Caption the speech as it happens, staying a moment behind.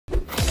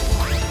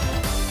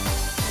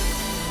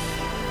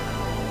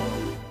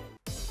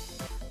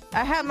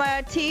I have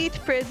my teeth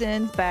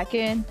prisons back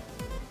in.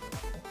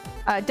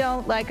 I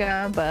don't like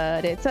them,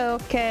 but it's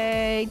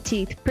okay.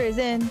 Teeth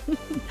prison.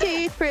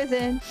 Teeth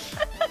prison.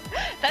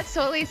 That's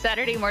totally a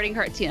Saturday morning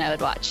cartoon I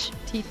would watch.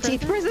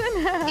 Teeth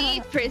prison.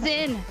 Teeth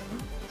prison.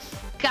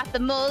 Got the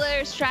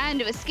molars trying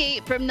to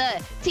escape from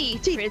the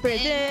teeth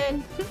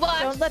prison.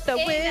 Don't let the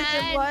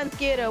wisdom ones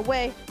get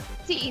away.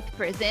 Teeth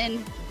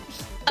prison.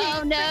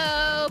 Oh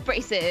no,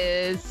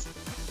 braces.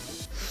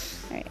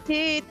 All right.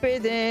 Teeth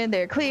prison,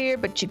 they're clear,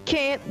 but you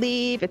can't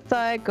leave. It's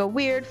like a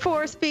weird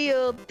force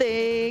field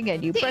thing,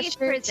 and you brush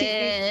your teeth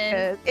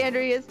because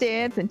Andrea's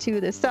dancing to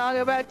the song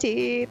about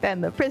teeth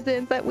and the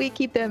prisons that we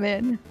keep them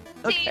in.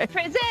 Teeth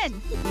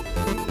prison.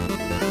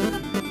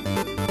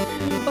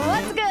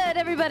 What's good,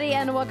 everybody,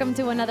 and welcome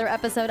to another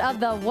episode of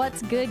the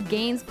What's Good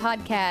Games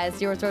podcast,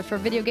 your source for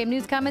video game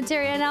news,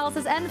 commentary,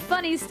 analysis, and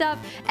funny stuff.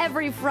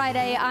 Every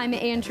Friday, I'm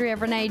Andrea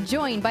Renee,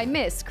 joined by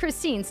Miss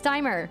Christine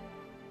Steimer.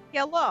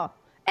 Hello.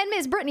 And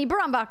Miss Brittany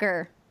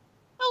Brombacher.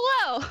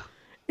 Hello.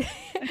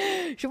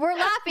 We're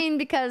laughing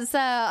because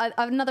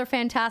another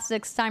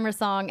fantastic Steimer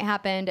song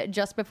happened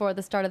just before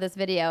the start of this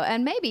video.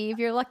 And maybe, if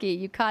you're lucky,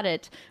 you caught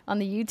it on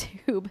the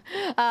YouTube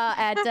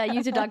at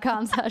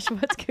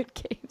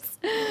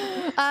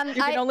youtube.com/whatsgoodgames.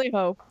 You can only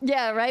hope.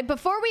 Yeah, right.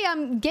 Before we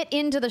get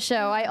into the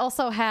show, I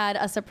also had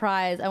a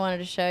surprise I wanted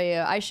to show you.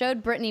 I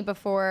showed Brittany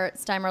before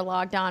Steimer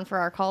logged on for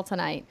our call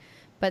tonight.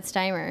 But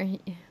Steimer...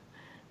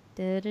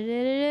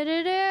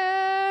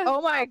 Oh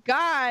my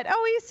god.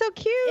 Oh, he's so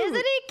cute. Isn't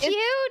he cute?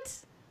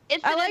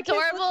 It's I an like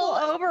adorable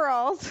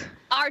overalls.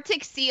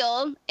 Arctic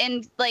seal.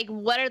 And like,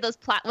 what are those?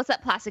 What's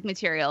that plastic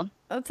material?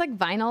 It's like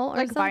vinyl or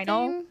like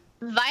something.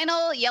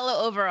 Vinyl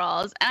yellow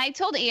overalls. And I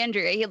told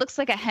Andrea he looks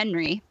like a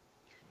Henry.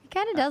 He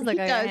kind of does look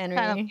like a Henry.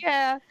 Kind of,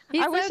 yeah.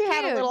 He's I wish so he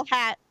had a cute. little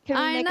hat. Can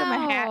we make him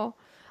a hat?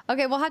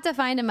 Okay, we'll have to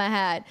find him a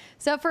hat.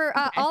 So for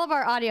all of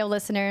our audio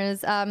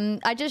listeners,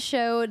 I just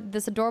showed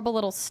this adorable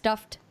little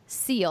stuffed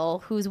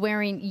seal who's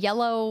wearing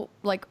yellow,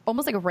 like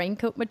almost like a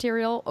raincoat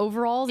material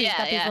overalls. He's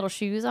got these little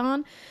shoes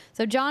on.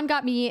 So John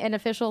got me an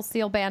official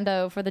seal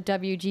bando for the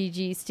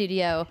WGG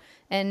studio,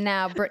 and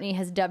now Brittany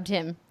has dubbed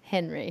him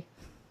Henry.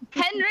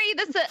 Henry,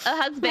 that's a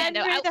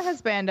husbando. Henry the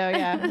husbando,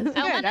 yeah. It's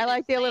good. I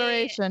like the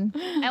alliteration.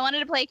 I wanted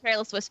to play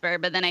Careless Whisper,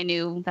 but then I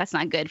knew that's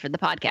not good for the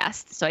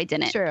podcast, so I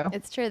didn't. True.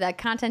 It's true. That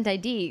content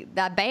ID,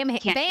 that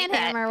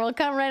hammer will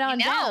come right on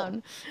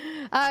down.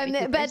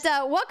 But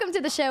welcome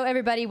to the show,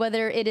 everybody,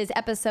 whether it is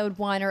episode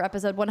 1 or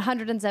episode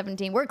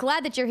 117. We're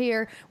glad that you're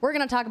here. We're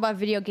going to talk about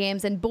video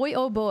games, and boy,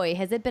 oh boy,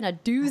 has it been a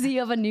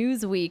doozy of a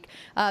news week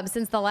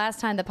since the last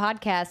time the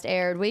podcast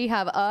aired. We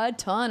have a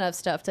ton of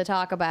stuff to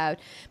talk about.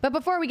 But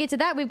before we get to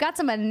that, we've got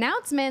some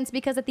announcements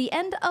because at the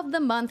end of the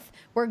month,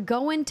 we're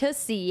going to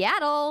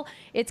Seattle.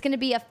 It's going to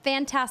be a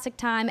fantastic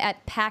time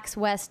at PAX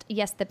West.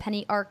 Yes, the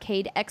Penny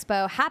Arcade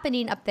Expo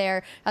happening up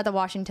there at the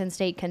Washington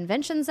State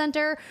Convention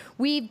Center.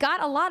 We've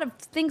got a lot of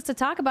things to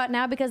talk about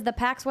now because the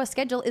PAX West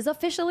schedule is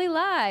officially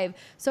live.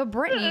 So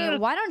Brittany,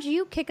 why don't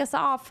you kick us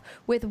off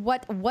with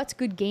what What's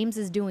Good Games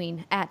is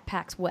doing at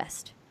PAX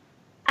West?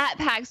 At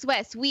PAX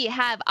West, we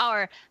have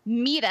our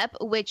meetup,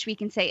 which we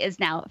can say is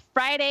now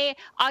Friday,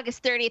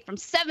 August 30th from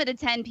 7 to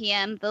 10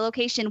 p.m. The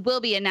location will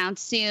be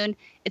announced soon.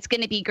 It's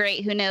going to be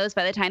great. Who knows?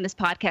 By the time this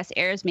podcast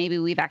airs, maybe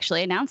we've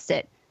actually announced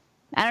it.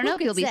 I don't know if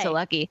you'll be so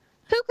lucky.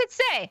 Who could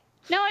say?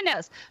 No one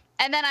knows.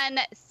 And then on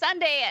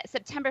Sunday,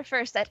 September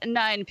 1st at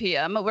 9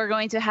 p.m., we're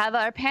going to have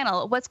our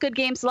panel, What's Good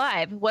Games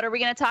Live? What are we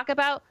going to talk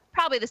about?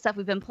 Probably the stuff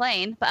we've been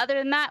playing. But other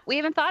than that, we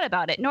haven't thought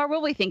about it, nor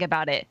will we think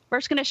about it. We're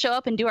just going to show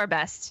up and do our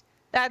best.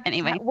 That's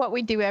what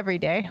we do every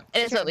day. It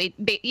is what we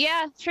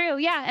yeah, true.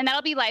 Yeah. And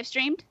that'll be live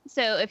streamed.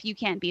 So if you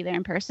can't be there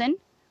in person,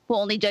 we'll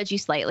only judge you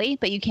slightly,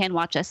 but you can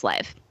watch us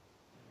live.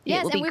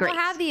 Yes, and we will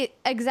have the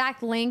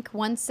exact link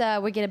once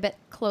we get a bit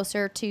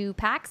closer to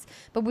PAX,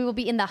 but we will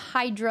be in the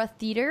Hydra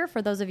Theater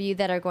for those of you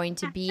that are going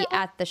to be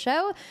at the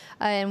show.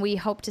 And we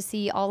hope to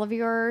see all of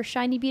your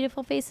shiny,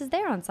 beautiful faces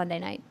there on Sunday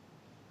night.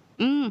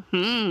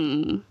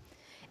 Mm-hmm.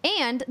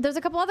 And there's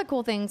a couple other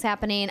cool things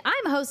happening.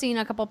 I'm hosting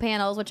a couple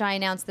panels, which I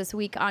announced this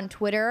week on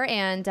Twitter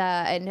and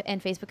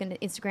Facebook and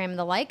Instagram and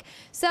the like.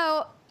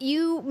 So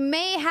you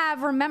may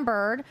have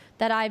remembered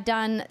that I've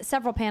done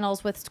several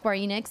panels with Square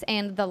Enix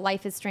and the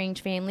Life is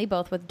Strange family,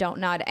 both with Don't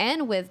Nod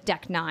and with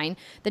Deck 9,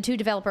 the two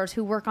developers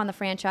who work on the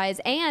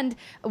franchise. And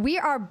we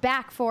are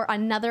back for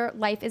another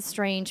Life is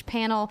Strange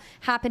panel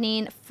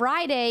happening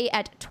Friday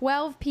at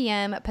 12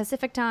 p.m.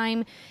 Pacific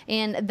time.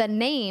 And the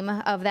name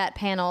of that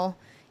panel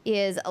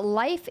is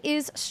Life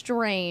is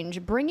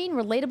Strange, bringing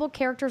relatable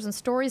characters and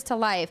stories to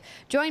life.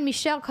 Join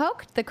Michelle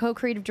Koch, the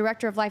co-creative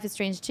director of Life is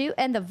Strange 2,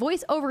 and the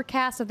voice-over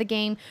cast of the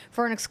game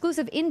for an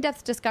exclusive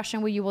in-depth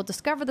discussion where you will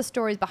discover the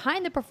stories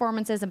behind the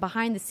performances and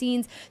behind the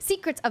scenes,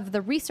 secrets of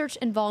the research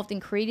involved in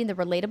creating the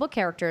relatable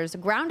characters,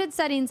 grounded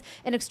settings,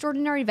 and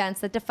extraordinary events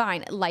that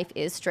define Life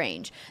is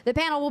Strange. The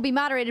panel will be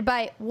moderated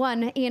by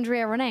one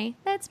Andrea Renee,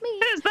 that's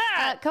me, who's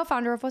that?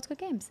 Co-founder of What's Good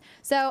Games.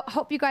 So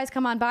hope you guys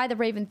come on by the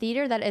Raven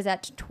Theater. That is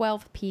at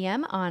 12 p.m.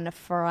 p.m. on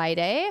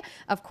Friday.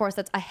 Of course,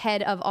 that's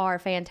ahead of our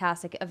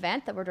fantastic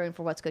event that we're doing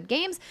for What's Good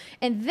Games.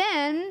 And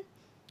then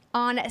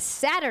on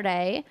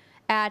Saturday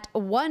at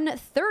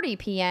 1:30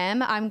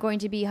 p.m., I'm going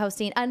to be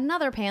hosting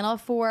another panel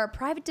for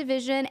Private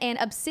Division and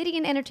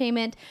Obsidian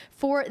Entertainment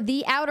for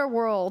The Outer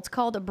Worlds,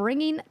 called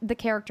Bringing the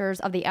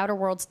Characters of the Outer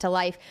Worlds to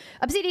Life.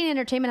 Obsidian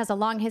Entertainment has a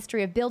long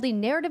history of building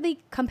narratively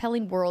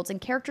compelling worlds and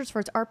characters for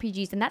its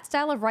RPGs, and that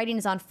style of writing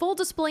is on full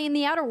display in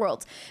The Outer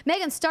Worlds.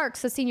 Megan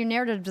Starks, the senior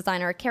narrative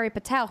designer, Carrie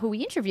Patel, who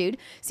we interviewed,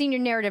 senior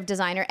narrative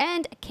designer,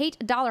 and Kate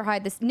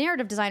Dollarhide, this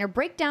narrative designer,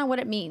 break down what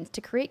it means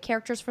to create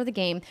characters for the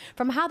game,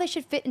 from how they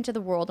should fit into the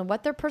world and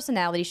what their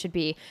personality should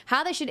be,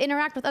 how they should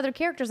interact with other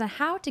characters, and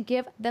how to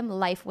give them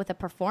life with a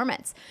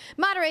performance.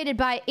 Moderated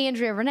by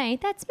Andrea Renee,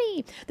 that's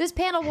me. This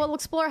panel will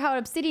explore how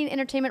Obsidian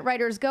Entertainment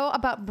writers go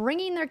about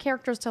bringing their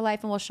characters to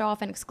life, and will show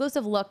off an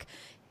exclusive look.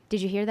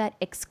 Did you hear that?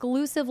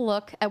 Exclusive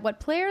look at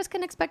what players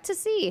can expect to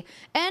see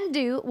and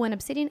do when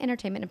Obsidian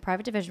Entertainment and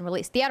Private Division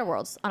release The Outer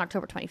Worlds on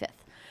October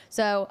 25th.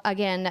 So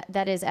again,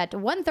 that is at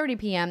 1:30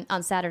 p.m.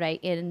 on Saturday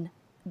in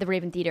the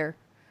Raven Theater.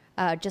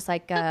 Just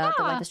like the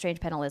Life is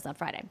Strange panel is on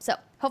Friday. So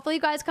hopefully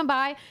you guys come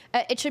by.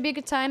 It should be a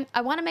good time.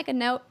 I want to make a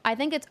note. I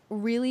think it's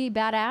really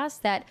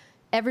badass that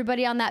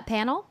everybody on that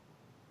panel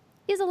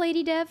is a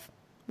lady dev.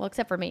 Well,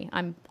 except for me.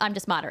 I'm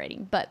just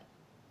moderating, but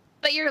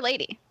you're a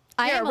lady.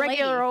 You're a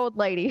regular old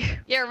lady.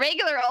 You're a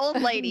regular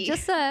old lady.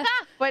 Just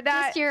but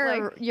not just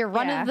your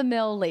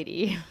run-of-the-mill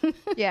lady.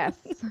 Yes.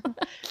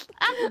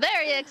 I'm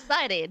very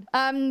excited.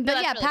 But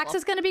yeah, really PAX cool.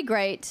 is going to be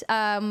great.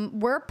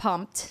 We're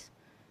pumped.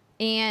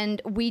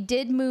 And we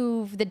did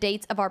move the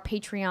dates of our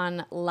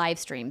Patreon live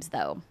streams,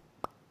 though.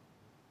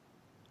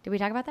 Did we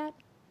talk about that?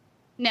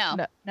 No.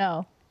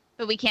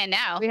 But we can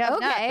now. We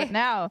have not, but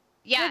now.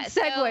 Yeah, Good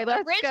segue. so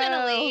Let's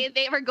originally go.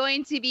 they were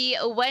going to be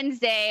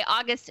Wednesday,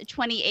 August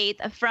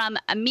 28th from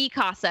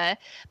Mikasa,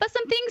 but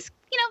some things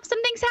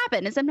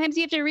happen, and sometimes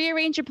you have to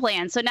rearrange your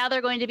plans. So now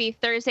they're going to be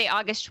Thursday,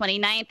 August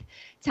 29th.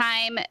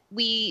 Time,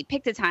 we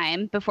picked a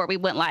time before we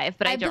went live,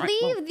 but I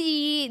believe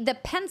the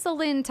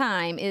pencil-in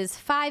time is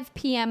 5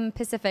 p.m.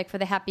 Pacific for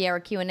the happy hour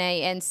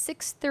Q&A and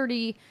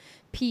 6:30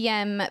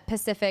 p.m.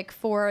 Pacific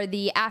for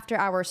the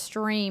after-hour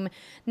stream.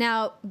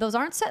 Now, those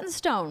aren't set in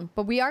stone,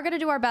 but we are going to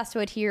do our best to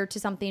adhere to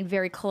something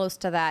very close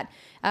to that.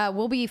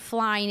 We'll be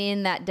flying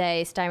in that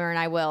day, Steimer and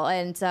I will,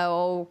 and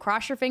so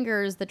cross your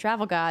fingers, the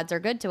travel gods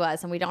are good to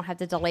us, and we don't have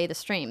to delay the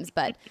streams.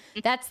 But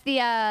that's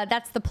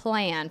the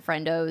plan,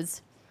 friendos.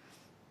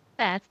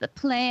 That's the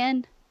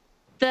plan.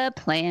 The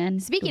plan.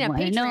 Speaking of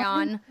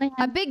Patreon,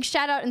 a big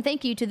shout out and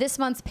thank you to this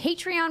month's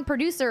Patreon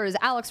producers,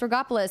 Alex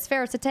Rigopolus,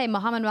 Faris Attieh,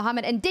 Mohammed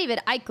Mohammed, and David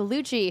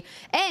Iacolucci.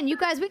 And you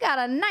guys, we got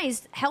a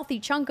nice, healthy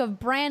chunk of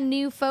brand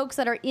new folks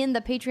that are in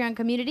the Patreon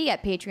community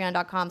at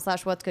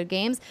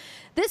patreon.com/whatsgoodgames.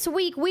 This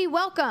week, we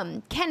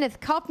welcome Kenneth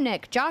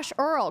Kopnick, Josh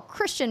Earl,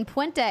 Christian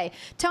Puente,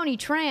 Tony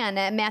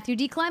Tran, Matthew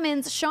D.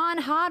 Clemens, Sean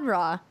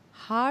Hadra.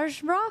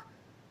 Handra?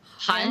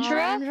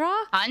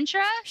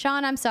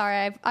 Sean, I'm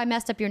sorry. I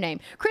messed up your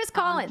name. Chris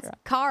Collins.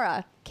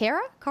 Kara?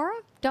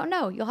 Don't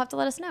know. You'll have to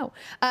let us know.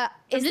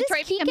 Is this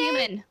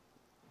Kike?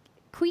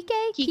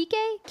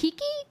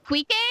 Kiki?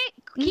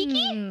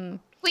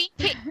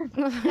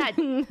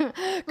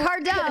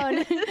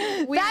 Cardone.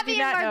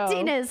 Fabian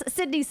Martinez.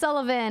 Sydney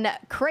Sullivan.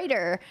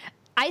 Crater.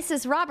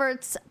 Isis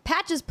Roberts,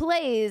 Patches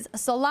Plays,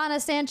 Solana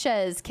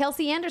Sanchez,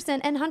 Kelsey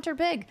Anderson, and Hunter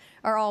Pig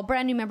are all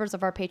brand new members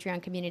of our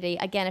Patreon community.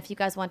 Again, if you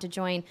guys want to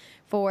join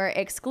for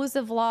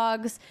exclusive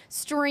vlogs,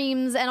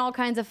 streams, and all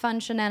kinds of fun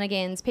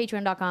shenanigans,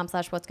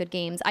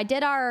 patreon.com/whatsgoodgames. I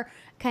did our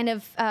kind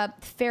of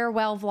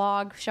farewell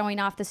vlog showing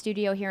off the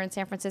studio here in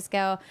San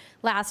Francisco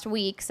last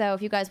week. So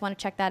if you guys want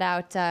to check that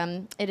out,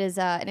 it is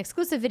an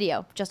exclusive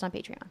video just on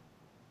Patreon.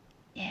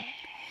 Yeah.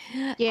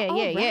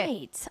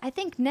 Right. I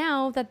think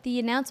now that the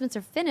announcements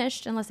are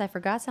finished, unless I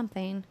forgot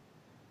something.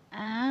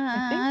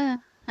 I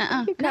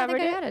think you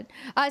covered it.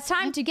 It's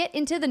time to get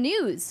into the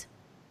news.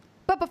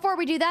 But before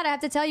we do that, I have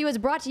to tell you it's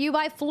brought to you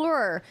by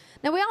Fleur.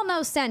 Now, we all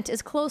know scent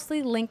is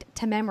closely linked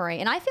to memory,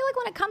 and I feel like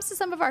when it comes to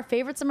some of our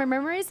favorite summer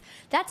memories,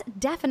 that's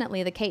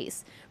definitely the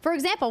case. For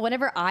example,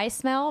 whenever I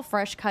smell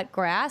fresh cut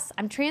grass,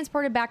 I'm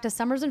transported back to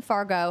summers in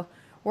Fargo,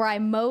 where I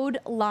mowed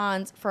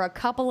lawns for a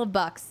couple of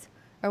bucks.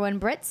 Or when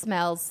Britt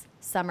smells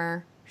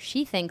summer,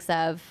 she thinks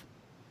of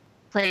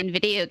playing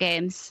video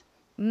games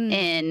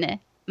in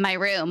my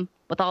room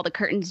with all the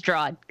curtains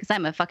drawn because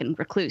I'm a fucking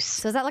recluse.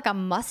 So is that like a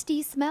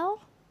musty smell?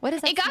 What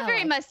is that? It got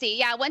very musty.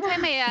 Yeah, one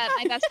time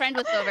my best friend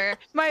was over.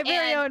 My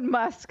very own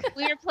musk.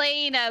 We were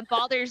playing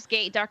Baldur's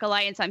Gate Dark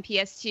Alliance on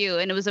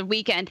PS2, and it was a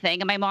weekend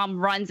thing. And my mom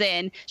runs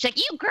in. She's like,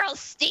 "You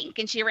girls stink!"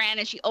 And she ran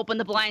and she opened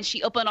the blinds.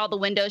 She opened all the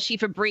windows. She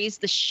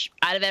Febrezed the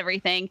out of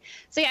everything.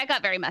 So yeah, it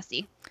got very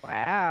musty.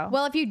 Wow.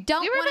 Well, if you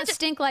don't want to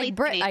stink like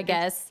Britt, I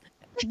guess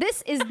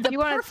This is the You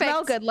want to perfect.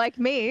 smell good like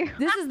me.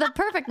 This is the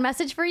perfect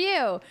message for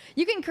you.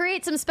 You can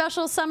create some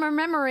special summer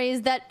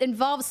memories that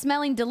involve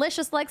smelling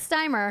delicious like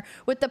Steimer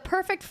with the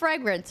perfect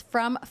fragrance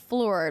from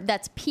Fleur.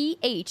 That's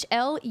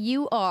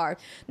PHLUR.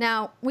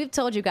 Now, we've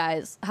told you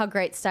guys how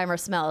great Steimer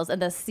smells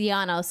and the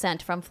Ciano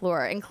scent from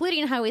Fleur,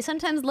 including how we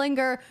sometimes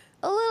linger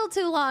a little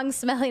too long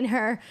smelling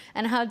her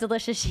and how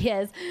delicious she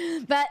is.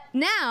 But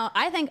now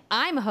I think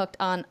I'm hooked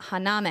on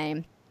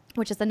Haname,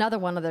 which is another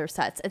one of their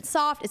sets. It's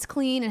soft, it's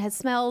clean, and has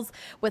smells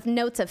with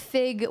notes of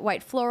fig,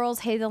 white florals,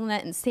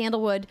 hazelnut, and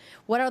sandalwood.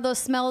 What are those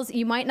smells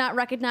you might not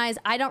recognize?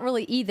 I don't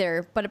really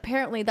either, but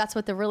apparently that's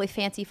what the really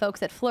fancy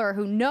folks at Fleur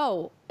who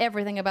know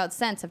everything about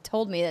scents have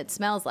told me that it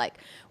smells like.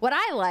 What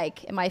I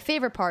like, and my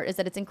favorite part, is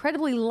that it's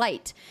incredibly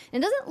light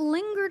and it doesn't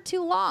linger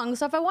too long.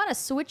 So if I want to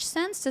switch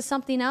scents to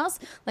something else,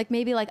 like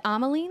maybe like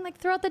Ameline, like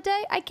throughout the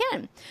day, I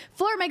can.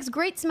 Fleur makes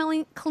great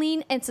smelling,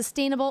 clean, and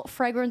sustainable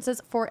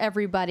fragrances for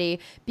everybody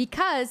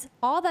because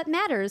all that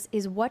matters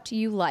is what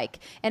you like.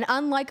 And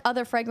unlike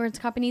other fragrance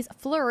companies,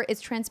 Fleur is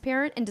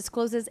transparent and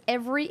discloses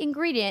every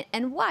ingredient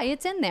and why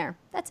it's in there.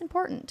 That's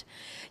important.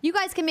 You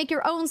guys can make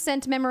your own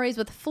scent memories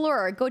with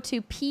Fleur. Go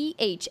to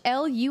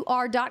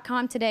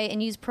PHLUR.com today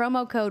and use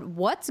promo code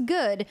What's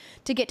Good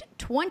to get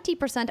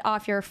 20%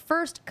 off your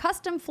first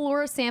custom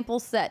Fleur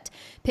sample set.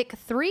 Pick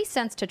 3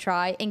 scents to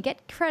try and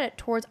get credit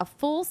towards a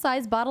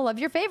full-size bottle of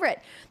your favorite.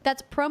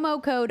 That's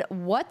promo code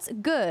What's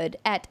Good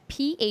at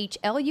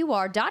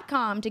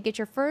PHLUR.com to get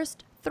your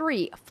first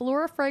 3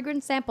 Fleur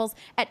fragrance samples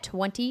at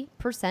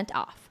 20%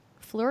 off.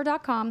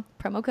 Fleur.com,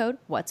 promo code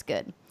What's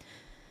Good.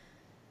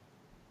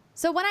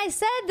 So when I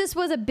said this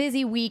was a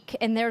busy week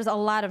and there's a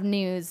lot of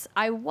news,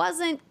 I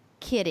wasn't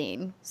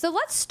kidding. So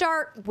let's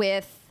start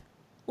with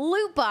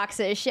loot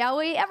boxes, shall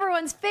we?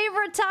 Everyone's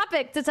favorite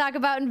topic to talk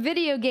about in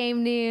video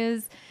game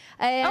news.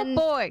 And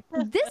oh boy.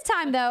 This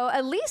time, though,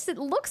 at least it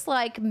looks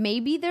like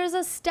maybe there's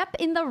a step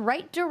in the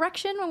right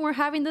direction when we're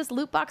having this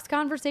loot box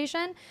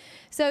conversation.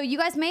 So you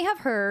guys may have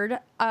heard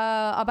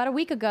about a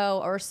week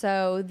ago or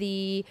so,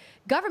 the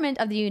government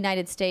of the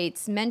United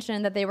States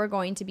mentioned that they were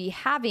going to be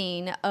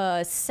having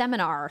a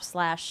seminar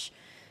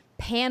 /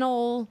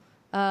 panel,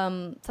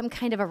 some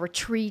kind of a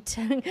retreat.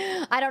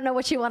 I don't know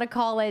what you want to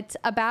call it,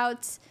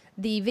 about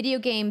the video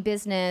game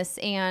business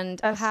and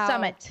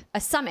summit.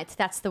 A summit,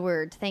 that's the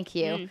word. Thank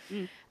you.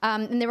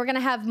 And they were going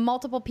to have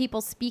multiple people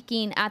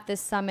speaking at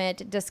this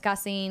summit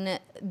discussing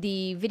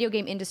the video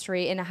game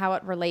industry and how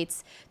it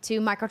relates to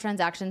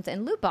microtransactions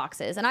and loot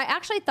boxes. And I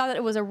actually thought that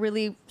it was a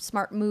really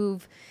smart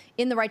move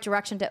in the right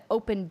direction to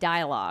open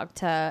dialogue,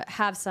 to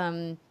have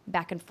some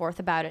back and forth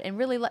about it and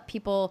really let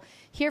people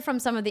hear from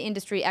some of the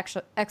industry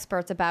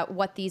experts about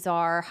what these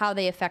are, how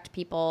they affect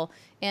people,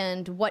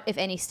 and what, if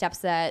any, steps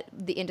that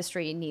the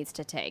industry needs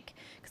to take.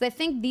 Because I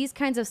think these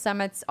kinds of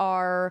summits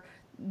are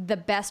the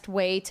best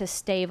way to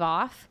stave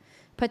off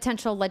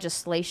potential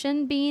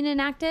legislation being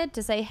enacted,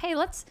 to say, hey,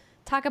 let's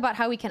talk about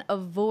how we can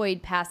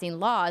avoid passing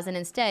laws, and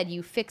instead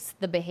you fix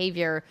the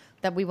behavior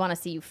that we want to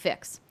see you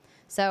fix.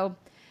 So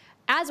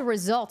as a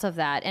result of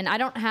that, and I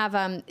don't have,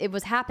 it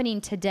was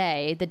happening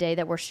today, the day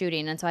that we're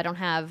shooting, and so I don't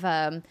have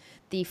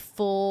the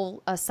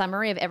full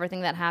summary of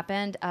everything that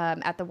happened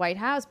at the White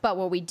House. But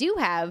what we do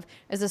have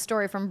is a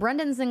story from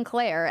Brendan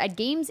Sinclair at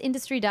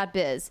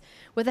gamesindustry.biz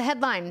with a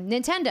headline,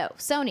 Nintendo,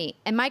 Sony,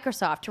 and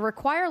Microsoft to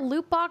require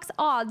loot box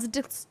odds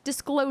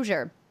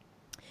disclosure.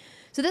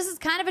 So this is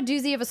kind of a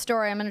doozy of a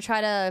story. I'm going to try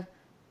to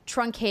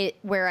truncate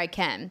where I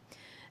can.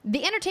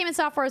 The Entertainment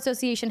Software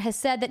Association has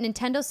said that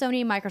Nintendo,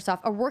 Sony, and Microsoft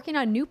are working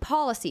on new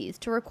policies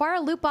to require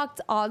loot box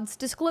odds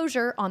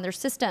disclosure on their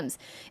systems.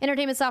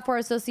 Entertainment Software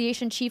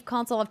Association Chief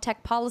Counsel of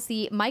Tech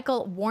Policy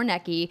Michael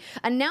Warnecke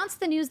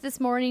announced the news this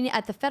morning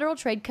at the Federal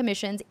Trade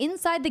Commission's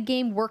Inside the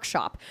Game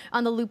workshop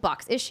on the loot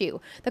box issue.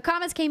 The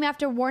comments came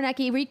after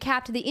Warnecke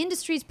recapped the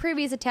industry's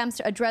previous attempts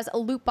to address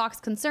loot box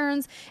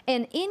concerns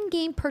and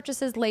in-game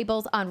purchases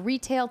labels on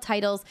retail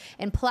titles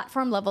and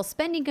platform-level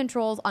spending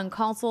controls on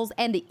consoles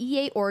and the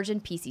EA Origin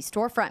PC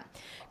storefront.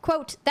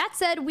 Quote, that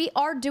said, we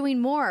are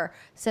doing more,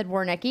 said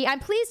Warnecke. I'm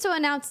pleased to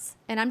announce,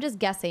 and I'm just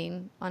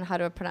guessing on how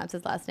to pronounce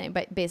his last name,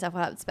 but based off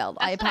how it's spelled,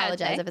 I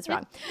apologize if it's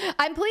wrong.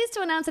 I'm pleased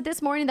to announce that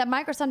this morning that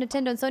Microsoft,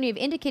 Nintendo, and Sony have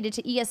indicated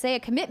to ESA a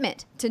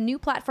commitment to new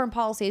platform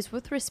policies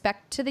with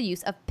respect to the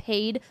use of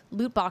paid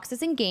loot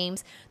boxes in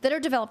games that are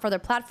developed for their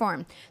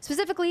platform.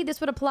 Specifically, this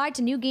would apply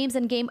to new games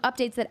and game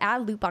updates that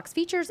add loot box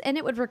features, and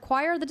it would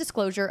require the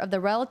disclosure of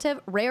the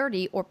relative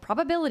rarity or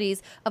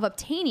probabilities of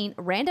obtaining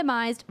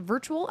randomized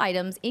virtual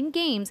items in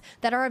games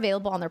that are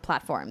available on their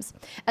platforms.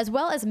 As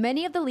well as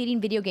many of the leading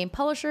video game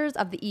publishers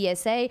of the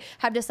ESA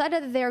have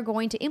decided that they are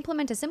going to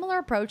implement a similar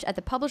approach at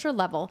the publisher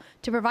level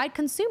to provide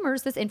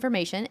consumers this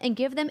information and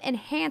give them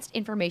enhanced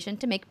information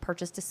to make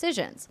purchase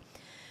decisions.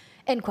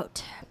 End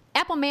quote.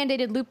 Apple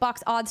mandated loot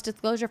box odds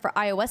disclosure for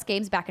iOS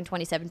games back in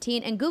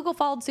 2017, and Google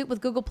followed suit with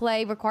Google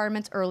Play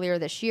requirements earlier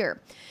this year.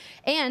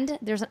 And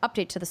there's an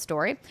update to the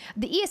story.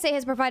 The ESA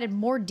has provided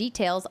more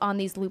details on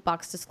these loot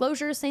box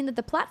disclosures, saying that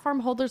the platform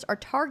holders are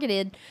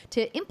targeted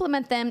to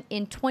implement them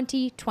in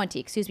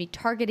 2020.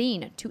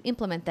 Targeting to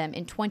implement them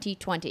in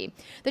 2020.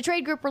 The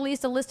trade group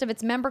released a list of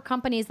its member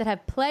companies that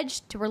have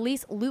pledged to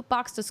release loot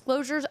box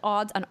disclosures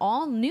odds on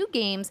all new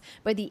games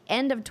by the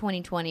end of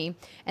 2020.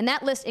 And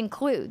that list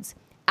includes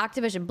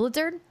Activision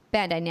Blizzard,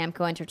 Bandai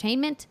Namco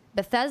Entertainment,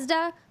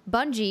 Bethesda,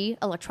 Bungie,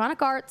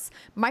 Electronic Arts,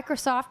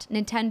 Microsoft,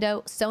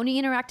 Nintendo,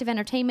 Sony Interactive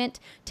Entertainment,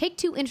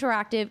 Take-Two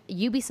Interactive,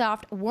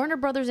 Ubisoft, Warner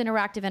Brothers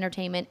Interactive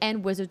Entertainment,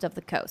 and Wizards of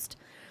the Coast.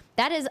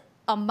 That is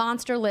a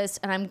monster list,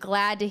 and I'm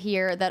glad to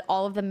hear that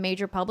all of the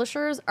major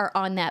publishers are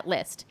on that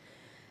list.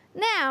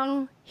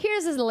 Now,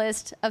 here's a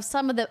list of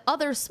some of the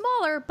other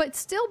smaller but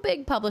still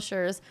big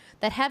publishers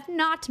that have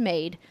not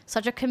made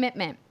such a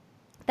commitment.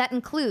 That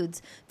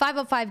includes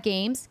 505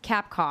 Games,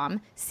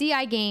 Capcom,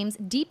 CI Games,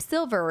 Deep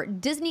Silver,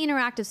 Disney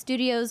Interactive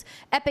Studios,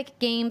 Epic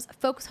Games,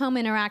 Focus Home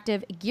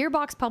Interactive,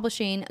 Gearbox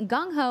Publishing,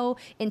 Gung Ho,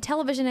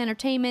 Intellivision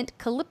Entertainment,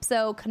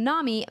 Calypso,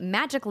 Konami,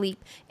 Magic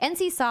Leap,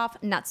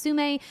 NCSoft,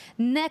 Natsume,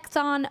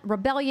 Nexon,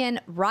 Rebellion,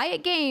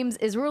 Riot Games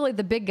is really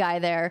the big guy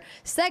there,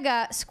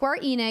 Sega, Square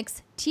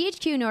Enix,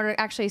 THQ Nordic,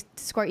 actually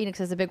Square Enix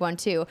is a big one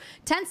too,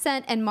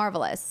 Tencent, and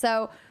Marvelous.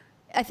 So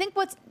I think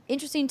what's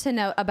interesting to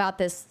note about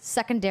this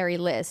secondary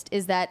list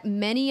is that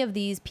many of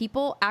these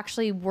people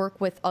actually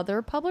work with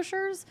other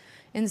publishers.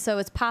 And so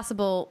it's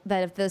possible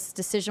that if this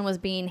decision was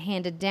being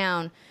handed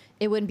down,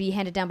 it wouldn't be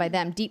handed down by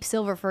them. Deep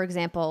Silver, for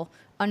example,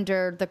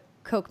 under the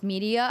Koch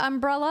Media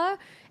umbrella.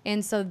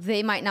 And so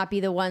they might not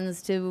be the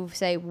ones to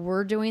say,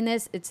 we're doing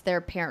this. It's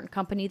their parent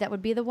company that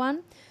would be the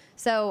one.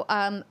 So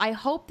I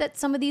hope that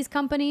some of these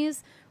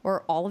companies,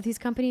 or all of these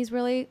companies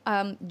really,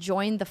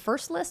 join the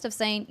first list of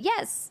saying,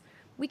 yes,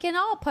 we can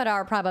all put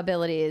our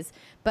probabilities.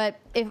 But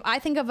if I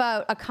think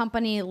about a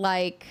company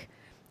like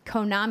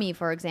Konami,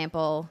 for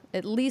example,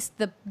 at least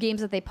the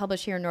games that they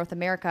publish here in North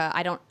America,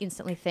 I don't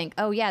instantly think,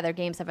 oh yeah, their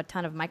games have a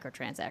ton of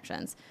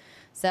microtransactions.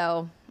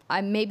 So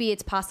maybe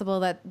it's possible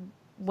that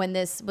when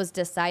this was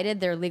decided,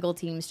 their legal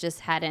teams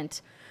just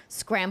hadn't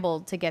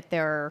scrambled to get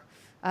their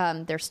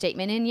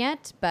statement in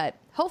yet, but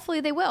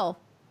hopefully they will.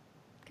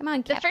 Come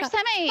on, Capcom.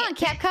 Come on,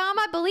 Capcom,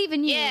 I believe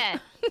in you. Yeah.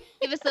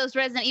 Give us those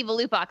Resident Evil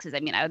loot boxes.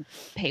 I mean, I would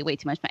pay way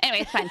too much money.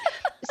 Anyway, it's fine.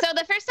 So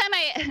the first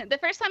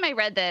time I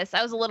read this,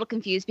 I was a little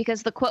confused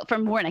because the quote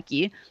from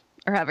Warnicki,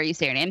 or however you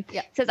say your name,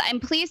 says, "I'm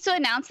pleased to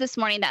announce this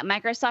morning that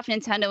Microsoft,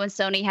 Nintendo, and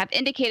Sony have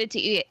indicated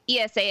to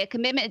ESA a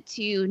commitment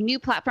to new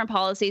platform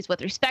policies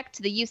with respect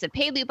to the use of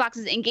paid loot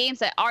boxes in games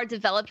that are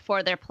developed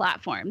for their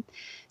platform."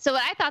 So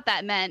what I thought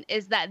that meant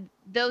is that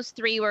those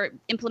three were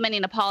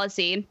implementing a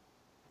policy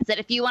is that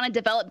if you want to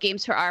develop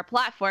games for our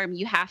platform,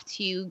 you have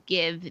to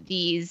give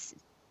this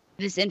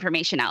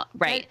information out,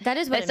 right? That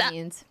is what it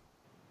means.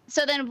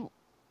 So then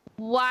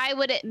why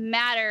would it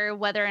matter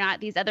whether or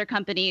not these other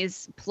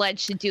companies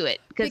pledge to do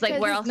it? Because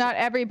like where else? Not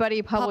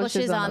everybody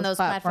publishes on those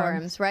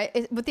platforms,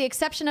 right? With the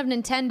exception of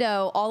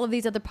Nintendo, all of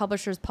these other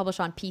publishers publish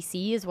on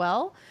PC as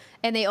well.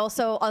 And they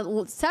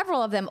also,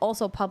 several of them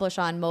also publish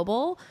on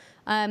mobile.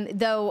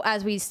 Though,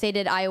 as we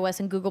stated,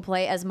 iOS and Google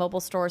Play as mobile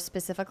stores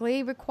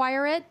specifically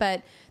require it.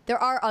 But there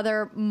are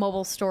other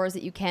mobile stores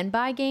that you can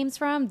buy games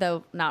from,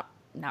 though not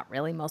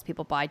really. Most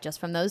people buy just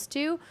from those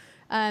two.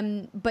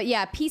 But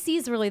yeah, PC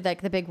is really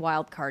like the big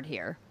wild card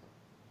here.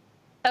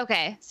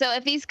 Okay, so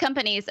if these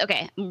companies,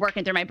 okay, I'm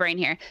working through my brain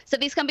here. So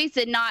if these companies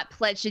did not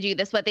pledge to do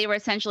this, what they were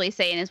essentially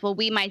saying is, well,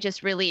 we might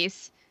just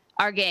release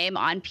our game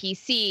on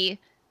PC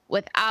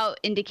without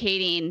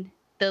indicating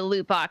the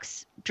loot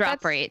box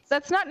drop rates.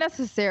 That's not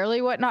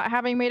necessarily what not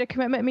having made a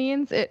commitment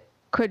means. It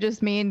could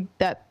just mean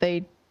that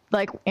they,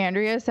 like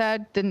Andrea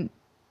said, didn't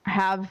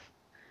have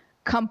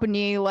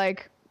company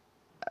like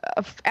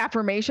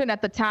affirmation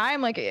at the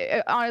time. Like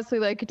honestly,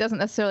 like it doesn't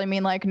necessarily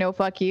mean like no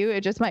fuck you.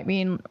 It just might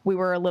mean we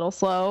were a little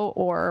slow,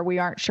 or we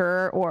aren't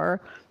sure,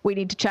 or we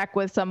need to check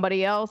with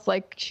somebody else.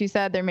 Like she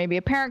said, there may be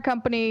a parent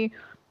company,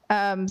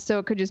 so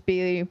it could just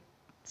be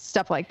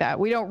stuff like that.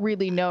 We don't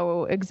really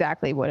know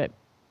exactly what it.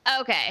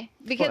 Okay,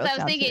 because I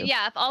was thinking,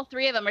 yeah, if all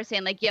three of them are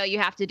saying like, yo, you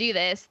have to do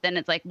this, then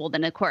it's like, well,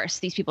 then of course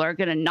these people are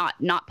gonna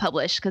not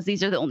publish because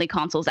these are the only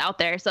consoles out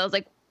there. So I was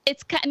like,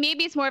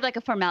 maybe it's more of like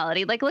a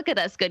formality. Like, look at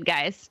us, good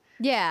guys.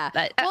 Yeah.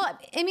 But, well,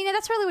 I mean,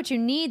 that's really what you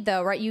need,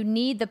 though, right? You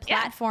need the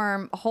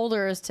platform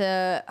holders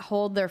to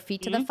hold their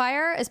feet to the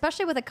fire,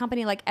 especially with a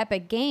company like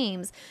Epic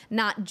Games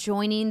not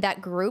joining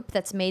that group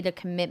that's made a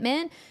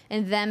commitment,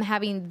 and them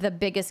having the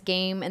biggest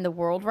game in the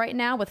world right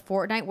now with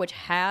Fortnite, which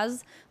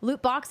has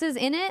loot boxes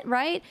in it,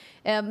 right?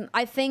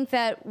 I think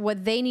that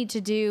what they need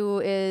to do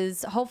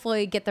is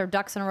hopefully get their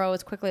ducks in a row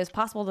as quickly as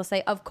possible to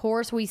say, of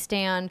course we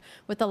stand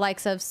with the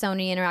likes of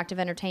Sony Interactive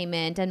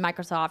Entertainment and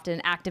Microsoft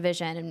and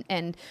Activision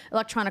and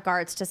Electronic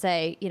Arts to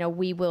say, you know,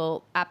 we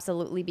will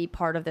absolutely be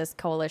part of this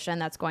coalition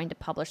that's going to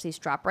publish these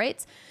drop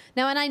rates.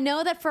 Now, and I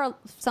know that for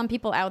some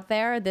people out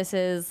there, this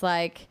is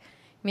like,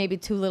 maybe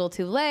too little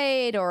too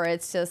late, or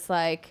it's just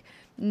like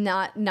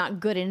not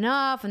good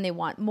enough and they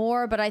want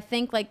more. But I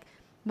think like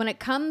when it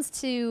comes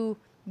to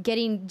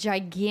getting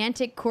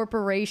gigantic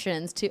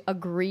corporations to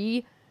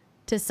agree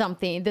to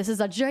something, this is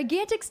a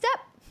gigantic step.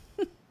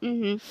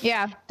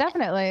 Yeah,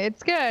 definitely.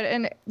 It's good.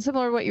 And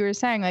similar to what you were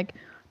saying, like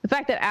the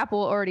fact that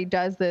Apple already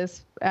does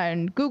this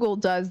and Google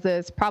does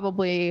this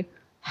probably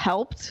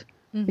helped,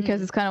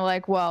 because it's kind of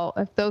like, well,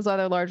 if those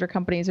other larger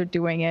companies are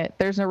doing it,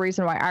 there's no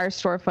reason why our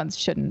storefronts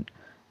shouldn't.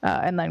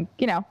 And then,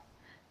 you know,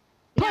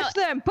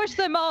 push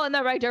them all in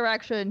the right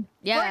direction.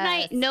 Yes.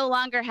 Fortnite no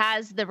longer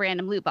has the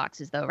random loot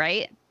boxes though,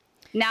 right?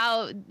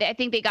 Now, I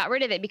think they got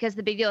rid of it because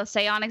the big deal of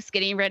Psyonix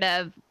getting rid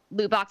of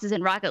loot boxes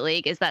in Rocket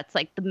League is that's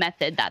like the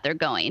method that they're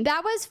going.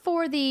 That was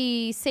for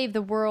the Save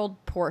the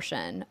World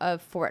portion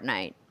of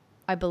Fortnite,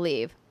 I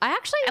believe.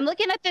 I'm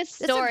looking at this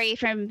story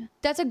from...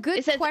 That's a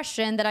good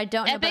question that I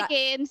don't know. Epic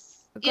Games...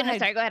 Go ahead.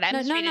 Go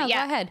ahead. Go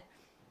ahead.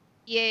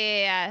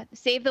 Yeah.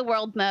 Save the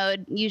World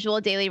mode, usual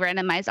daily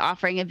randomized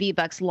offering of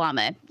V-Bucks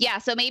llama. Yeah,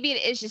 so maybe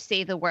it is just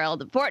Save the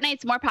World.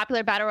 Fortnite's more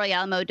popular Battle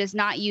Royale mode does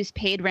not use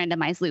paid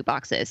randomized loot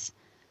boxes.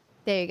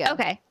 There you go.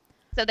 Okay.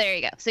 So there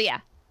you go. So yeah.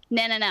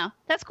 No.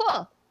 That's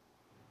cool.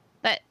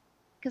 But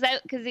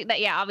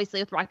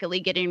obviously with Rocket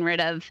League getting rid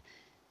of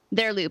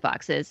their loot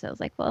boxes, I was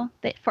like, well,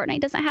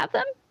 Fortnite doesn't have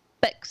them.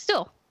 But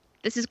still,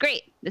 this is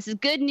great. This is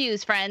good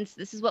news, friends.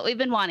 This is what we've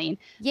been wanting.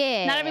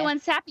 Yeah. Not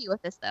everyone's happy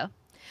with this, though.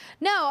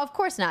 No, of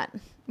course not.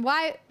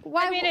 Why would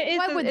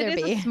there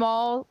be? It is a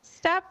small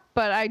step,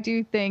 but I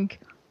do think,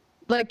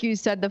 like you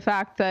said, the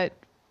fact that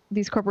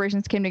these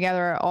corporations came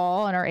together at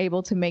all and are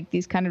able to make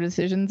these kind of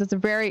decisions, it's a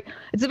very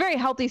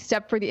healthy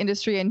step for the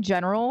industry in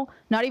general,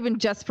 not even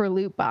just for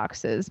loot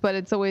boxes, but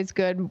it's always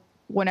good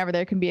whenever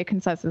there can be a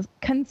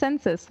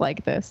consensus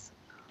like this.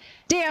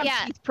 Damn,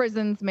 yeah. Teeth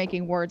Prison's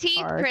making words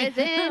hard. Teeth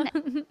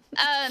Prison.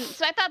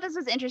 So I thought this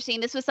was interesting.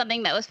 This was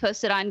something that was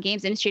posted on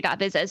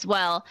gamesindustry.biz as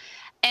well.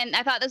 And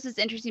I thought this was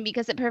interesting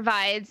because it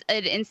provides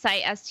an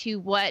insight as to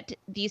what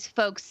these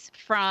folks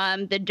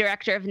from the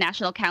Director of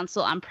National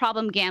Council on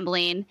Problem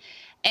Gambling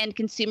and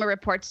Consumer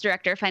Reports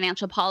Director of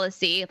Financial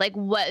Policy, like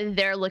what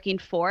they're looking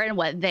for and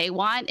what they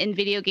want in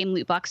video game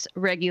loot box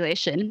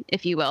regulation,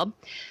 if you will.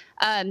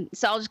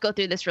 So I'll just go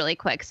through this really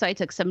quick. So I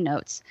took some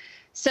notes.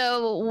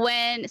 So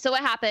what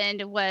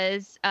happened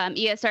was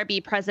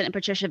ESRB President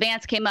Patricia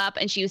Vance came up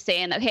and she was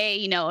saying that, hey,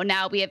 you know,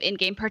 now we have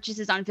in-game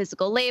purchases on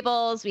physical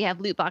labels. We have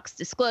loot box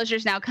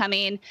disclosures now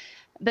coming.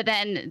 But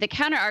then the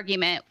counter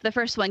argument, the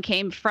first one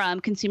came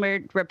from Consumer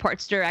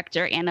Reports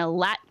Director Anna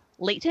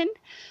Layton.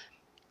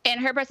 And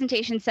her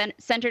presentation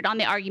centered on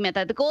the argument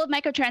that the goal of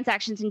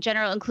microtransactions in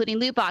general, including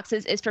loot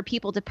boxes, is for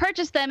people to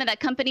purchase them and that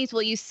companies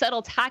will use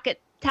subtle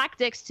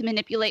tactics to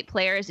manipulate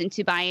players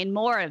into buying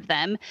more of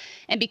them.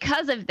 And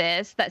because of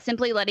this, that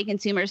simply letting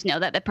consumers know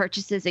that the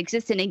purchases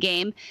exist in a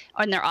game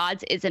and their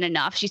odds isn't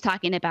enough. She's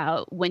talking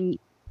about when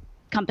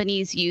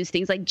companies use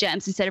things like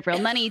gems instead of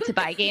real money to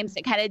buy games.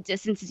 It kind of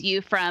distances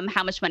you from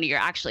how much money you're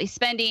actually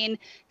spending.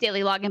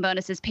 Daily login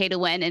bonuses, pay to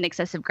win, and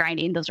excessive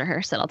grinding. Those are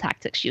her subtle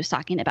tactics she was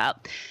talking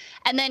about.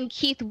 And then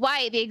Keith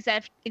White, the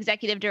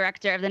executive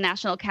director of the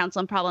National Council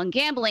on Problem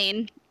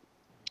Gambling,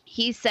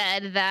 he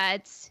said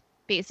that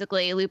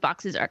basically loot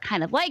boxes are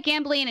kind of like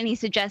gambling, and he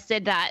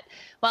suggested that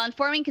while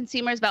informing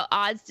consumers about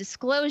odds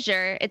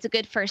disclosure, it's a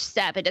good first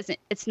step.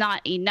 It's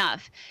not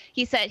enough.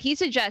 He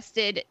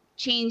suggested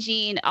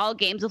changing all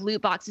games with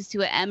loot boxes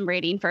to an M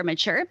rating for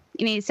mature.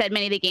 And he said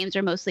many of the games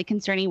are mostly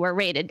concerning were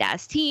rated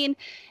as teen.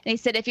 And he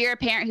said if you're a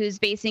parent who's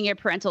basing your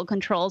parental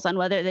controls on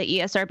whether the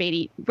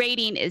ESRB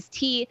rating is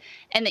T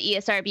and the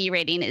ESRB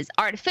rating is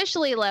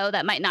artificially low,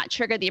 that might not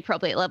trigger the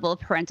appropriate level of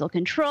parental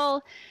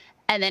control.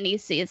 And then he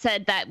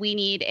said that we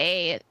need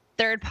a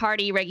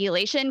third-party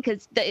regulation,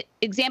 because the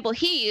example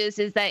he used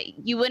is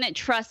that you wouldn't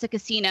trust a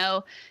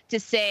casino to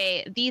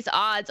say these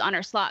odds on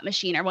our slot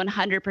machine are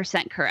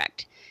 100%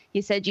 correct.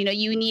 He said, you know,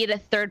 you need a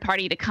third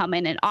party to come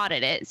in and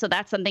audit it. So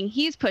that's something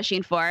he's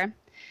pushing for.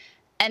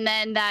 And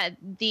then that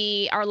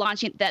they are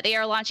launching a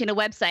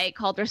website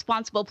called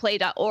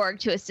responsibleplay.org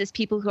to assist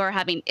people who are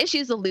having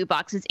issues with loot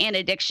boxes and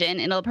addiction.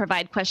 And it'll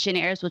provide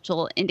questionnaires which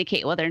will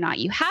indicate whether or not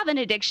you have an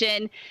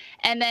addiction.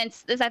 And then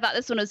I thought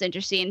this one was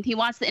interesting. He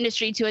wants the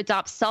industry to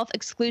adopt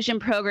self-exclusion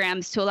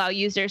programs to allow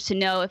users to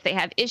know if they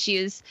have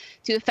issues,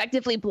 to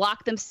effectively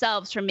block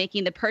themselves from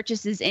making the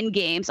purchases in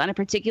games on a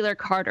particular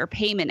card or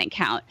payment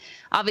account.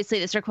 Obviously,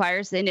 this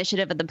requires the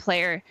initiative of the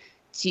player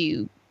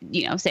to,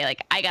 you know, say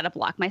like, I got to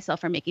block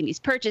myself from making these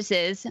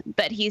purchases.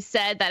 But he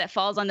said that it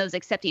falls on those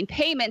accepting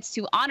payments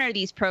to honor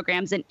these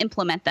programs and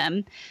implement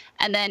them.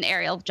 And then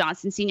Ariel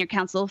Johnson, senior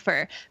counsel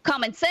for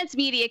Common Sense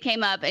Media,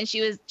 came up and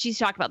she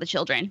talked about the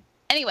children.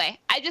 Anyway,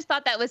 I just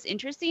thought that was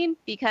interesting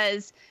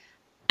because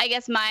I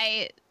guess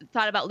my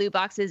thought about loot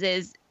boxes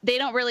is they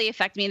don't really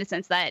affect me in the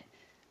sense that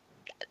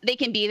they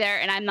can be there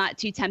and I'm not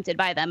too tempted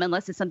by them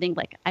unless it's something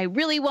like I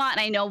really want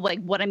and I know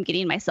like what I'm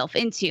getting myself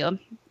into.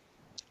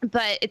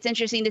 But it's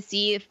interesting to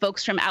see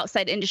folks from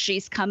outside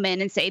industries come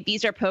in and say,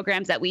 these are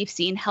programs that we've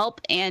seen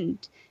help and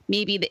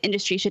maybe the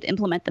industry should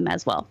implement them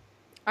as well.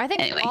 I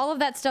think Anyway. all of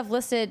that stuff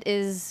listed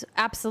is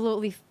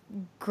absolutely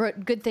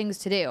good things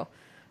to do.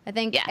 I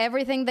think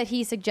everything that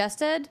he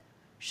suggested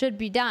should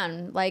be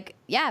done. Like,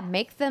 yeah,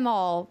 make them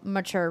all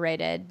mature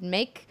rated.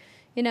 Make,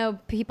 you know,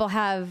 people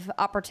have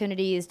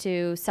opportunities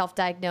to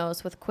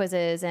self-diagnose with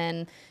quizzes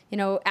and, you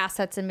know,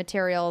 assets and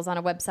materials on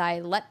a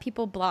website. Let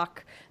people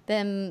block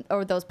them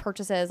or those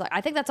purchases.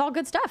 I think that's all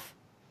good stuff.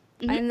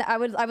 And I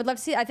would love to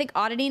see. I think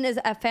auditing is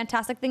a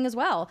fantastic thing as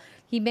well.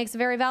 He makes a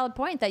very valid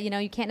point that, you know,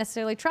 you can't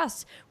necessarily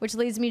trust, which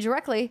leads me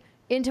directly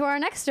into our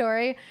next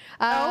story.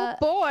 Oh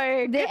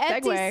boy, good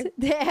segue.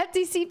 The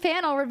FTC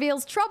panel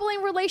reveals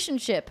troubling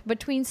relationship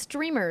between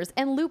streamers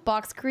and loot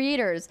box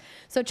creators.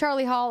 So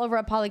Charlie Hall over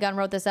at Polygon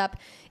wrote this up.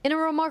 In a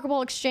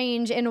remarkable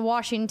exchange in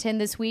Washington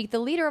this week, the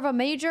leader of a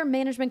major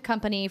management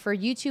company for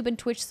YouTube and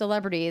Twitch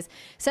celebrities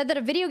said that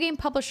a video game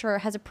publisher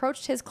has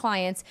approached his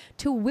clients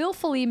to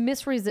willfully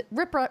misrepresent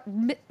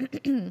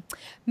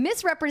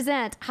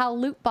how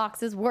loot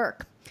boxes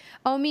work.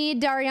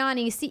 Omid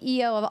Dariani,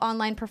 CEO of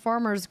Online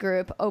Performers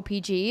Group,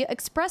 OPG,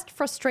 expressed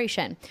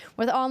frustration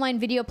with online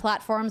video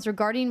platforms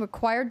regarding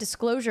required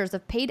disclosures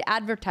of paid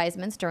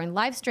advertisements during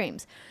live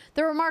streams.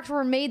 The remarks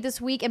were made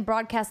this week and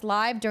broadcast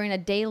live during a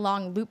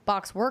day-long loot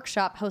box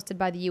workshop hosted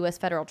by the U.S.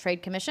 Federal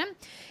Trade Commission.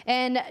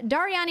 And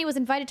Dariani was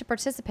invited to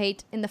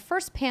participate in the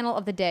first panel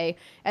of the day,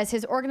 as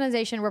his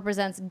organization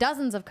represents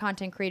dozens of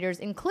content creators,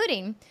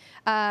 including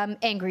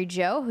Angry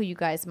Joe, who you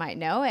guys might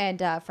know, and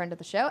a friend of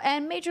the show,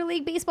 and Major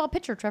League Baseball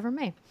pitcher Trevor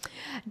May.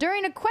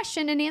 During a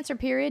question and answer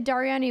period,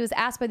 Dariani was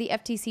asked by the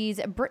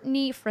FTC's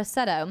Brittany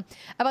Frassetto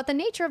about the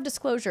nature of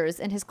disclosures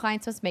and his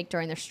clients must make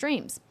during their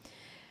streams.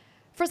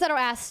 Frassetto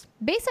asked,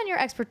 based on your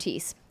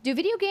expertise, do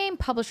video game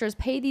publishers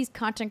pay these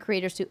content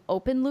creators to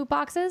open loot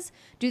boxes?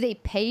 Do they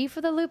pay for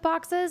the loot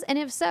boxes? And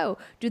if so,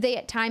 do they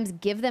at times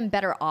give them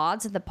better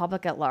odds than the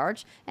public at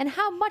large? And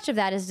how much of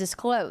that is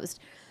disclosed?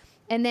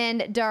 And then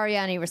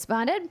Dariani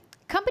responded,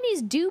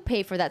 companies do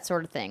pay for that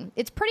sort of thing.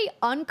 It's pretty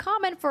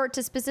uncommon for it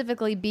to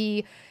specifically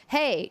be,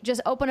 hey,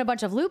 just open a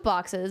bunch of loot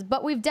boxes,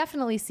 but we've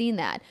definitely seen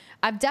that.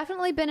 I've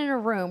definitely been in a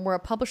room where a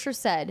publisher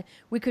said,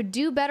 we could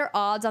do better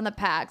odds on the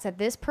packs that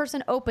this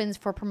person opens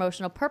for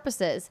promotional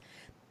purposes.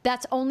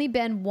 That's only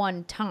been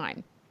one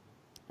time.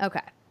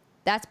 Okay,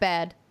 that's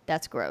bad.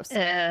 That's gross.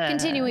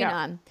 Continuing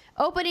on.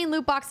 Opening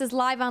loot boxes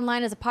live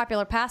online is a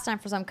popular pastime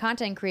for some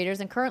content creators,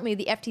 and currently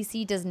the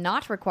FTC does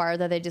not require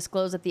that they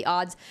disclose that the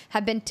odds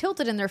have been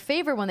tilted in their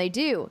favor when they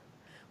do.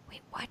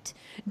 Wait, what?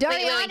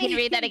 Wait, can you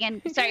read that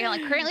again? Sorry, hold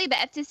on. Currently, the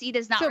FTC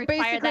does not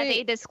require that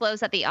they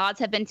disclose that the odds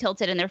have been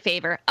tilted in their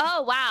favor.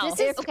 Oh, wow.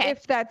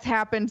 If that's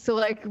happened, so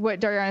like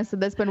what Dariana said,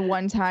 that's been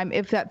one time.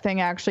 If that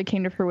thing actually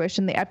came to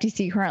fruition, the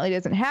FTC currently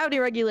doesn't have any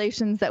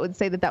regulations that would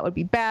say that that would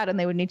be bad, and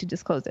they would need to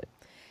disclose it.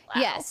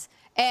 Wow. Yes.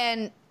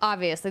 And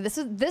obviously, this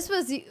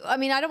was. I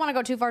mean, I don't want to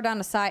go too far down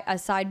a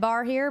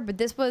sidebar here, but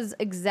this was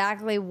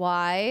exactly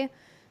why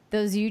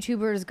those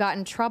YouTubers got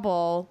in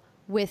trouble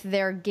with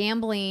their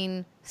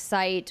gambling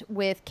site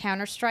with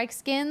Counter-Strike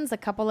skins a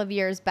couple of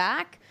years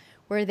back,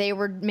 where they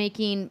were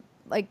making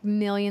like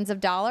millions of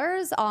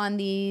dollars on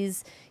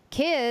these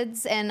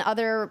kids and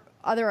other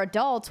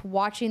adults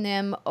watching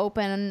them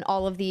open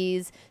all of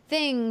these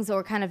things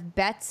or kind of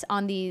bets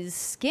on these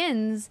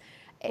skins.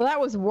 Well,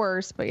 that was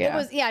worse, but yeah. It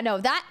was,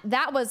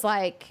 that was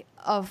like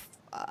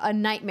a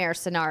nightmare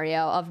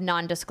scenario of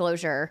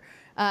non-disclosure.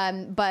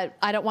 But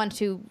I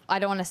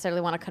don't necessarily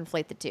want to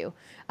conflate the two.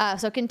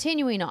 So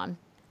continuing on.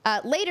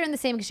 Later in the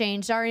same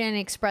exchange, Dariani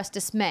expressed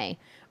dismay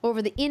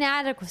over the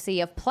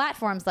inadequacy of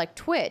platforms like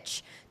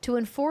Twitch to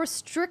enforce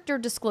stricter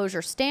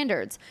disclosure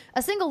standards.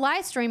 A single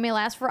live stream may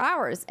last for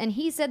hours, and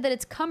he said that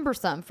it's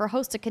cumbersome for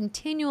hosts to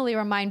continually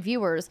remind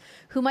viewers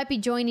who might be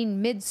joining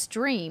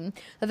mid-stream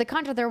that the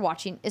content they're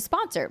watching is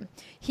sponsored.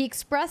 He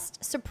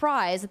expressed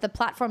surprise that the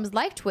platforms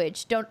like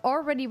Twitch don't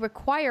already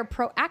require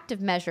proactive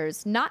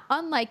measures, not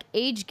unlike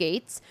age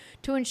gates,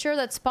 to ensure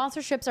that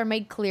sponsorships are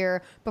made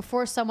clear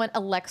before someone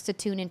elects to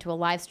tune into a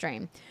live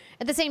stream.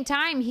 At the same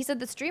time, he said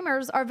that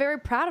streamers are very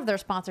proud of their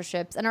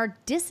sponsorships and are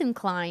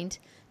disinclined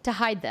to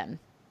hide them.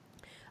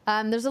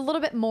 There's a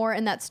little bit more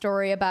in that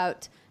story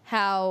about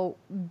how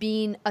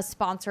being a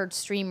sponsored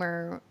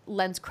streamer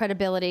lends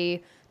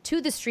credibility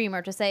to the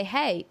streamer to say,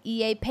 hey,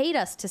 EA paid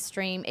us to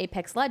stream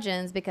Apex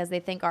Legends because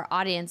they think our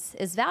audience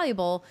is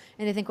valuable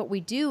and they think what we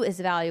do is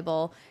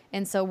valuable.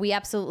 And so we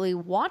absolutely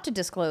want to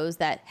disclose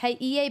that, hey,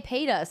 EA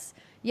paid us.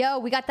 Yo,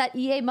 we got that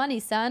EA money,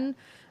 son.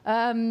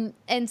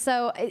 And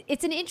so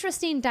it's an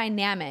interesting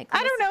dynamic.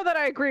 I don't know that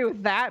I agree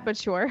with that, but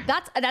sure.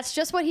 That's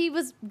just what he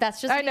was.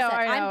 That's just what I know.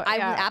 I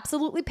was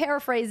absolutely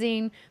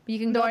paraphrasing, but you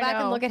can go back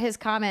and look at his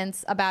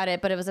comments about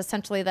it. But it was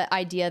essentially the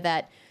idea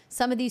that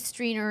some of these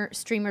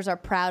streamers are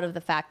proud of the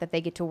fact that they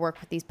get to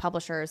work with these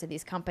publishers and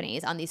these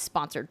companies on these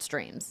sponsored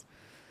streams.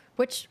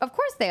 Which, of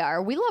course, they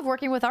are. We love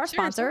working with our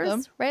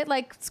sponsors, right?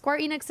 Like Square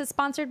Enix has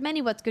sponsored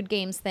many What's Good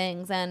Games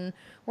things, and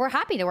we're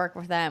happy to work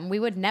with them. We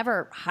would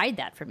never hide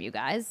that from you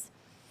guys.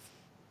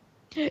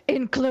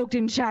 In cloaked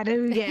in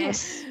shadow,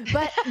 yes.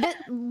 But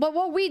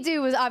what we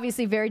do is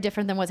obviously very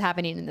different than what's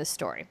happening in this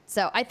story.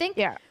 So I think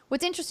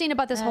What's interesting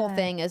about this whole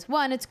thing is,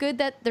 one, it's good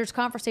that there's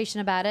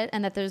conversation about it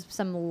and that there's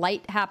some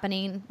light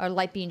happening or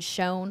light being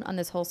shown on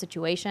this whole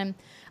situation.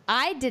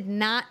 I did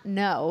not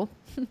know,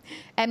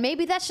 and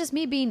maybe that's just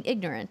me being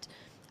ignorant,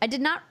 I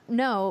did not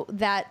know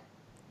that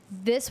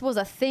this was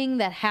a thing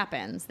that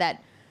happens,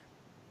 that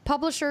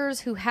publishers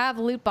who have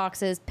loot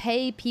boxes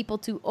pay people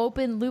to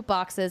open loot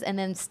boxes and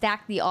then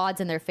stack the odds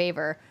in their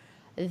favor.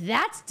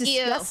 That's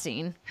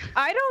disgusting. Ew.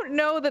 I don't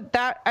know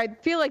that I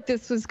feel like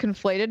this was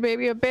conflated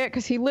maybe a bit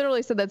because he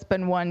literally said that's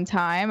been one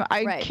time.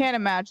 I can't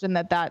imagine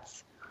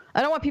that's.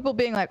 I don't want people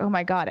being like, oh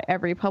my God,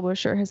 every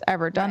publisher has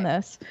ever done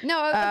this.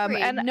 No,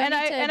 agreed.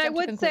 I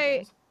would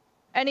say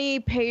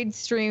any paid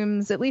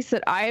streams, at least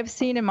that I have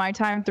seen in my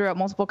time throughout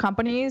multiple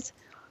companies,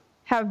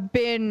 have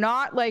been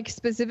not like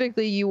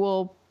specifically you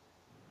will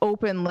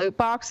open loot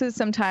boxes.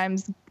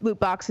 Sometimes loot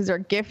boxes are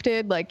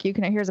gifted, like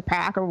here's a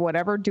pack or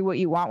whatever, do what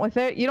you want with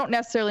it. You don't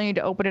necessarily need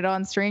to open it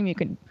on stream. You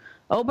can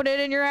open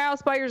it in your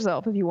house by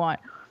yourself if you want.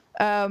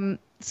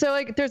 So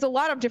like there's a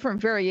lot of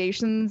different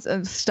variations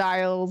of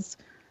styles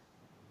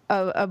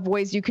of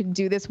ways you can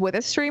do this with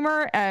a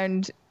streamer,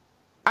 and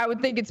I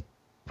would think it's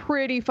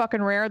pretty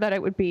fucking rare that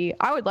it would be,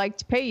 I would like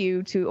to pay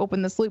you to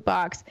open this loot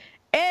box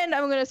and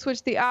I'm going to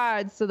switch the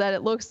odds so that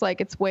it looks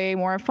like it's way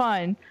more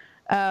fun.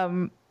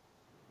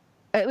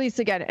 At least,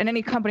 again, in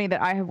any company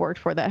that I have worked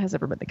for, that has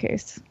ever been the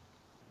case.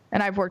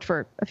 And I've worked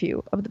for a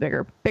few of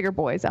the bigger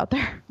boys out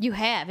there. You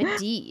have,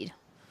 indeed.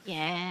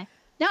 Yeah.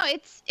 No,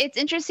 it's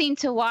interesting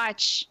to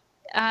watch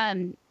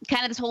kind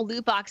of this whole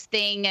loot box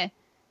thing.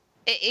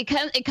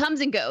 It comes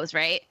and goes,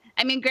 right?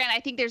 I mean, Grant, I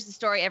think there's a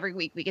story every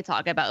week we could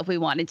talk about if we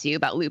wanted to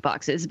about loot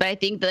boxes, but I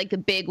think the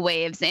big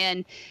waves,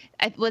 and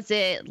was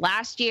it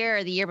last year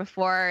or the year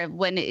before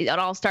when it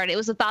all started? It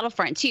was with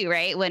Battlefront 2,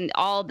 right? When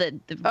all the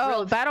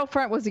real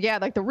Battlefront was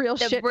like the real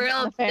shit. The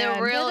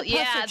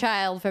poster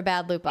child for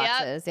bad loot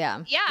boxes.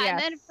 Yeah. And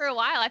then for a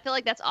while, I feel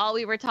like that's all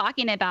we were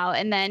talking about,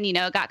 and then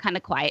it got kind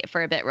of quiet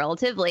for a bit,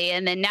 relatively,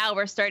 and then now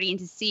we're starting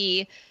to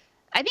see,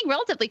 I think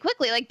relatively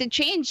quickly, like the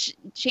change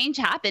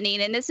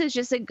happening, and this is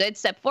just a good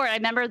step forward. I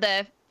remember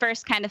the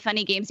first kind of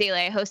Funny Games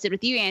Daily I hosted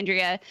with you,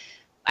 Andrea.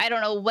 I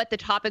don't know what the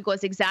topic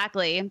was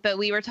exactly, but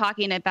we were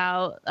talking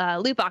about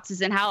loot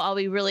boxes and how all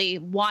we really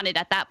wanted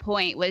at that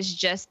point was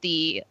just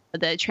the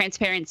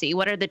transparency.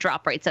 What are the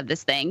drop rates of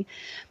this thing?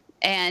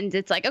 And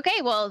it's like,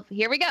 okay, well,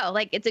 here we go.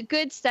 Like, it's a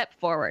good step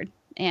forward,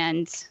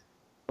 and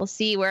we'll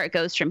see where it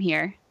goes from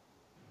here.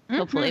 Mm-hmm.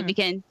 Hopefully we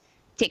can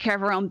take care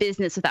of our own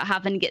business without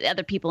having to get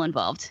other people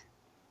involved.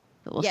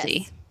 But we'll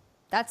see.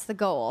 That's the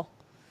goal.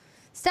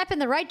 Step in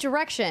the right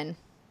direction.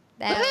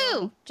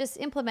 Woohoo! Just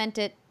implement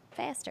it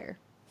faster.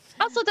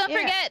 Also, don't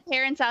forget,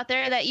 parents out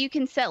there, that you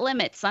can set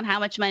limits on how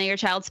much money your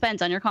child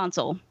spends on your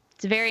console.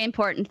 It's a very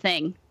important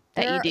thing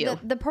that you do.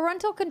 The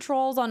parental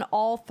controls on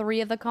all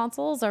 3 of the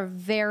consoles are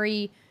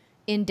very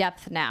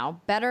in-depth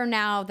now. Better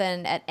now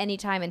than at any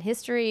time in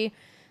history.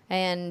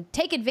 And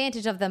take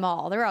advantage of them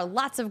all. There are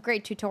lots of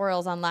great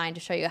tutorials online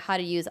to show you how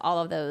to use all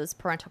of those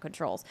parental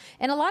controls.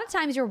 And a lot of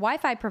times your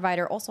Wi-Fi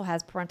provider also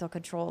has parental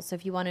controls. So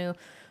if you want to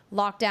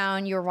lock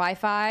down your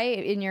Wi-Fi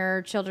in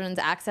your children's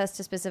access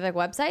to specific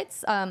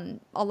websites,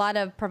 a lot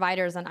of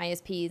providers on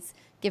ISPs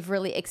give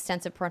really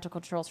extensive parental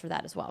controls for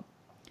that as well.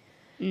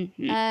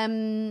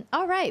 Mm-hmm.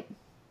 All right.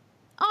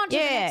 On to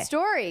the next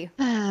story.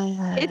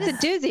 It's a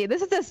doozy.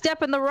 This is a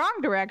step in the wrong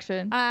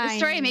direction. The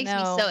story makes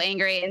me so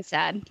angry and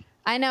sad.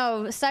 I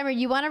know. Steimer,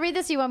 you want to read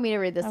this or you want me to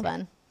read this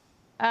one?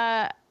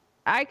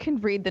 I can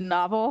read the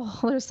novel.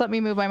 Just let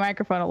me move my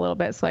microphone a little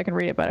bit so I can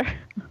read it better.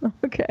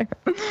 Okay.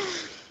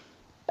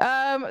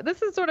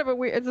 This is sort of a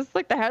weird... Is this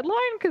like the headline?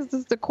 Because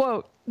this is a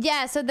quote.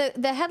 Yeah, so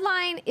the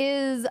headline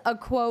is a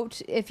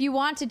quote. If you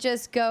want to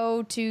just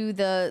go to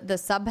the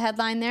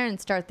sub-headline there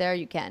and start there,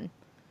 you can.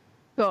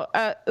 Cool.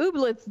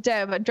 Ooblets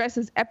dev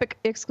addresses epic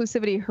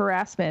exclusivity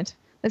harassment.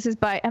 This is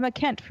by Emma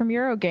Kent from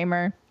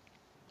Eurogamer.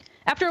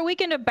 After a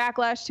weekend of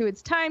backlash to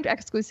its timed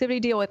exclusivity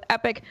deal with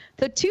Epic,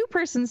 the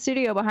 2-person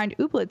studio behind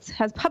Ooblets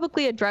has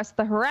publicly addressed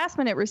the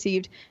harassment it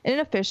received in an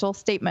official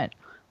statement.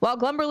 While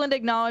Glumberland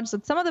acknowledged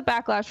that some of the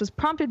backlash was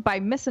prompted by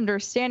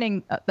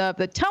misunderstanding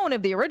the tone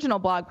of the original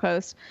blog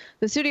post,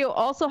 the studio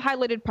also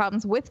highlighted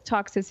problems with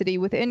toxicity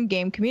within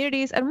game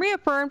communities and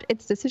reaffirmed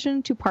its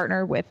decision to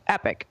partner with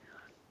Epic.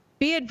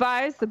 Be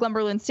advised, the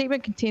Glumberland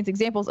statement contains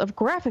examples of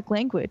graphic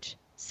language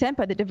sent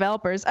by the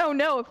developers. Oh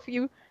no, if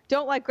you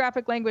don't like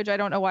graphic language, I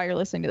don't know why you're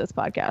listening to this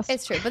podcast.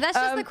 It's true, but that's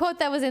just the quote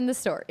that was in the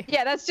story.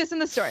 Yeah, that's just in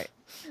the story.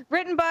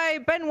 Written by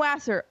Ben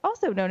Wasser,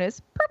 also known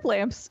as Perp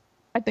Lamps.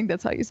 I think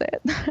that's how you say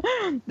it.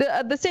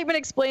 The statement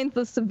explains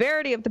the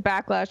severity of the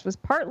backlash was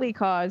partly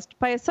caused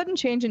by a sudden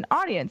change in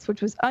audience,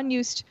 which was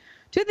unused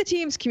to the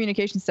team's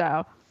communication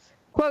style.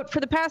 Quote, for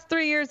the past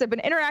 3 years, I've been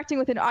interacting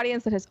with an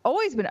audience that has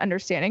always been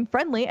understanding,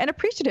 friendly, and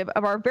appreciative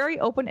of our very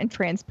open and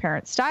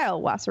transparent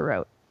style, Wasser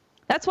wrote.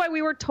 That's why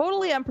we were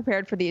totally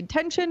unprepared for the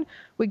attention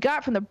we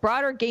got from the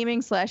broader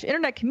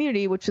gaming/internet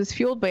community, which was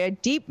fueled by a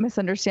deep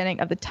misunderstanding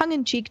of the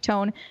tongue-in-cheek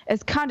tone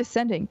as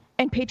condescending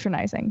and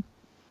patronizing.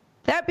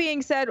 That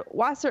being said,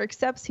 Wasser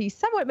accepts he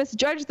somewhat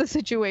misjudged the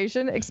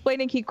situation,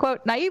 explaining he,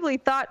 quote, naively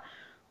thought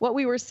what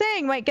we were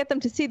saying might get them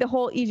to see the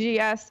whole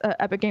EGS,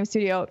 Epic Game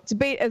Studio,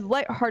 debate as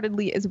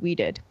lightheartedly as we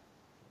did.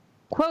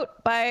 Quote,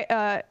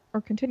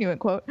 continuing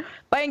quote,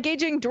 by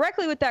engaging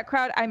directly with that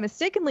crowd, I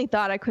mistakenly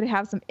thought I could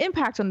have some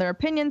impact on their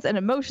opinions and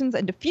emotions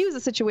and diffuse the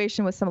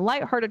situation with some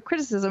lighthearted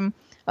criticism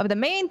of the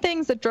main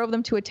things that drove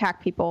them to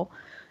attack people.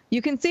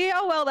 You can see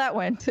how well that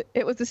went.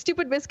 It was a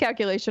stupid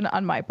miscalculation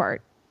on my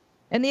part.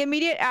 In the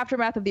immediate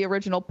aftermath of the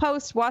original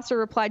post, Wasser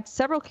replied to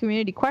several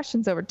community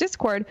questions over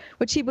Discord,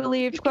 which he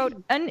believed,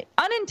 quote,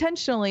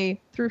 unintentionally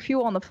threw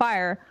fuel on the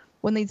fire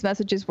when these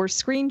messages were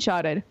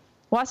screenshotted.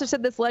 Wasser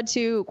said this led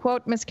to,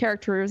 quote,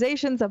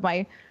 mischaracterizations of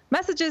my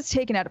messages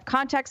taken out of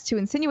context to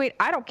insinuate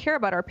I don't care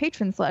about our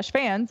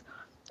patrons/fans,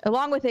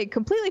 along with a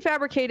completely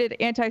fabricated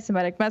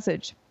anti-Semitic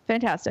message.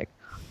 Fantastic.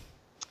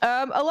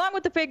 Along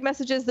with the fake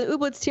messages, the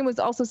Ooblets team was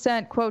also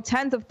sent, quote,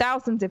 tens of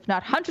thousands, if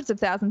not hundreds of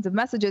thousands of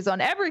messages on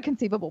every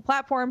conceivable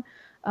platform,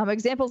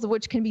 examples of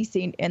which can be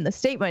seen in the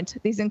statement.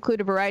 These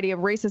include a variety of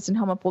racist and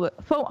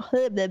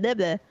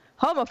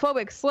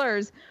homophobic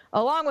slurs,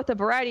 along with a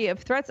variety of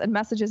threats and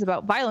messages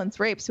about violence,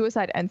 rape,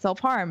 suicide, and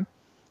self-harm.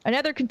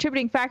 Another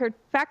contributing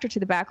factor to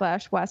the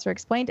backlash, Wasser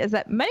explained, is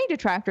that many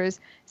detractors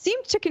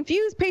seemed to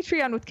confuse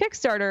Patreon with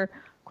Kickstarter,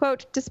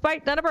 quote,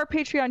 despite none of our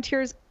Patreon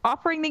tiers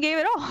offering the game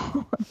at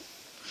all.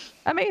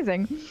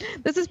 Amazing.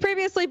 This has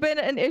previously been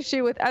an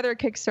issue with other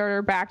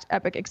Kickstarter-backed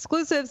Epic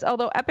exclusives,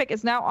 although Epic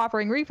is now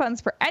offering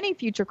refunds for any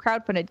future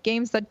crowdfunded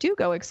games that do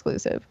go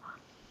exclusive.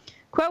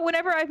 Quote,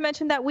 whenever I've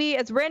mentioned that we,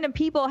 as random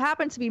people,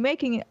 happen to be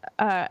making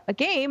a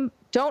game,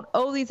 don't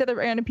owe these other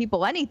random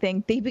people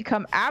anything, they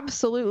become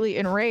absolutely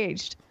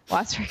enraged,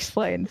 Wasser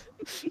explains.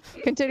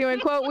 Continuing,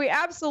 quote, we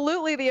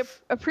absolutely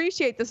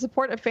appreciate the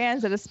support of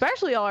fans and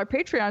especially all our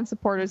Patreon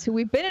supporters who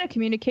we've been in a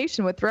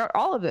communication with throughout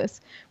all of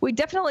this. We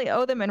definitely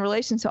owe them in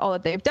relation to all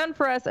that they've done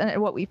for us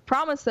and what we've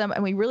promised them,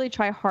 and we really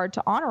try hard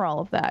to honor all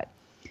of that.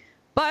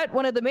 But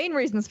one of the main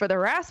reasons for the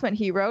harassment,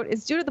 he wrote,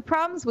 is due to the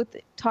problems with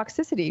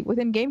toxicity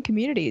within game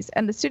communities,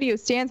 and the studio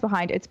stands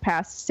behind its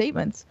past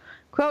statements.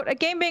 Quote, a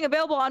game being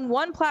available on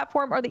one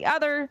platform or the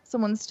other,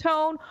 someone's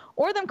tone,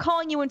 or them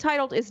calling you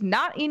entitled is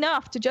not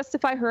enough to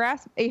justify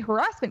a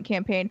harassment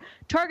campaign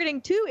targeting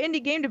two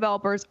indie game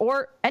developers,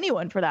 or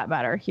anyone for that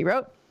matter, he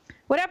wrote.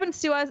 What happened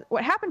to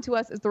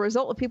us is the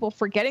result of people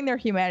forgetting their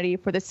humanity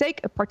for the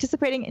sake of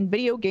participating in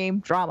video game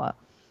drama.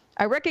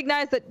 I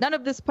recognize that none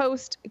of this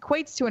post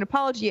equates to an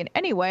apology in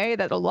any way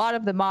that a lot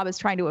of the mob is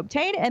trying to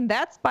obtain, and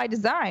that's by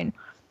design.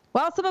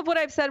 While some of what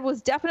I've said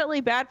was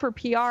definitely bad for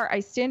PR, I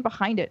stand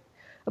behind it.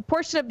 A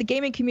portion of the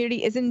gaming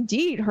community is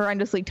indeed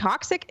horrendously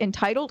toxic,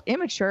 entitled,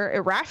 immature,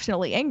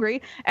 irrationally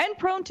angry, and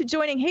prone to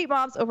joining hate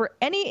mobs over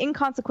any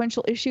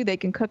inconsequential issue they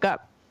can cook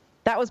up.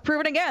 That was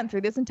proven again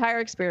through this entire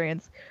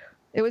experience.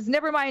 It was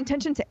never my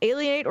intention to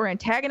alienate or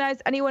antagonize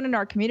anyone in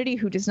our community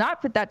who does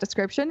not fit that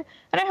description,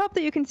 and I hope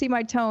that you can see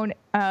my tone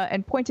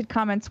and pointed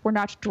comments were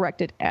not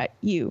directed at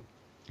you.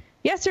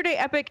 Yesterday,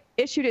 Epic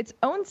issued its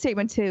own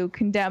statement to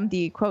condemn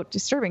the, quote,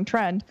 disturbing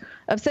trend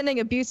of sending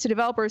abuse to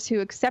developers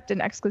who accept an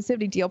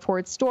exclusivity deal for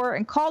its store,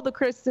 and called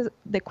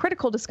the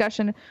critical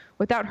discussion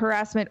without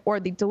harassment or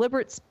the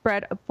deliberate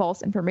spread of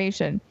false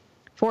information.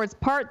 For its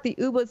part, the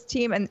Ooblets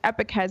team and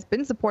Epic has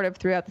been supportive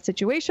throughout the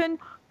situation,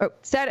 or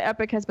said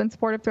Epic has been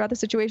supportive throughout the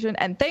situation,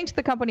 and thanked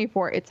the company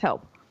for its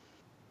help.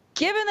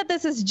 Given that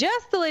this is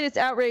just the latest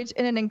outrage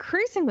in an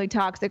increasingly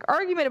toxic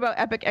argument about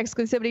Epic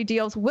exclusivity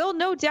deals, we'll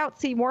no doubt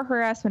see more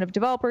harassment of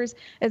developers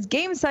as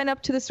games sign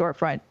up to the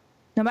storefront.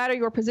 No matter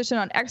your position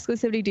on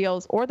exclusivity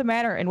deals or the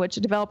manner in which a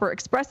developer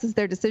expresses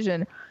their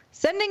decision,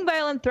 sending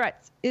violent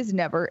threats is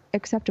never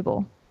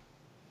acceptable.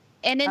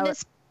 And in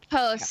this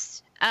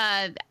post,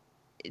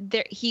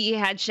 he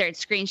had shared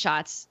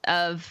screenshots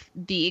of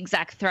the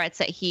exact threats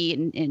that he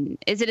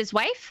is it his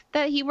wife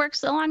that he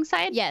works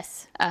alongside?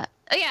 Yes. That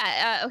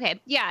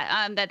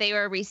they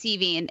were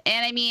receiving.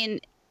 And I mean,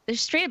 they're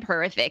straight up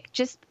horrific,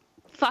 just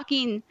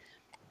fucking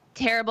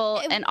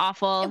terrible and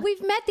awful.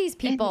 We've met these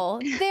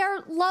people.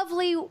 They're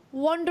lovely,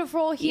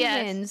 wonderful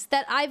humans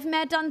that I've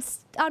met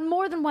on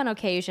more than one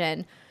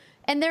occasion.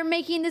 And they're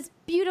making this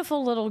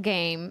beautiful little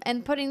game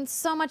and putting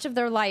so much of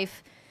their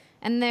life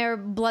and their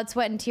blood,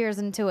 sweat, and tears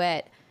into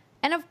it.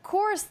 And of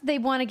course they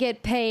want to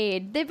get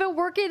paid. They've been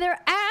working their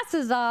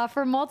asses off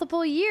for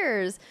multiple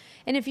years.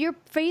 And if you're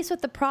faced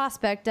with the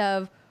prospect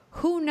of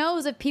who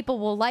knows if people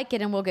will like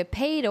it and will get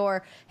paid,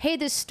 or, hey,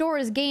 this store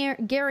is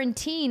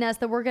guaranteeing us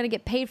that we're going to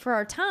get paid for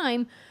our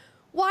time,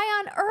 why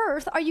on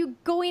earth are you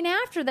going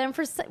after them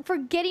for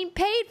getting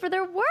paid for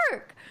their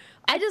work?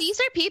 These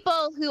are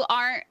people who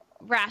aren't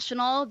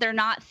rational. They're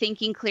not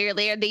thinking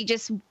clearly, or they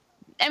just...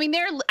 I mean,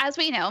 as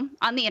we know,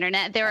 on the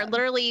internet, there are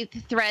literally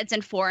threads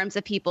and forums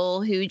of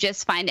people who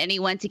just find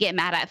anyone to get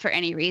mad at for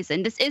any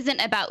reason. This isn't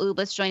about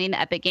Ooblets joining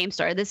the Epic Game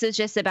Store. This is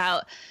just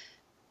about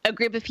a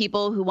group of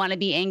people who want to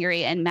be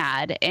angry and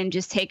mad and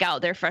just take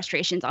out their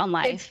frustrations on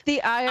life. It's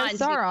the Eye of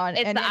Sauron.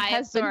 It's the Eye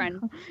of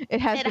Sauron. It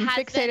has been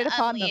fixated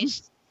upon them.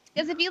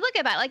 Because if you look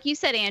at it, like you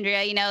said,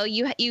 Andrea, you know,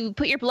 you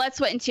put your blood,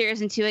 sweat, and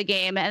tears into a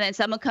game, and then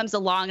someone comes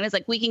along and is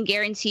like, we can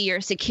guarantee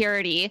your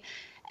security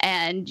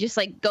and just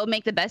like go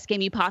make the best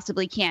game you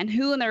possibly can.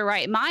 Who in their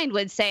right mind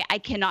would say, I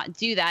cannot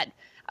do that?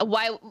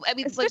 Why? I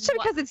mean, especially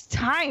because it's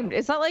timed.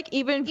 It's not like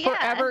even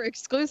forever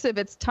exclusive.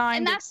 It's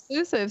timed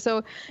exclusive.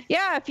 So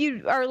yeah, if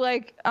you are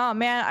like, oh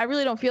man, I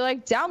really don't feel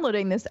like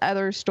downloading this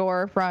other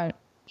storefront.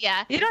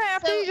 Yeah. You don't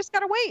have to. You just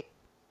gotta wait.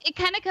 It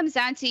kind of comes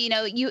down to, you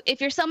know,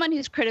 if you're someone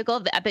who's critical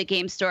of the Epic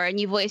Game Store and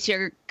you voice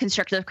your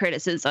constructive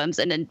criticisms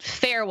in a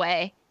fair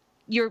way,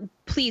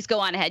 please go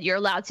on ahead. You're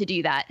allowed to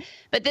do that.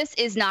 But this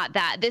is not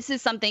that. This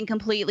is something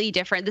completely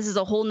different. This is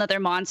a whole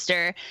nother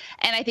monster.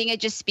 And I think it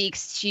just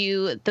speaks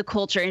to the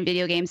culture in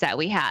video games that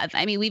we have.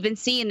 I mean, we've been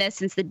seeing this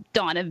since the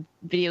dawn of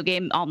video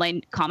game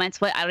online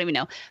comments. What? I don't even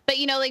know. But,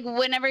 you know, like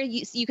whenever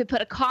you could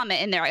put a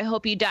comment in there, I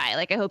hope you die.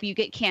 Like, I hope you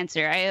get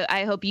cancer.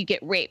 I hope you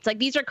get raped. Like,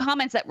 these are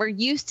comments that we're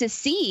used to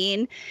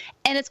seeing.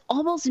 And it's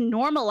almost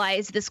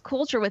normalized this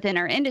culture within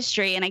our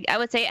industry. And I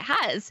would say it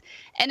has.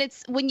 And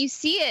it's when you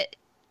see it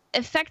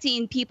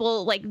affecting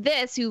people like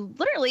this who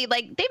literally,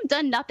 like, they've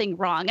done nothing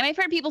wrong. And I've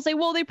heard people say,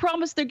 well, they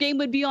promised their game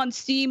would be on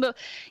Steam.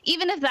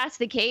 Even if that's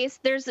the case,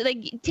 there's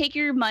like, take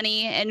your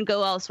money and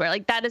go elsewhere.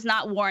 Like, that does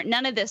not warrant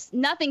none of this.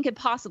 Nothing could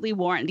possibly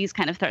warrant these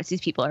kind of threats these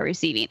people are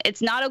receiving.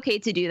 It's not okay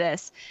to do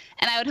this.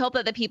 And I would hope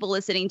that the people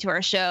listening to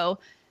our show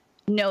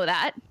know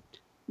that.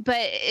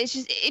 But it's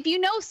just, if you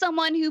know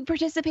someone who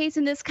participates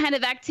in this kind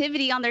of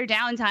activity on their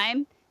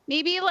downtime,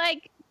 maybe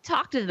like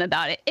talk to them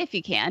about it if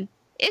you can.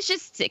 It's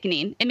just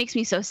sickening. It makes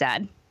me so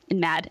sad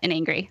and mad and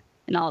angry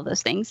and all of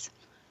those things.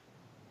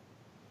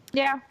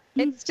 Yeah,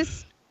 it's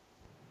just,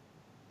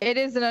 it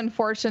is an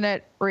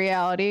unfortunate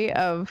reality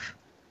of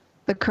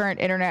the current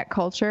internet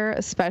culture,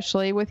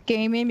 especially with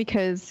gaming,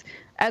 because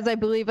as I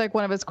believe like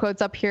one of his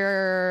quotes up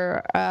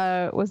here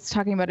was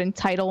talking about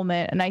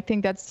entitlement. And I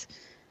think that's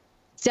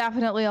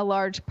definitely a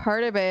large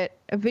part of it.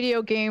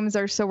 Video games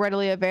are so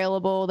readily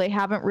available. They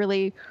haven't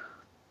really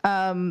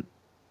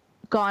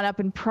gone up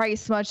in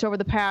price much over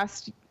the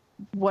past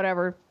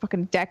whatever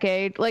fucking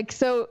decade. Like,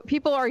 so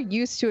people are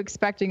used to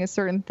expecting a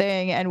certain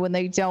thing, and when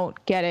they don't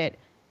get it,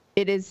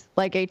 it is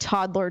like a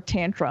toddler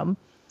tantrum.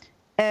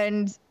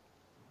 And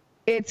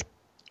it's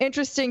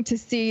interesting to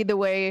see the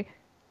way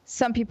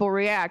some people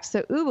react.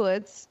 So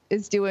Ooblets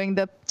is doing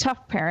the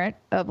tough parent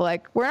of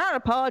like, we're not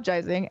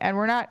apologizing, and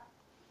we're not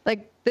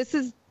like, this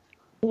is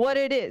what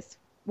it is.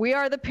 We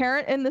are the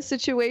parent in the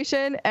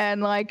situation,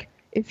 and like,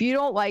 if you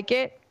don't like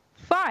it,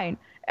 fine.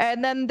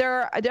 And then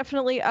there are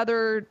definitely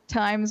other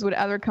times when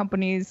other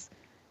companies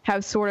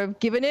have sort of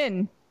given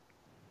in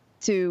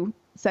to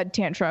said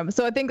tantrum.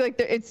 So I think like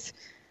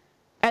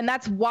and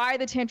that's why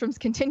the tantrums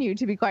continue,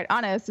 to be quite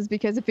honest, is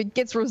because if it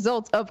gets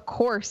results, of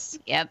course,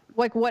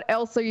 like what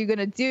else are you going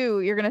to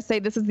do? You're going to say,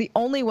 this is the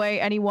only way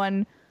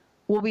anyone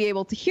will be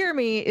able to hear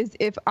me is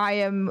if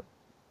I'm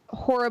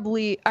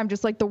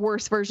just like the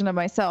worst version of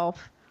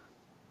myself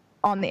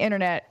on the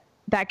internet.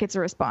 That gets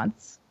a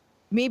response.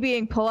 Me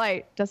being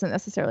polite doesn't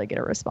necessarily get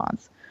a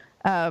response.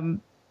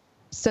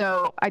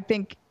 So I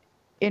think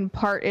in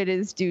part it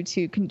is due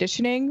to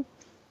conditioning,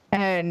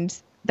 and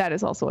that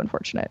is also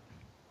unfortunate.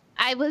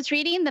 I was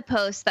reading the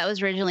post that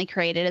was originally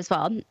created as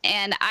well,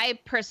 and I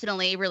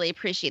personally really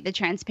appreciate the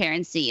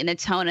transparency and the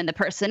tone and the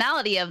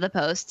personality of the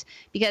post,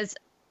 because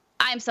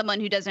I'm someone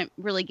who doesn't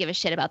really give a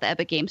shit about the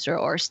Epic Game Store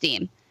or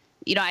Steam.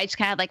 You know, I just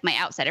kind of like my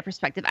outsider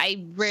perspective.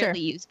 I rarely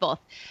use both.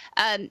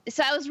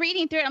 So I was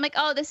reading through it. I'm like,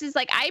 oh, this is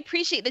like, I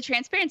appreciate the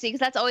transparency, because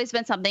that's always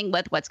been something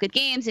with What's Good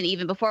Games. And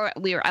even before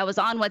I was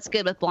on What's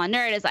Good with Blonde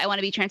Nerd, is I want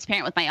to be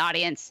transparent with my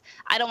audience.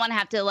 I don't want to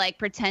have to like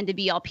pretend to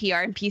be all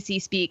PR and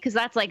PC speak, because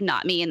that's like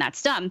not me, and that's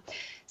dumb.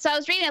 So I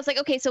was reading, I was like,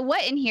 okay, so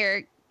what in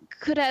here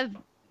could have,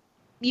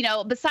 you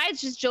know,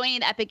 besides just joining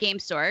the Epic Game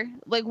Store,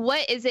 like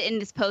what is it in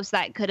this post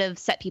that could have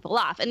set people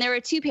off? And there were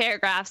two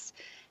paragraphs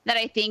that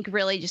I think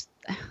really just,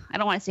 I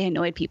don't want to say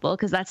annoyed people,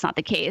 because that's not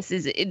the case.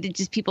 It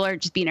just people are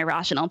just being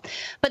irrational.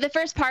 But the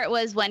first part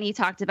was when he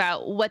talked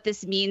about what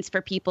this means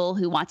for people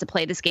who want to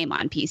play this game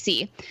on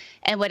PC.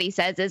 And what he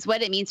says is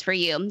what it means for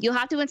you. You'll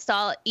have to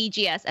install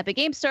EGS Epic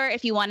Game Store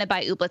if you want to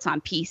buy Ooblets on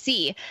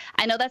PC.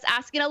 I know that's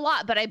asking a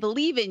lot, but I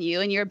believe in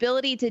you and your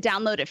ability to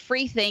download a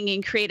free thing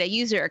and create a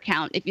user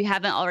account if you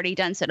haven't already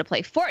done so to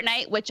play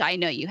Fortnite, which I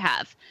know you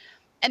have.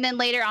 And then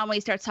later on when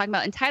he starts talking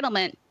about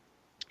entitlement,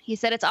 he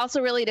said it's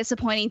also really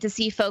disappointing to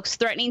see folks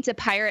threatening to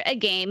pirate a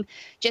game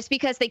just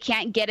because they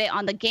can't get it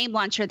on the game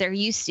launcher they're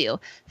used to.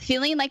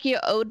 Feeling like you're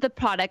owed the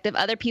product of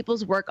other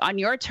people's work on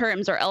your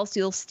terms or else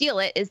you'll steal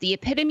it is the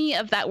epitome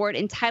of that word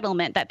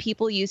entitlement that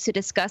people use to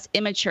discuss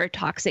immature,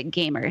 toxic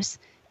gamers.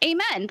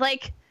 Amen.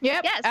 Like,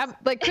 yep, yes.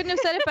 Like couldn't have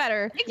said it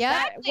better.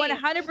 Exactly. That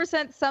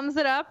 100% sums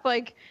it up.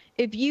 Like,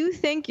 if you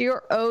think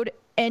you're owed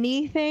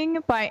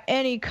anything by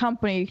any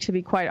company, to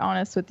be quite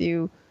honest with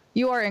you,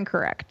 you are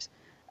incorrect.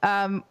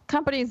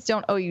 Companies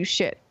don't owe you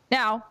shit.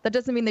 Now, that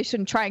doesn't mean they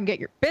shouldn't try and get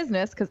your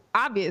business, because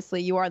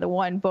obviously you are the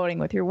one voting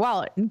with your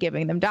wallet and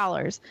giving them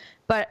dollars.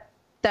 But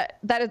that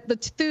is the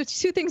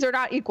two things are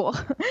not equal.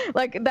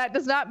 Like, that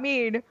does not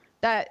mean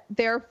that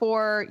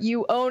therefore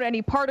you own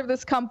any part of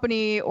this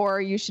company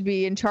or you should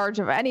be in charge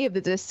of any of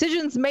the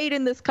decisions made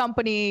in this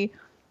company.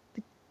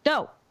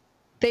 No,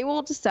 they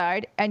will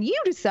decide, and you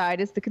decide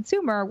as the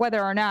consumer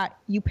whether or not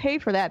you pay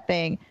for that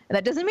thing. And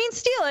that doesn't mean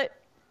steal it,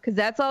 because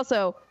that's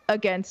also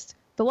against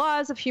the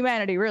laws of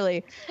humanity,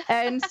 really.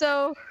 And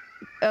so,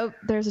 oh,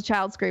 there's a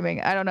child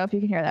screaming. I don't know if you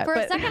can hear that. For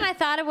a second, I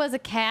thought it was a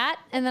cat,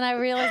 and then I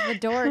realized the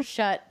door is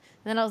shut.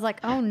 And then I was like,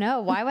 oh no,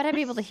 why would I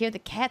be able to hear the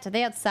cats? Are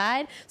they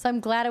outside? So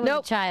I'm glad it was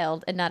a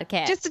child and not a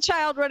cat. Just a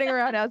child running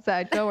around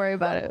outside. Don't worry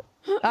about it.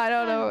 I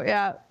don't know.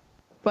 Yeah.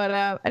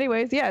 But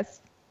anyways, yes.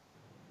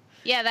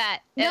 Yeah,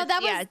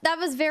 that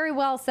was very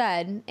well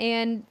said.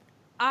 And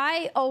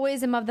I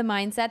always am of the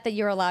mindset that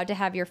you're allowed to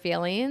have your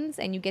feelings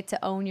and you get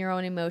to own your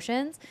own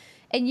emotions.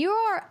 And you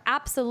are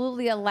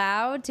absolutely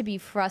allowed to be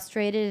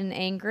frustrated and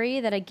angry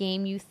that a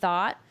game you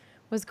thought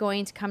was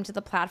going to come to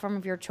the platform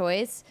of your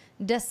choice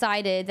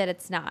decided that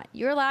it's not.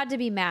 You're allowed to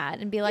be mad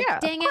and be like,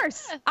 dang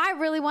it, I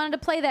really wanted to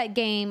play that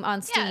game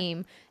on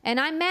Steam and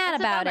I'm mad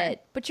about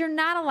it. But you're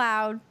not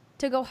allowed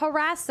to go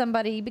harass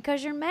somebody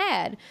because you're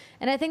mad.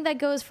 And I think that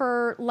goes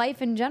for life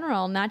in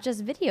general, not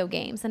just video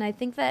games. And I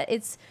think that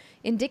it's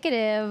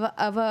indicative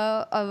of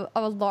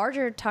a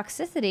larger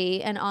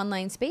toxicity in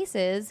online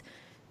spaces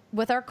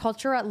with our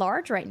culture at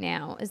large right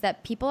now, is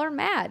that people are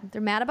mad.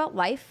 They're mad about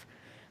life.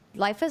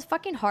 Life is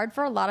fucking hard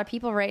for a lot of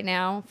people right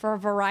now for a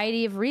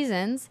variety of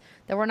reasons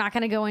that we're not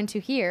going to go into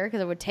here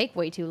because it would take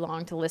way too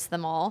long to list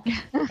them all.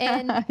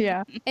 And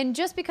and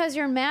just because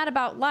you're mad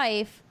about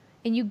life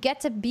and you get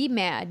to be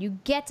mad, you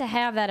get to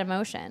have that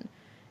emotion,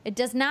 it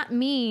does not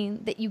mean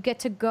that you get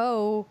to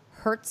go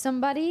hurt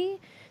somebody,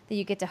 that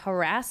you get to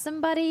harass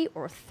somebody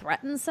or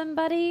threaten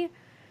somebody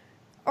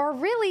or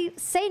really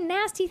say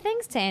nasty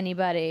things to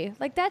anybody.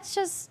 Like, that's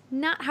just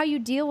not how you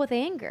deal with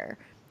anger.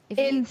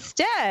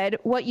 Instead,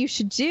 what you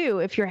should do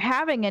if you're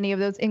having any of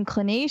those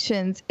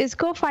inclinations is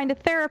go find a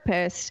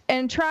therapist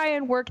and try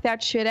and work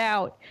that shit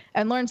out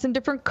and learn some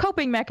different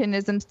coping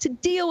mechanisms to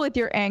deal with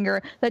your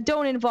anger that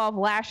don't involve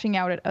lashing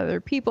out at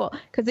other people.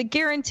 Because I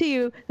guarantee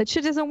you that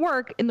shit doesn't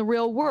work in the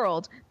real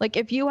world. Like,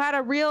 if you had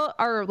a real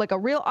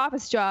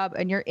office job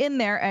and you're in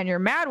there and you're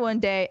mad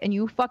one day and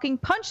you fucking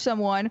punch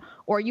someone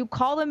or you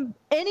call them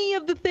any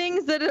of the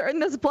things that are in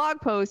this blog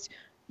post,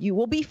 you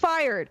will be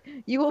fired.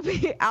 You will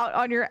be out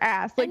on your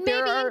ass. Like, and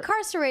maybe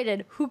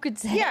incarcerated. Who could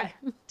say? Yeah,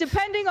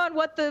 depending on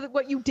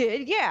what you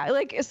did. Yeah,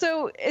 like,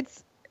 so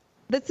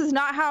this is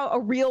not how a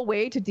real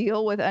way to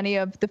deal with any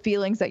of the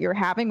feelings that you're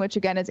having. Which,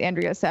 again, as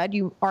Andrea said,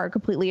 you are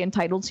completely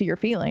entitled to your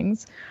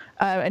feelings,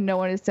 and no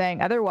one is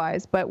saying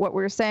otherwise. But what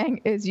we're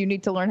saying is you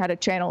need to learn how to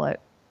channel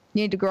it.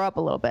 You need to grow up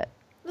a little bit.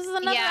 This is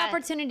another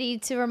opportunity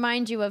to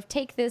remind you of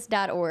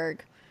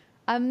takethis.org,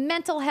 a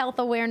mental health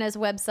awareness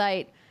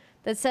website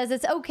that says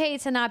it's okay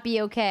to not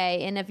be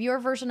okay. And if your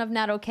version of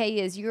not okay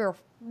is you're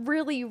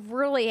really,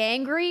 really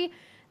angry,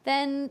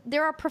 then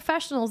there are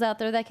professionals out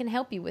there that can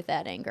help you with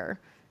that anger.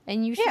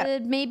 And you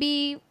should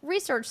maybe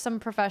research some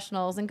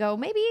professionals and go,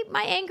 maybe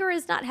my anger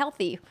is not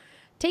healthy.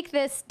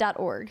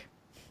 Takethis.org.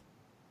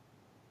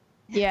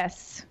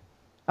 Yes.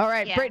 All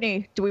right,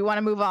 Brittany, do we want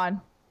to move on?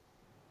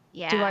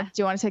 Yeah. Do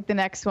you want to take the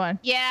next one?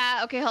 Yeah.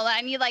 Okay. Hold on.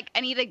 I need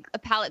a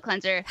palate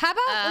cleanser. How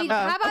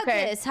about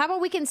this? How about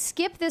we can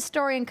skip this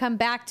story and come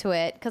back to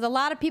it, because a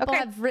lot of people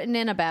have written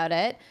in about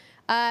it,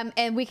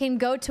 and we can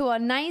go to a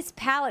nice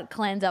palate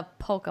cleanse of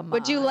Pokemon.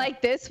 Would you like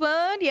this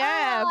one?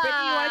 Yeah.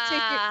 Brittany, you want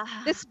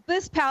to take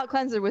this palate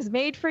cleanser was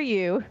made for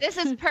you. This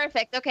is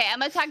perfect. Okay,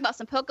 I'm gonna talk about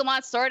some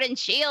Pokemon Sword and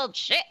Shield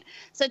shit.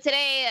 So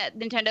today,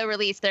 Nintendo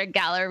released their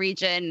Galar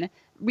region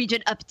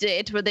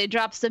update where they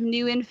dropped some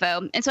new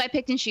info. And so I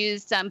picked and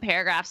chose some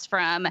paragraphs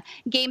from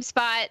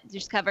GameSpot,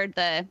 just covered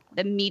the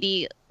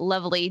meaty,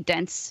 lovely,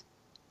 dense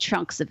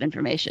chunks of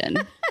information.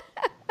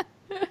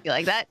 You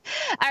like that?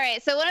 All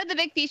right. So one of the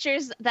big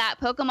features that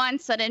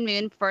Pokemon Sun and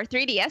Moon for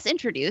 3DS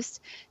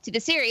introduced to the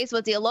series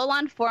was the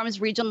Alolan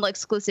Forms regional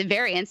exclusive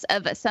variants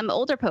of some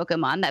older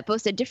Pokemon that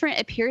boast a different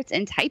appearance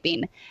and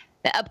typing.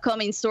 The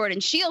upcoming Sword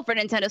and Shield for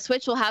Nintendo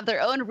Switch will have their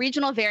own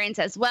regional variants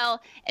as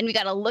well, and we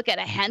got to look at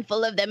a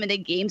handful of them in the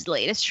game's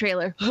latest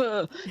trailer.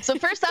 So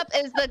first up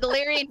is the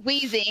Galarian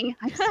Weezing,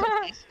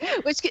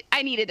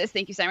 I needed this,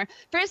 thank you, Steimer.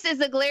 First is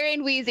the Galarian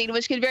Weezing,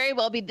 which could very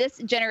well be this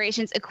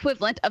generation's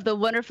equivalent of the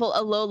wonderful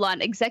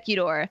Alolan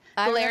Executor.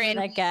 Galarian,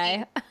 that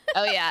guy.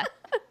 Oh yeah.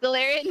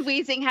 Galarian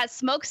Weezing has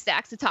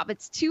smokestacks atop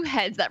its two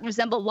heads that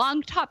resemble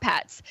long top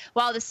hats,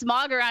 while the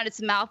smog around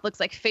its mouth looks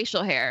like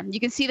facial hair. You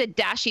can see the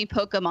dashy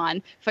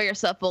Pokemon for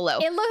yourself below.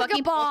 It looks like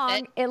a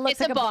bong. It looks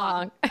like a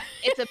bong.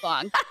 It's a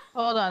bong.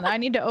 Hold on, I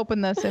need to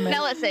open this image.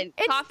 Now listen,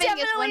 it's coughing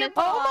is one of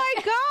Oh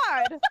my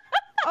god!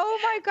 Oh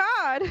my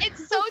god!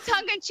 It's so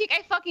tongue-in-cheek.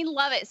 I fucking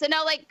love it. So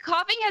now, like,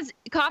 coughing is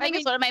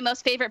one of my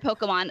most favorite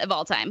Pokemon of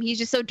all time. He's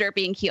just so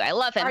derpy and cute. I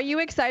love him. Are you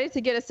excited to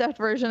get a stuffed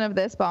version of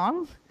this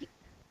bong?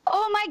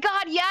 Oh my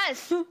god,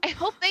 yes! I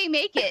hope they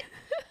make it.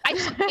 I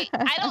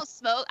don't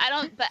smoke.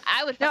 But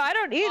I would. No, I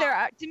don't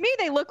either. To me,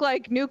 they look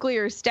like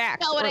nuclear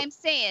stacks. No, what I'm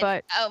saying.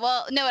 But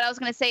well, no, what I was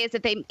gonna say is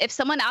if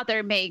someone out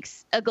there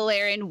makes a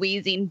Galarian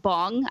wheezing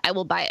bong, I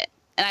will buy it.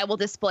 And I will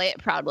display it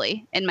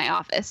proudly in my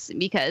office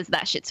because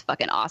that shit's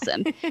fucking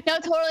awesome. No,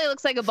 it totally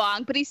looks like a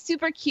bong, but he's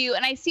super cute.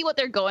 And I see what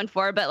they're going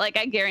for, but like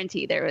I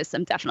guarantee there was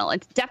some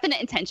definite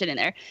intention in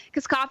there.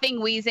 Because coughing,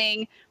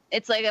 wheezing,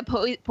 it's like a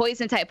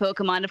poison type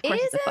Pokemon. Of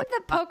course, Isn't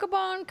the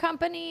Pokemon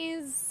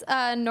companies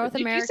North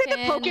American? Did you say the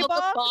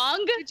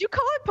Pokebong? Did you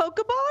call it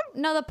Pokebong?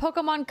 No, the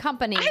Pokemon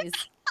companies.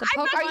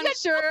 Are you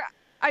sure?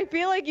 I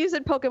feel like you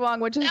said Pokemon,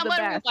 which is the best.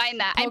 I'm gonna rewind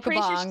that. I'm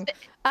pretty sure.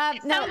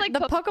 No, like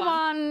the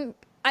Pokemon.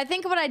 I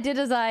think what I did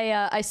is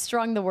I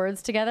strung the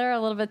words together a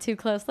little bit too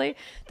closely.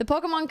 The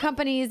Pokemon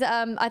companies,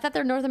 I thought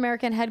their North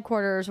American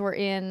headquarters were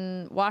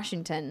in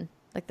Washington,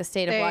 like the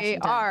state of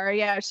Washington. They are,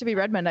 yeah. It should be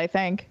Redmond, I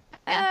think.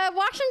 Washington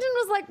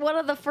was like one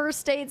of the first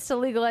states to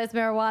legalize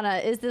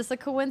marijuana. Is this a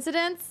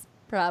coincidence?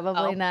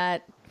 Probably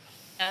not.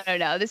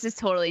 No. This is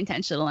totally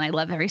intentional, and I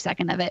love every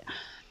second of it.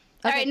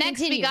 All right,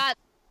 next we got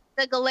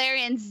the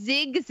Galarian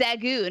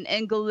Zigzagoon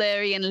and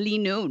Galarian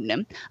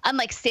Linoon.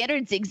 Unlike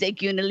standard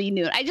Zigzagoon and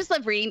Linoon. I just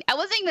love reading. I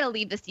wasn't even going to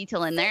leave this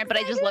detail in there, but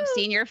I just love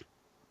seeing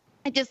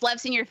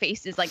your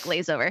faces like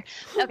glaze over.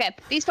 Okay,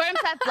 these forms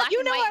have black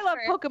and white. I love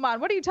Pokemon.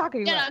 What are you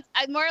talking about? No,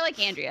 I'm more like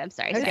Andrea. I'm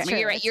sorry. That's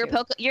You're right. You're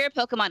a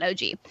Pokemon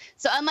OG.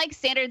 So unlike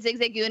standard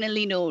Zigzagoon and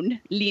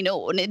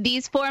Linoon,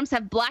 these forms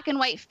have black and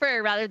white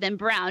fur rather than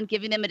brown,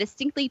 giving them a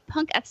distinctly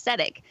punk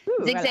aesthetic.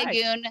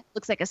 Zigzagoon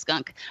looks like a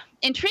skunk.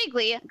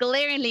 Intriguingly,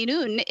 Galarian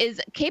Linoon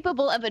is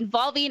capable of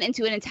evolving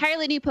into an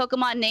entirely new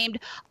Pokemon named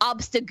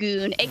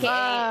Obstagoon,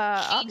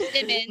 aka Gene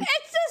Simmons.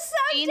 It's just so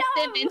Gene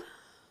dumb. Simmons.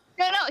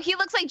 No, he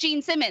looks like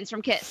Gene Simmons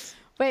from Kiss.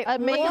 Wait,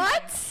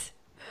 what?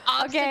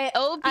 Okay,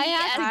 I'm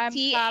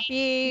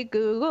copy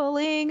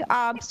Googling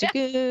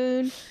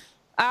Obstagoon.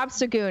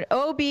 Obstagoon.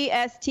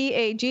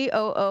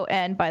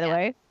 Obstagoon, by the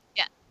way.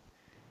 Yeah.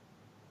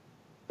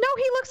 No,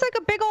 he looks like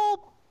a big old.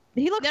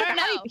 He looks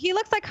he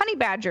looks like Honey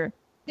Badger.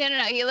 No.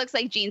 He looks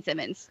like Gene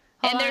Simmons.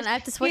 Hold on, I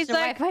have to switch the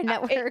Wi-Fi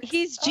network.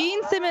 He's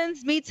Gene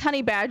Simmons meets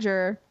Honey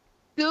Badger.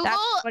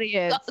 That's what he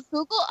is.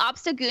 Google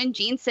Obstagoon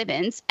Gene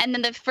Simmons, and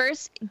then the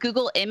first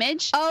Google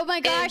image. Oh my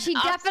gosh, he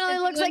definitely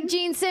looks like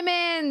Gene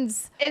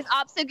Simmons. Is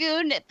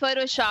Obstagoon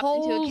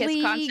photoshopped into a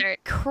Kiss concert?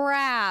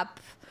 Crap.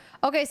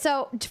 Okay,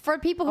 so for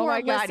people who are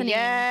listening,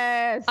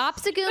 yes.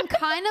 Obstagoon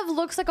kind of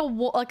looks like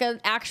an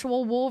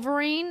actual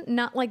Wolverine,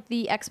 not like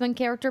the X-Men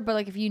character, but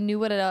like if you knew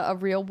what a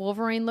real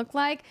Wolverine looked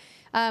like.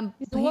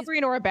 He's a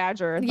Wolverine or a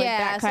Badger, like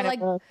that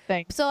kind of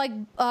thing. So like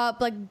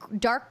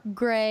dark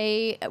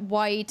gray,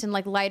 white, and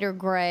like lighter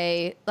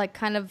gray, like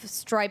kind of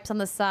stripes on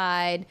the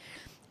side.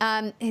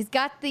 He's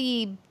got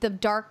the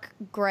dark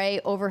gray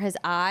over his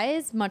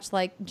eyes, much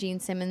like Gene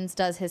Simmons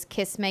does his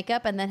Kiss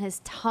makeup, and then his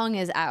tongue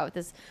is out.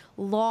 This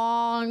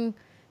long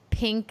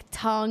pink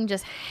tongue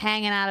just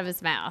hanging out of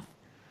his mouth.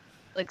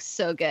 Looks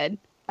so good.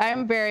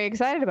 I'm very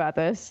excited about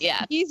this.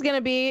 Yeah. He's going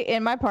to be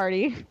in my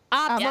party.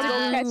 I'm going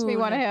to catch me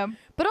one of him.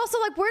 But also,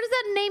 like, where does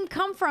that name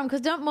come from?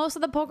 Because don't most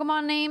of the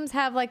Pokemon names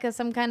have, like,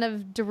 some kind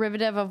of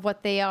derivative of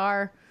what they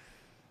are?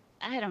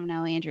 I don't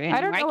know, Andrea.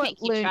 I don't know. I can't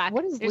keep track.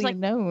 What is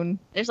known?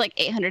 There's like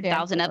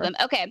 800,000 of them.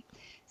 Okay.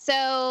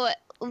 So,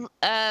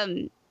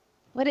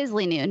 what is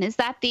Linoon? Is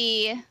that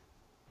the...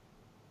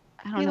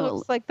 I don't know. He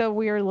looks like the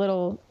weird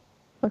little...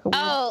 Like a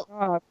weird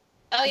dog.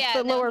 Oh, yeah.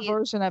 The lower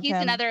version of him.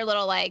 He's another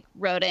little, like,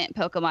 rodent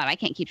Pokemon. I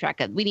can't keep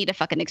track of. We need a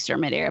fucking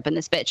exterminator up in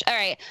this bitch. All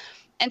right.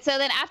 And so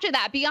then after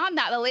that, beyond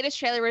that, the latest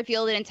trailer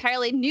revealed an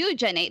entirely new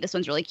Gen 8. This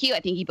one's really cute.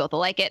 I think you both will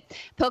like it.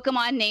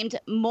 Pokemon named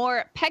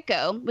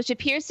Morpeko, which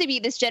appears to be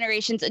this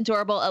generation's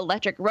adorable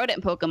electric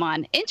rodent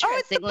Pokemon.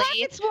 Interestingly,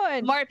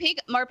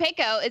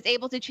 Morpeko is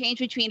able to change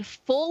between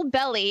full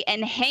belly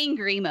and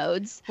hangry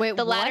modes. Wait,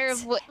 the latter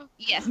of which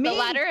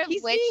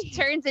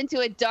turns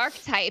into a dark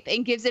type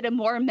and gives it a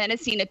more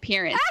menacing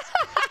appearance.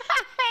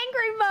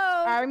 Angry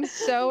mode. I'm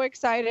so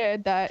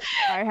excited that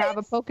I have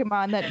a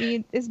Pokemon that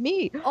is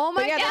me. Oh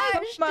my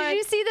gosh!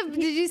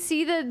 Did you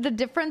see the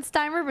difference,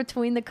 Steimer,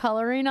 between the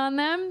coloring on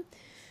them?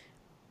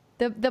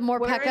 The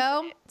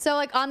Morpeko. So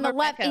like on the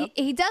left,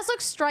 he does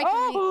look strikingly.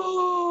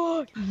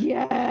 Oh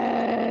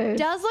yes.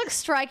 Does look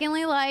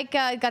strikingly like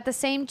got the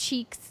same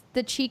cheeks,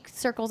 the cheek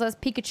circles as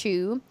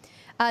Pikachu.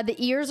 The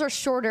ears are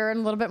shorter and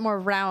a little bit more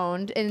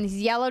round, and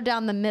he's yellow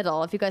down the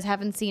middle. If you guys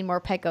haven't seen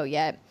Morpeko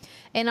yet,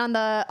 and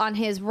on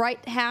his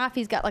right half,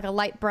 he's got like a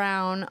light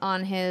brown.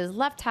 On his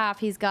left half,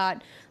 he's got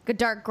like a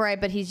dark gray,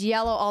 but he's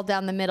yellow all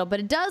down the middle. But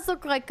it does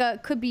look like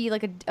could be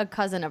like a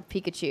cousin of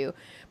Pikachu.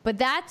 But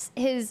that's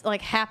his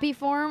like happy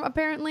form.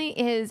 Apparently,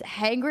 his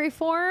hangry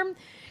form,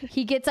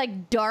 he gets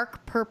like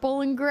dark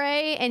purple and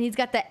gray, and he's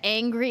got the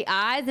angry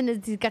eyes, and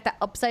he's got the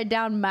upside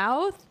down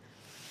mouth.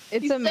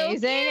 It's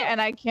amazing,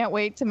 and I can't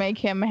wait to make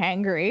him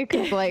hangry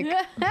because, like,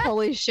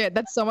 holy shit,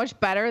 that's so much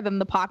better than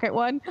the pocket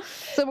one.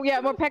 So,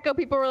 yeah, Morpeko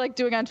people were, like,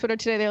 doing on Twitter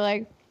today. They're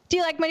like, do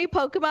you like my new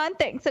Pokemon?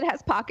 Thanks, it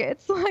has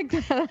pockets. Like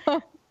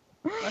that.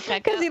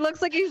 Because he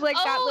looks like he's like.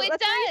 Oh, it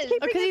does.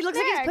 Because he looks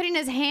like he's putting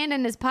his hand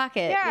in his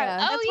pocket. Yeah.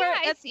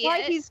 That's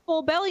why he's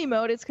full belly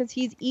mode. It's because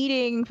he's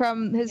eating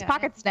from his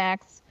pocket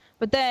snacks.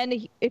 But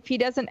then if he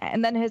doesn't,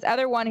 and then his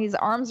other one, his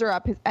arms are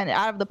up and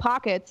out of the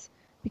pockets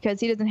because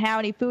he doesn't have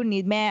any food and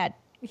he's mad.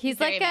 He's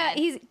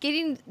he's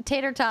getting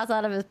tater tots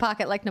out of his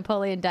pocket like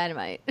Napoleon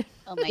Dynamite.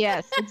 Oh my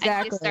yes, God. exactly.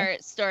 I need to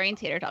start storing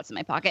tater tots in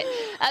my pocket.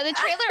 The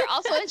trailer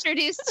also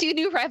introduced 2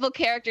 new rival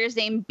characters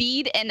named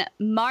Bede and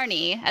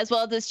Marnie, as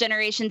well as this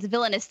generation's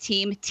villainous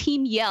team,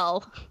 Team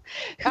Yell,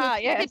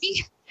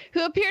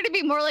 who appear to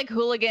be more like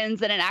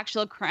hooligans than an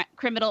actual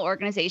criminal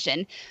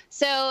organization.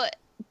 So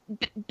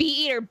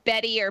Bede or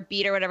Betty or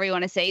Bede or whatever you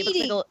want to say. He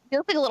looks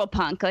like a little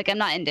punk. Like, I'm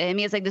not into him.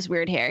 He has like this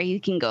weird hair. He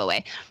can go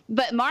away.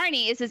 But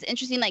Marnie is this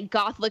interesting, like,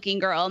 goth looking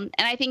girl. And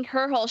I think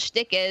her whole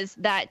shtick is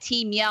that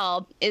Team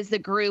Yell is the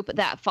group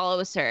that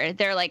follows her.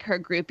 They're like her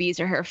groupies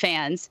or her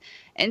fans.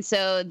 And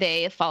so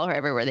they follow her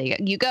everywhere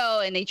you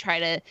go. And they try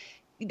to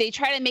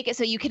make it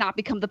so you cannot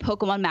become the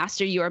Pokemon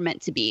master you are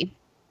meant to be.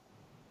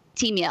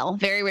 Team Yell,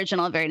 very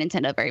original, very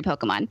Nintendo, very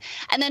Pokemon.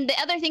 And then the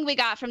other thing we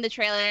got from the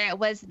trailer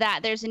was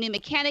that there's a new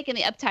mechanic in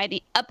the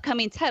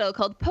upcoming title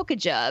called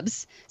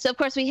Pokejobs. So, of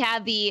course, we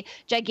have the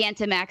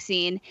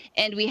Gigantamaxing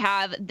and we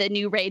have the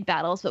new raid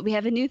battles, but we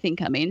have a new thing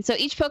coming. So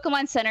each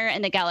Pokemon Center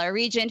in the Galar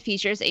region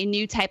features a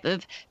new type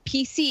of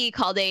PC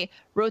called a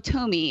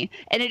Rotomi.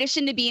 In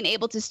addition to being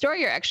able to store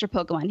your extra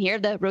Pokemon here,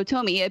 the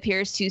Rotomi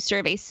appears to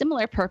serve a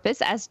similar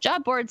purpose as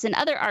job boards in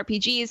other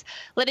RPGs,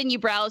 letting you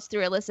browse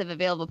through a list of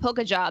available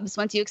Pokejobs.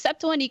 Once you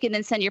accept one, you can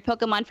then send your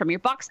Pokemon from your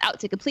box out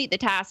to complete the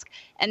task,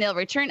 and they'll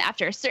return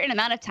after a certain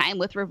amount of time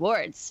with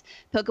rewards.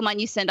 Pokemon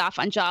you send off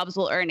on jobs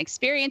will earn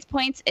experience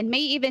points and may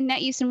even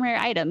net you some rare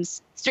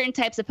items. Certain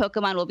types of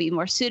Pokemon will be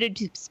more suited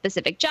to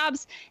specific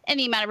jobs, and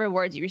the amount of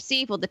rewards you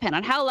receive will depend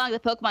on how long the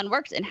Pokemon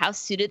worked and how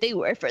suited they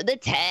were for the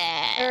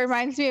task. It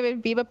reminds me of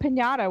Viva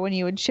Pinata when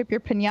you would ship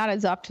your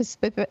pinatas off to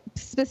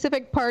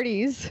specific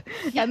parties,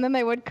 and then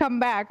they would come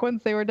back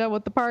once they were done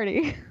with the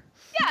party.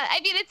 Yeah, I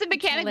mean, it's a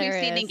mechanic we've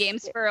seen in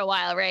games for a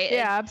while, right?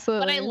 Yeah,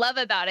 absolutely. What I love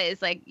about it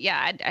is, like,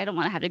 yeah, I don't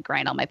want to have to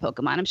grind all my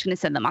Pokemon. I'm just going to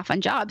send them off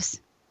on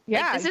jobs.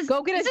 Yeah, like,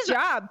 go get a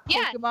job,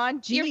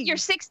 Pokemon. Yeah, you're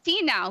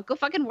 16 now. Go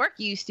fucking work,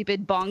 you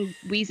stupid bong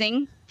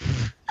wheezing.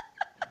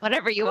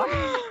 Whatever you are.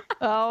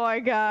 Oh, my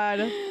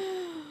God.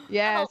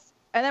 Yes. Oh.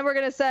 And then we're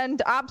going to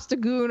send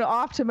Obstagoon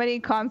off to many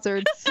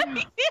concerts.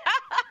 Yeah.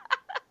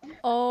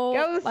 Oh,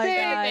 go my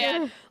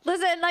God.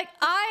 Listen, like,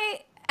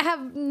 I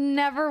have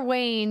never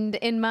waned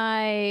in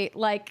my,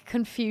 like,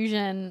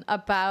 confusion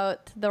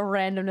about the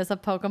randomness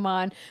of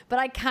Pokemon, but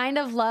I kind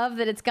of love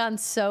that it's gone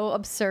so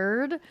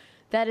absurd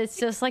that it's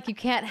just like you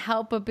can't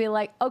help but be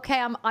like,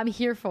 okay, I'm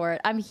here for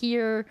it. I'm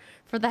here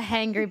for the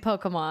hangry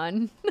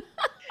Pokemon.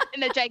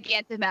 And the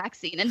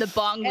Gigantamaxing and the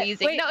bong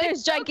wheezing. Wait, no,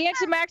 there's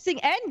Gigantamaxing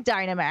and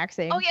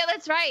Dynamaxing. Oh yeah,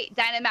 that's right.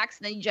 Dynamax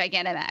and then you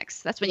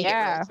Gigantamax. That's when you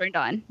get rolls turned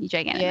on. You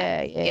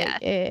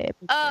Gigantamax.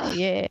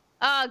 Yeah.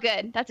 Oh,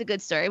 good. That's a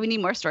good story. We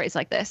need more stories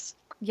like this.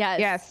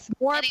 Yes.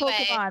 More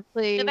Pokemon,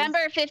 please.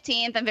 November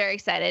 15th. I'm very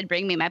excited.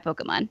 Bring me my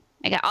Pokemon.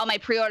 I got all my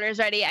pre-orders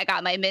ready. I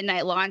got my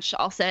midnight launch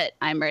all set.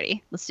 I'm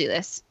ready. Let's do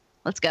this.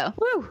 Let's go.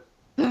 Woo.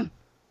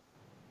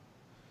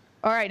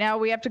 All right, now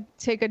we have to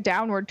take a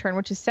downward turn,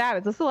 which is sad.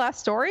 Is this the last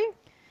story?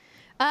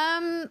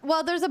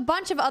 Well, there's a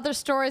bunch of other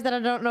stories that I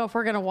don't know if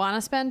we're going to want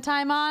to spend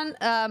time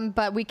on,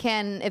 but we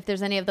can, if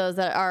there's any of those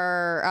that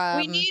are...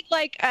 we need,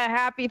 like, a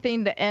happy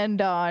thing to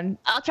end on.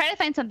 I'll try to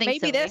find something Maybe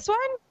silly. This one?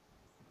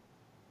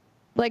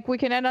 Like, we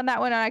can end on that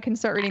one, and I can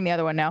start reading the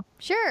other one now.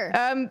 Sure.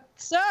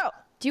 So...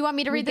 Do you want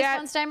me to read this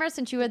one, Steimer,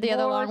 since you had the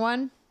other long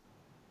one?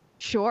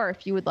 Sure,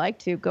 if you would like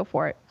to, go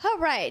for it. All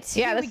right,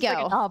 yeah, here we go.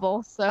 Like a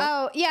novel. So.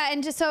 Oh, yeah,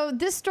 and just so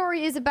this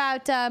story is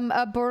about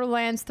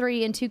Borderlands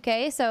 3 and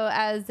 2K. So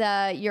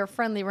as your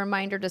friendly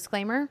reminder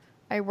disclaimer,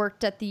 I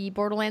worked at the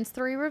Borderlands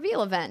 3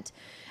 reveal event.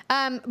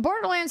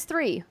 Borderlands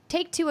 3,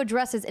 Take-Two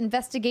addresses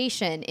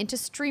investigation into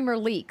streamer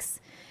leaks.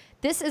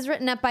 This is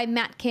written up by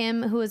Matt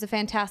Kim, who is a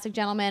fantastic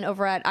gentleman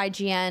over at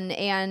IGN,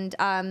 and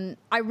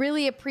I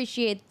really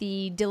appreciate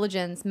the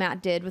diligence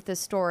Matt did with this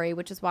story,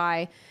 which is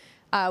why...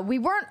 we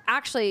weren't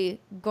actually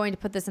going to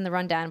put this in the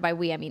rundown. By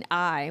we, I mean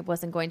I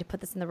wasn't going to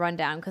put this in the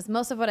rundown because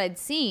most of what I'd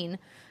seen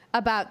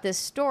about this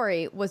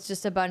story was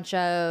just a bunch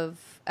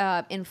of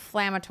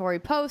inflammatory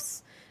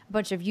posts, a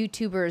bunch of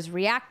YouTubers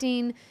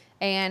reacting,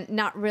 and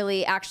not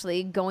really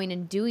actually going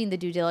and doing the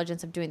due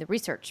diligence of doing the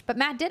research. But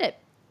Matt did it,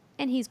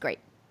 and he's great.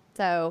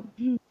 So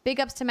big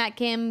ups to Matt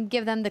Kim.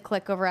 Give them the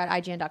click over at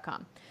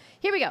IGN.com.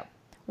 Here we go.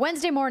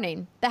 Wednesday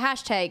morning, the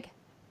hashtag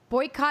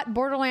boycott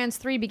Borderlands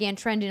 3 began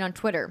trending on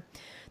Twitter.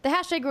 The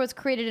hashtag was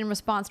created in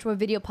response to a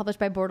video published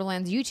by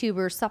Borderlands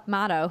YouTuber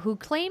Supmato, who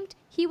claimed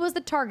he was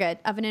the target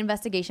of an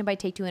investigation by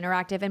Take-Two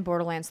Interactive and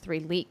Borderlands 3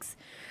 leaks.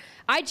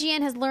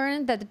 IGN has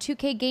learned that the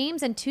 2K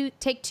Games and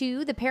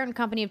Take-Two, the parent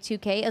company of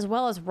 2K, as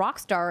well as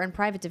Rockstar and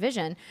Private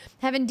Division,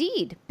 have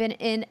indeed been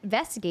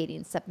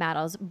investigating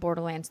Supmato's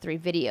Borderlands 3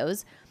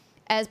 videos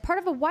as part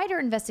of a wider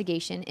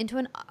investigation into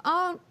an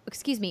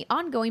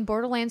ongoing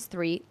Borderlands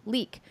 3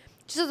 leak.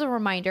 Just as a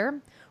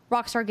reminder,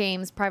 Rockstar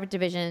Games, Private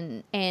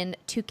Division, and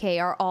 2K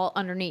are all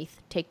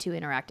underneath Take-Two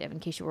Interactive, in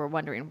case you were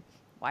wondering,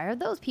 why are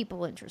those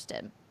people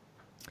interested?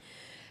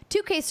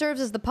 2K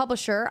serves as the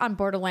publisher on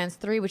Borderlands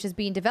 3, which is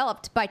being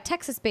developed by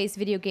Texas-based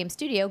video game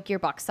studio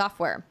Gearbox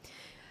Software.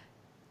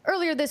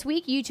 Earlier this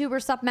week,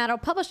 YouTuber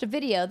Supmato published a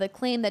video that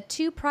claimed that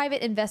 2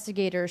 private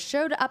investigators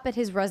showed up at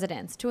his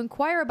residence to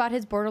inquire about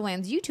his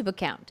Borderlands YouTube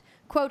account.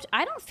 Quote,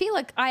 I don't feel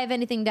like I have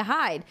anything to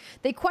hide.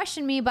 They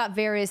questioned me about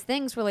various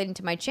things relating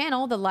to my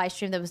channel, the live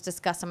stream that was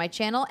discussed on my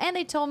channel, and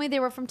they told me they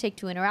were from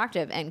Take-Two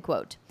Interactive, end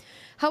quote.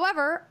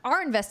 However,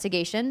 our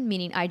investigation,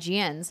 meaning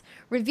IGN's,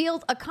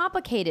 revealed a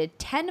complicated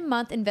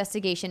 10-month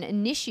investigation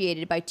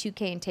initiated by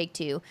 2K and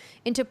Take-Two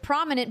into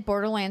prominent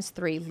Borderlands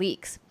 3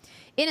 leaks.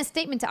 In a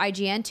statement to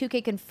IGN,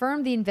 2K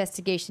confirmed the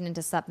investigation into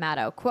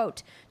Supmato.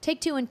 Quote,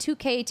 Take-Two and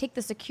 2K take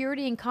the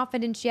security and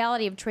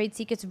confidentiality of trade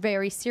secrets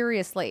very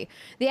seriously.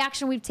 The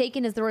action we've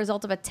taken is the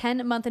result of a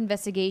 10-month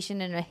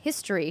investigation and a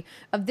history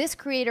of this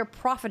creator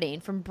profiting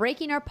from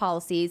breaking our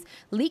policies,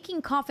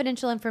 leaking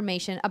confidential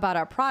information about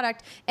our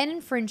product, and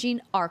infringing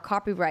our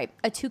copyright,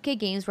 a 2K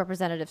Games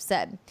representative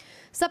said.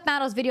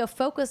 Supmato's video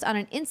focused on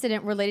an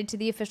incident related to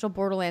the official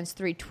Borderlands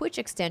 3 Twitch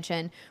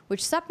extension,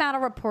 which Supmato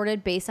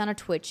reported based on a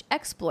Twitch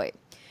exploit.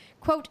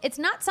 Quote, it's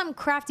not some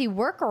crafty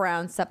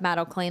workaround,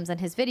 Supmato claims in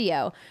his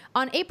video.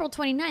 On April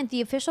 29th, the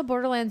official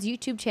Borderlands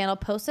YouTube channel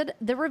posted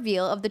the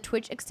reveal of the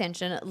Twitch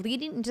extension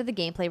leading into the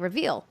gameplay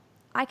reveal.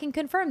 I can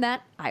confirm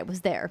that. I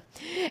was there.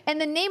 And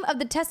the name of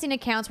the testing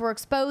accounts were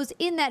exposed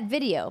in that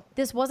video.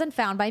 This wasn't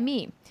found by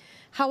me.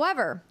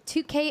 However,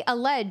 2K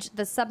alleged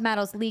that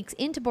Supmato's leaks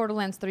into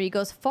Borderlands 3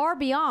 goes far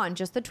beyond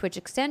just the Twitch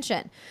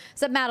extension.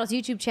 Supmato's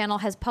YouTube channel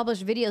has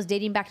published videos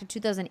dating back to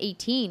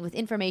 2018 with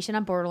information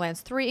on Borderlands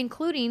 3,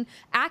 including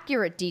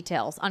accurate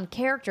details on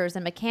characters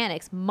and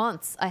mechanics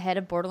months ahead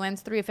of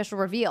Borderlands 3 official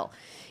reveal.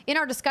 In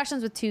our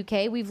discussions with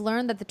 2K, we've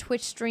learned that the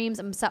Twitch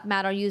streams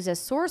Supmato used as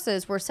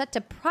sources were set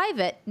to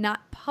private,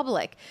 not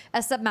public,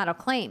 as Supmato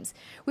claims.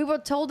 We were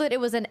told that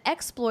it was an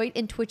exploit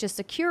in Twitch's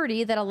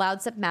security that allowed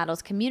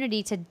Supmato's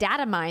community to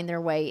data mine their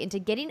way into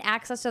getting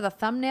access to the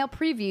thumbnail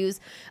previews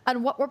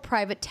on what were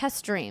private test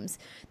streams.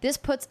 This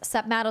puts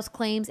Supmato's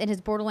claims in his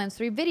Borderlands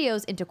 3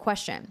 videos into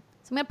question.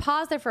 So I'm going to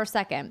pause there for a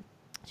second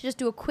to just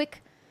do a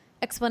quick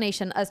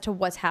explanation as to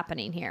what's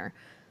happening here.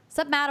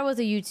 Supmato was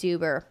a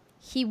YouTuber.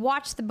 He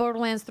watched the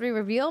Borderlands 3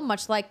 reveal,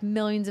 much like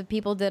millions of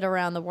people did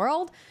around the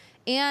world.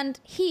 And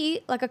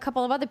he, like a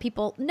couple of other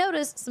people,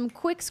 noticed some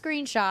quick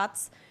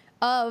screenshots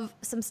of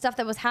some stuff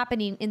that was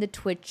happening in the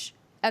Twitch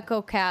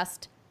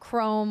EchoCast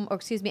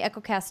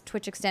EchoCast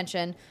Twitch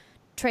extension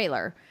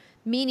trailer,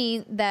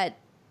 meaning that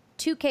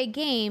 2K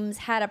Games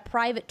had a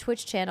private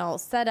Twitch channel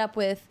set up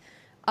with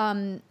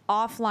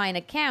offline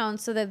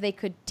accounts so that they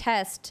could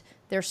test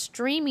their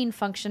streaming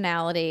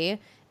functionality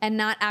and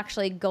not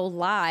actually go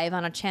live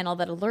on a channel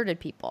that alerted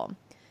people.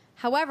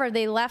 However,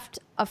 they left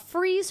a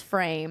freeze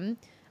frame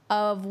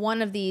of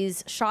one of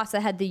these shots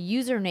that had the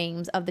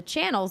usernames of the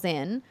channels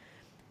in.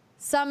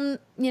 Some,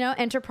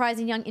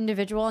 enterprising young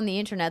individual on the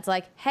internet's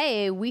like,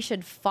 hey, we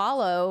should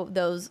follow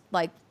those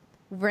like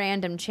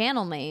random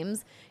channel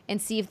names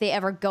and see if they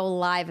ever go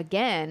live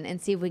again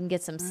and see if we can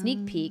get some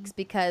sneak peeks,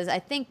 because I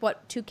think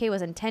what 2K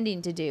was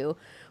intending to do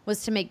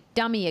was to make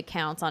dummy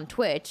accounts on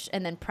Twitch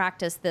and then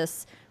practice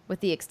this with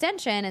the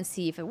extension and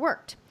see if it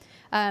worked.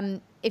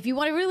 If you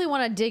really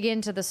want to dig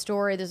into the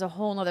story, there's a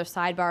whole nother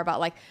sidebar about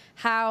like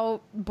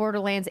how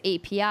Borderlands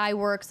API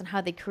works and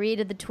how they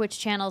created the Twitch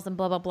channels and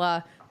blah, blah,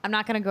 blah. I'm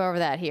not going to go over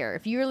that here.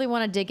 If you really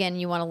want to dig in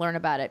and you want to learn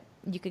about it,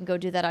 you can go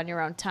do that on your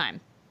own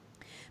time.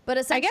 But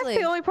essentially, I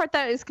guess the only part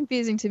that is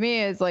confusing to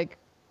me is like,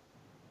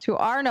 to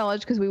our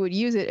knowledge, because we would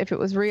use it if it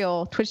was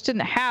real, Twitch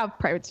didn't have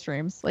private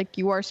streams. Like,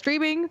 you are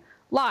streaming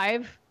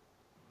live,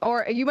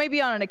 or you might be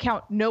on an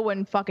account no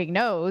one fucking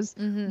knows,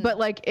 but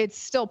like it's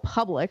still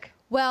public.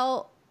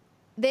 Well,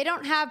 they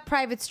don't have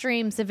private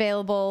streams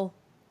available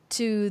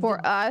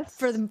for us,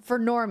 for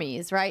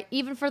normies, right?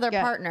 Even for their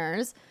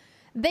partners.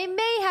 They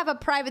may have a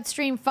private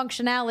stream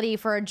functionality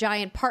for a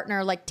giant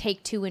partner like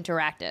Take-Two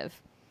Interactive,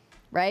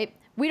 right?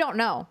 We don't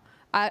know.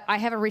 I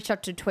haven't reached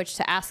out to Twitch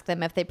to ask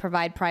them if they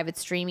provide private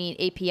streaming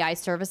API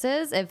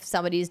services, if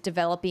somebody's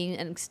developing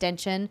an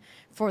extension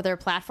for their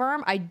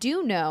platform. I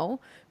do know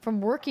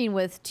from working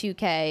with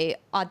 2K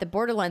at the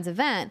Borderlands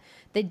event,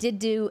 they did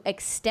do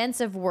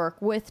extensive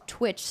work with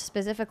Twitch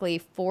specifically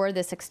for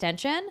this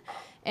extension.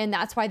 And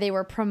that's why they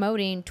were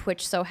promoting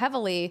Twitch so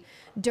heavily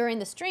during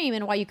the stream,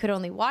 and why you could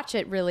only watch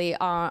it really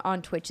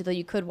on Twitch, though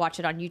you could watch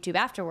it on YouTube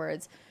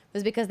afterwards,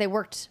 was because they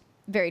worked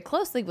very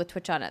closely with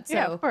Twitch on it. So,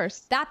 yeah, of course.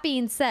 That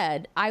being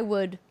said, I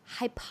would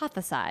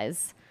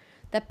hypothesize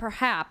that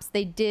perhaps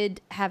they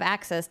did have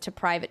access to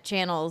private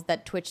channels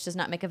that Twitch does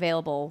not make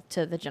available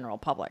to the general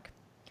public.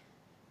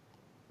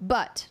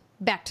 But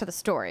back to the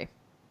story.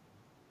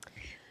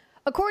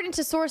 According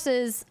to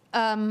sources,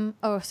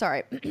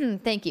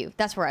 thank you.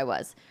 That's where I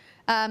was.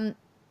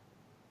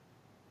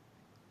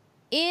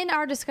 In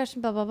our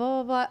discussion, blah, blah,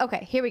 blah, blah, blah.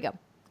 Okay, here we go.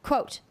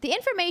 Quote, the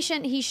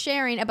information he's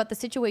sharing about the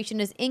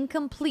situation is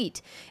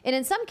incomplete and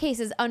in some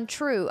cases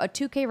untrue, a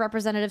 2K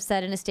representative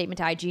said in a statement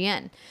to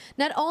IGN.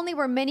 Not only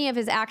were many of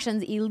his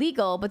actions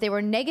illegal, but they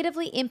were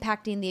negatively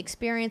impacting the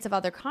experience of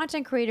other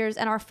content creators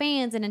and our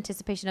fans in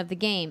anticipation of the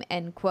game,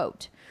 end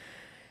quote.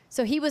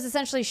 So he was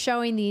essentially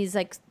showing these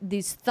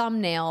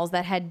thumbnails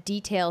that had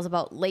details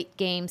about late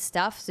game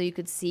stuff so you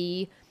could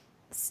see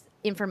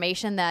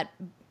information that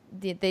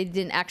they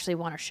didn't actually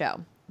want to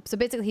show. So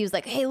basically he was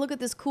like, hey, look at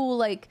this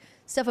cool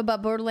stuff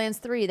about Borderlands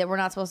 3 that we're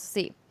not supposed to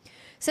see.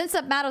 Since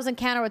Matto's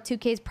encounter with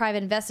 2K's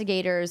private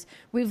investigators,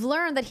 we've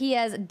learned that he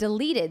has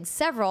deleted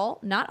several,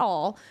 not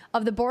all,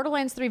 of the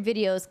Borderlands 3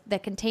 videos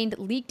that contained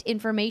leaked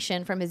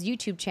information from his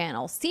YouTube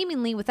channel,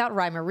 seemingly without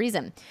rhyme or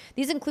reason.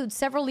 These include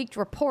several leaked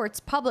reports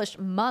published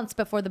months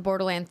before the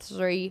Borderlands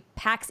 3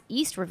 PAX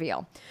East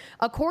reveal.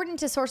 According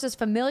to sources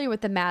familiar with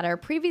the matter,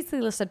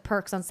 previously listed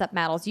perks on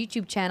Matto's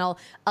YouTube channel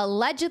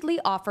allegedly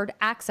offered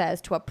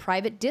access to a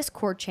private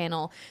Discord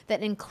channel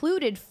that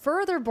included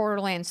further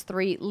Borderlands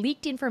 3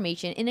 leaked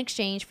information in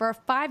exchange for a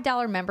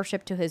 $5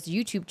 membership to his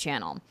YouTube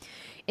channel.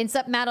 In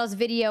Matto's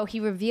video, he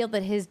revealed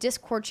that his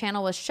Discord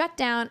channel was shut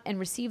down and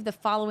received the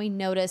following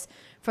notice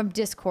from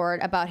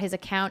Discord about his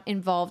account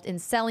involved in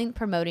selling,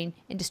 promoting,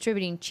 and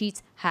distributing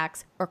cheats,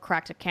 hacks, or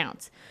cracked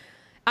accounts.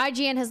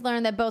 IGN has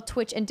learned that both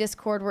Twitch and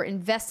Discord were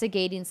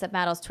investigating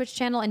Matto's Twitch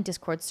channel and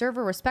Discord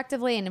server,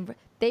 respectively, and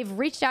they've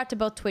reached out to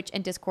both Twitch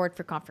and Discord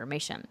for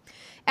confirmation.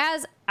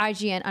 As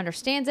IGN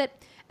understands it,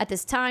 at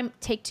this time,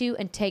 Take-Two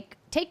and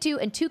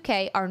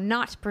 2K are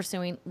not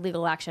pursuing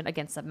legal action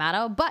against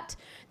Matto, but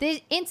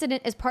the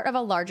incident is part of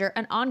a larger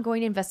and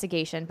ongoing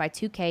investigation by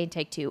 2K and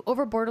Take-Two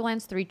over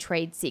Borderlands 3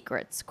 trade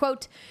secrets.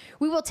 Quote,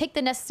 we will take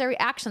the necessary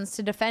actions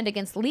to defend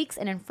against leaks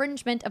and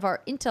infringement of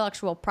our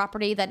intellectual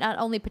property that not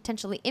only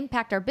potentially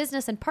impact our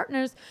business and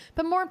partners,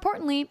 but more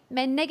importantly,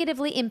 may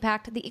negatively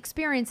impact the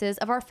experiences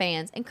of our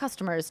fans and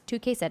customers,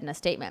 2K said in a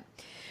statement.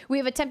 We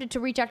have attempted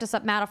to reach out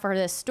to Matto for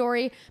this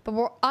story, but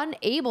we're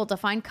unable to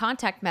find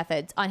contact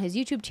methods on his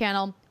YouTube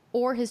channel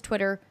or his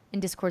Twitter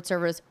and Discord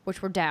servers,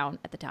 which were down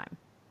at the time.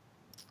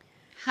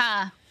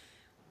 Huh.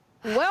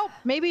 Well,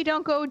 maybe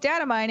don't go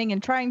data mining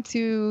and trying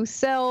to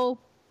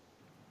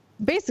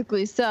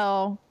basically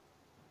sell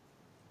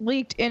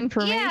leaked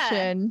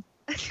information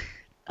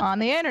on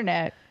the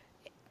internet.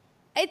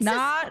 It's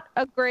not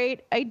a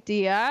great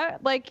idea.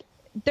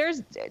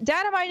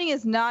 Data mining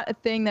is not a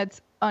thing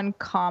that's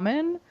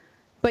uncommon,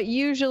 but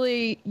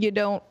usually you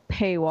don't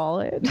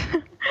paywall it.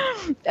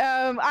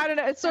 I don't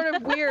know. It's sort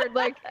of weird.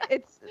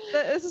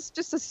 This is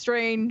just a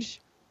strange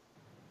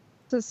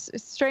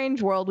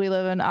world we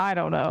live in. I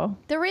don't know.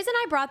 The reason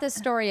I brought this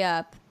story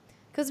up,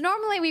 because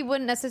normally we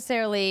wouldn't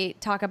necessarily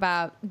talk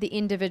about the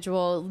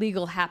individual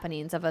legal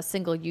happenings of a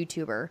single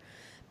YouTuber,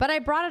 but I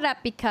brought it up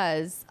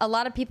because a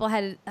lot of people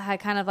had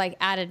kind of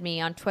added me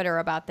on Twitter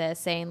about this,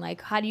 saying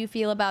how do you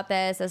feel about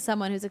this as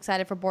someone who's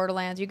excited for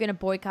Borderlands? You're going to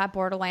boycott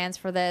Borderlands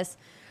for this?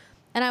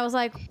 And I was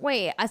like,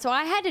 wait, so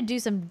I had to do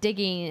some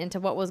digging into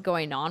what was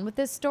going on with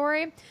this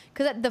story.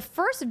 Because the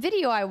first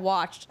video I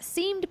watched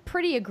seemed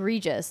pretty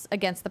egregious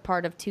against the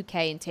part of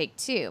 2K and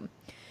Take-Two.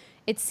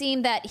 It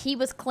seemed that he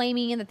was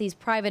claiming that these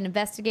private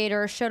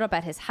investigators showed up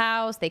at his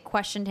house. They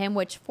questioned him,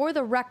 which, for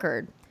the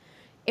record,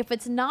 if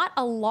it's not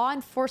a law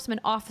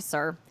enforcement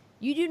officer,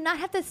 you do not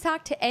have to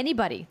talk to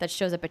anybody that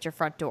shows up at your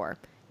front door.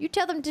 You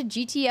tell them to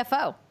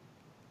GTFO.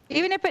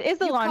 Even if it is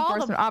the law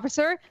enforcement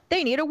officer,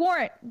 they need a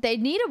warrant. They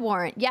need a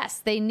warrant. Yes,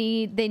 they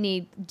need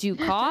due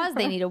cause.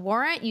 They need a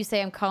warrant. You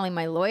say, I'm calling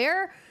my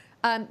lawyer.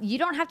 You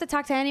don't have to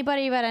talk to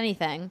anybody about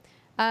anything.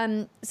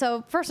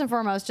 So first and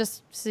foremost,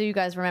 just so you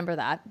guys remember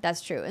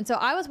that's true. And so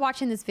I was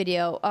watching this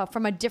video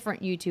from a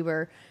different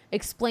YouTuber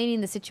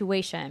explaining the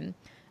situation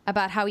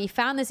about how he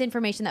found this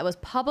information that was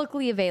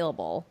publicly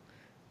available.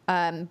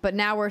 But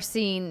now we're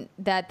seeing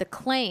that the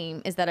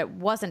claim is that it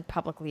wasn't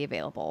publicly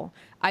available.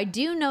 I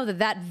do know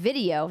that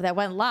video that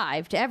went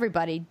live to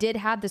everybody did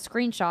have the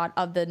screenshot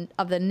of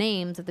the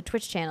names of the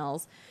Twitch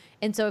channels.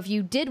 And so if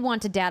you did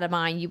want to data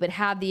mine, you would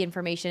have the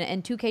information,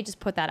 and 2K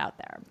just put that out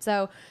there.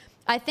 So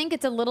I think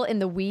it's a little in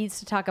the weeds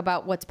to talk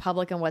about what's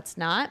public and what's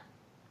not.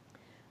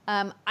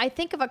 I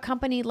think if a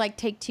company like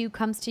Take-Two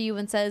comes to you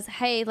and says,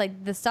 hey,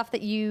 the stuff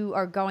that you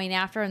are going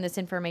after and this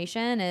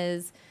information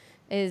is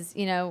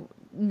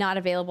not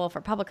available for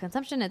public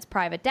consumption, it's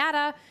private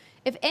data.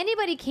 If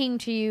anybody came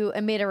to you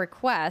and made a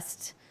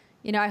request,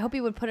 I hope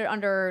you would put it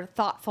under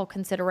thoughtful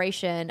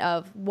consideration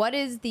of what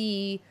is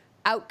the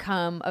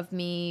outcome of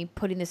me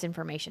putting this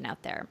information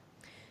out there.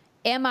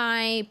 Am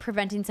I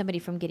preventing somebody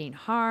from getting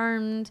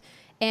harmed?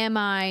 Am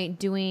I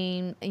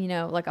doing,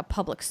 a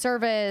public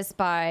service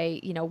by,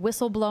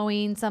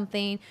 whistleblowing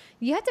something?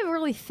 You have to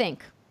really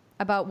think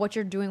about what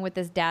you're doing with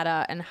this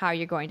data and how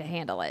you're going to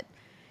handle it.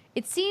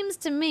 It seems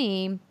to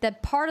me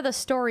that part of the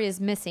story is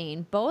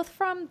missing, both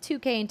from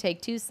 2K and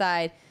Take-Two's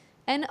side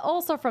and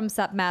also from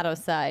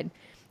Matto's side.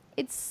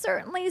 It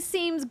certainly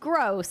seems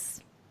gross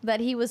that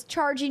he was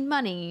charging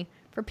money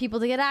for people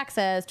to get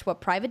access to a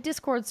private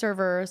Discord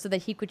server so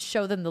that he could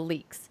show them the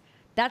leaks.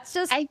 That's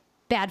just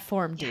bad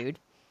form, dude.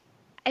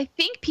 I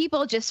think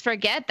people just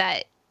forget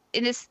that,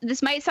 and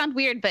this might sound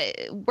weird, but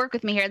work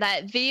with me here,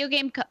 that video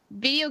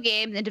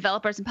games and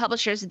developers and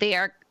publishers, they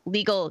are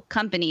legal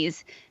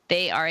companies.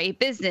 They are a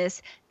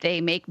business.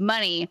 They make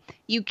money.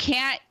 You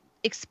can't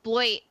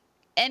exploit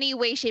any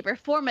way, shape, or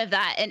form of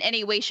that in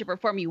any way, shape, or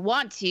form you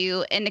want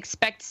to and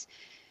expect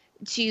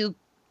to,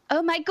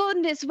 oh my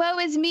goodness, woe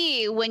is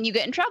me, when you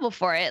get in trouble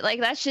for it. Like,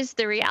 that's just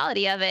the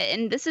reality of it.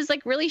 And this is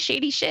like really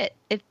shady shit.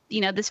 If,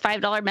 you know, this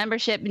 $5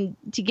 membership and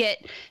to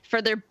get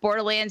further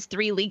Borderlands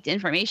 3 leaked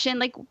information,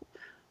 like,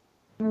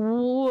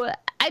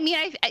 I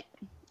mean,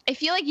 I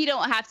feel like you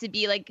don't have to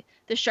be like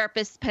the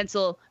sharpest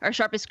pencil or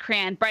sharpest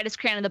crayon, brightest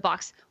crayon in the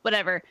box,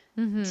 whatever,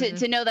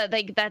 to know that,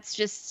 like, that's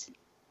just,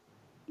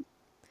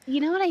 you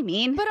know what I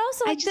mean? But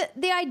also, like,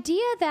 the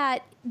idea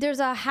that there's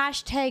a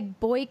hashtag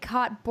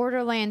boycott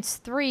Borderlands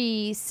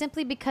 3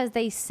 simply because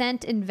they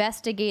sent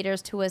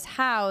investigators to his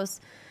house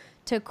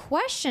to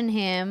question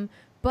him,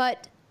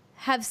 but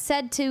have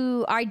said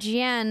to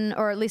IGN,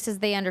 or at least as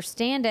they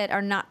understand it,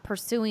 are not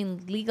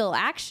pursuing legal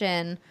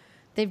action.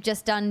 They've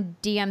just done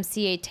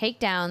DMCA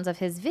takedowns of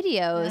his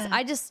videos.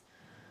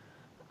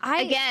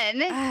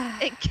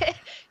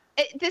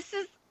 This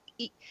is,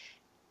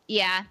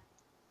 yeah.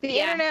 The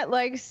internet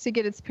likes to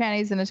get its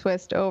panties in a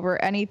twist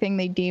over anything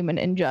they deem an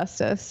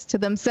injustice to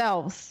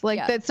themselves.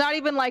 Like, that's not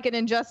even like an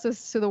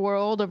injustice to the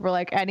world or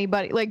like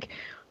anybody. Like,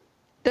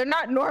 they're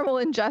not normal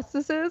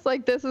injustices.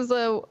 Like, this is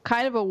a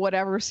kind of a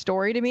whatever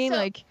story to me. So,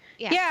 like,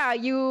 yeah,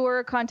 you were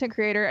a content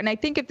creator. And I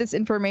think if this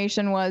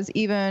information was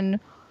even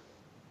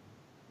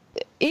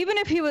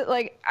if he was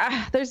like,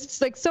 there's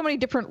just like so many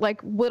different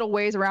like little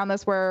ways around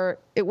this where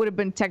it would have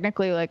been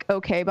technically like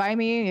okay by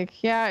me.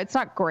 Like, yeah, it's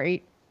not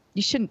great.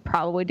 You shouldn't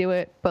probably do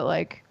it, but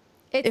like,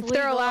 it's if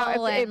they're allowed,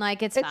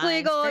 like it's fine.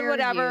 Legal and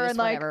whatever, and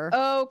like,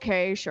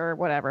 okay, sure,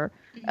 whatever.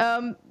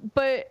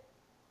 But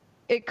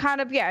it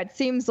kind of, it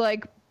seems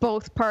like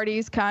both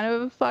parties kind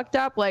of fucked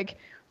up. Like,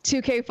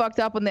 2K fucked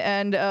up on the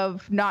end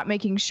of not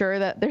making sure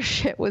that their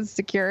shit was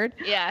secured.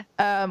 Yeah.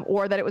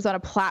 Or that it was on a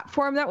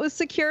platform that was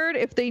secured.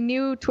 If they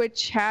knew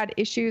Twitch had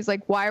issues,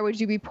 like, why would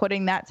you be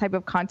putting that type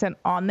of content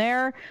on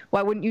there?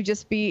 Why wouldn't you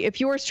just be, if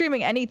you were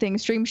streaming anything,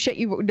 stream shit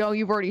you know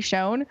you've already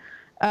shown,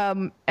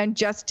 and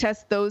just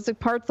test those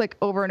parts like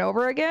over and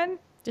over again?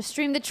 Just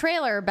stream the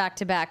trailer back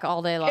to back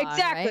all day long.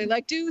 Exactly. Right?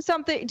 Like, do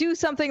something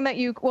that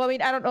you, well, I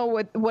mean, I don't know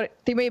what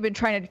they may have been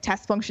trying to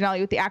test functionality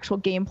with the actual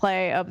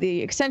gameplay of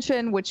the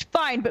extension, which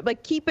fine, but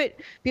like be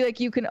like,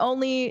 you can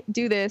only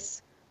do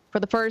this for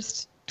the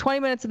first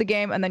 20 minutes of the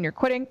game and then you're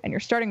quitting and you're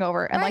starting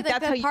over. And like that's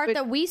the how you part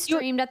that we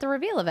streamed at the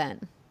reveal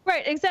event.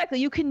 Right. Exactly.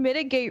 You can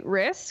mitigate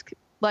risk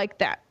like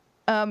that.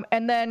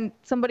 And then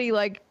somebody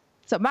like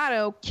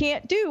Samato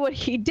can't do what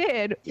he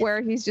did,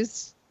 where he's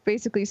just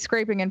basically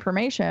scraping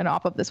information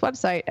off of this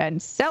website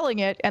and selling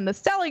it. And the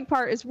selling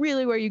part is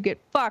really where you get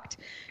fucked,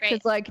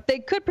 because like they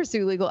could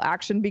pursue legal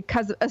action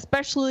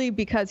especially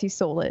because he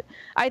sold it.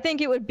 I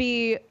think it would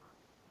be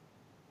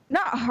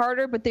not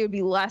harder, but they would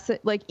be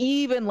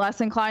even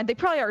less inclined. They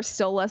probably are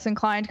still less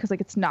inclined because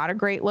like it's not a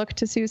great look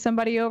to sue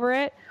somebody over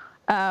it,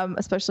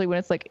 especially when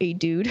it's like a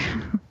dude.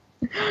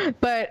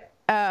 But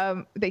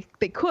they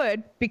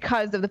could,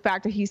 because of the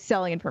fact that he's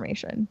selling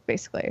information,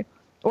 basically,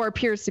 or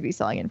appears to be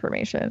selling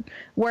information.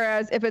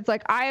 Whereas if it's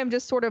like, I am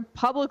just sort of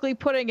publicly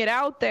putting it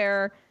out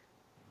there,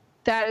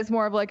 that is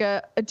more of like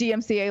a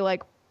DMCA,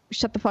 like,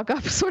 shut the fuck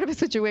up sort of a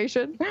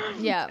situation.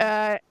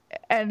 Yeah.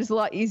 And it's a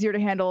lot easier to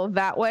handle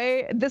that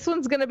way. This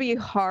one's going to be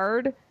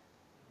hard,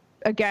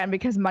 again,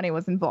 because money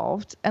was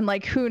involved. And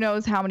like, who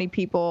knows how many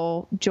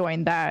people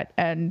joined that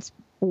and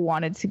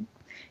wanted to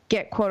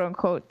get quote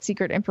unquote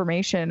secret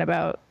information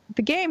about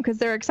the game because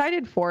they're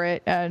excited for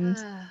it. And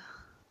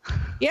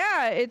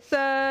yeah, it's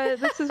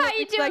this is what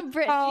it's like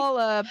to call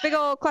a big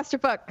old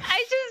clusterfuck.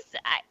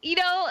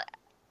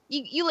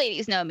 You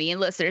ladies know me and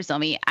listeners know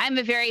me. I'm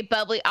a very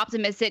bubbly,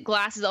 optimistic,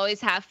 glasses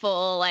always half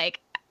full, like,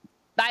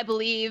 I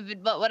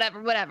believe, but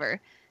whatever.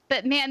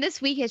 But man,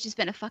 this week has just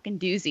been a fucking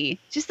doozy.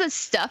 Just the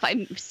stuff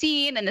I'm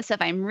seeing and the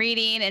stuff I'm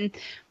reading. And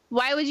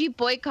why would you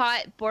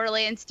boycott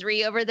Borderlands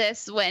 3 over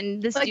this when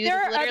this dude is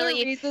literally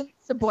other reasons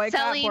to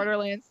boycott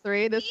Borderlands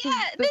 3. This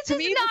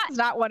is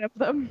not one of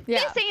them.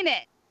 Yeah. This ain't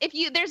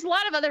it. There's a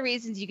lot of other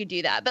reasons you could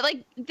do that, but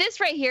like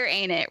this right here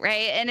ain't it,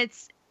 right? And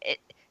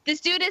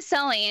this dude is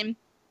selling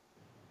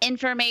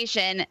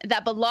information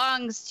that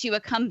belongs to a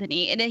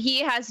company, and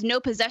he has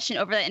no possession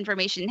over that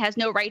information, has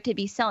no right to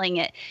be selling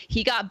it.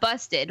 He got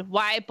busted.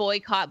 Why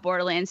boycott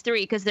Borderlands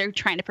 3? Because they're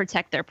trying to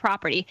protect their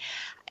property.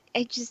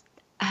 I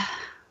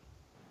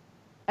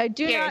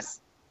do not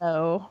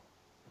know.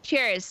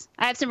 Cheers.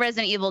 I have some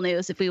Resident Evil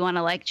news if we want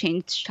to like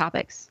change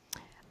topics.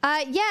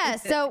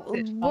 So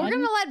we're going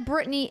to let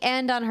Brittany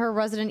end on her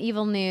Resident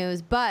Evil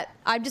news, but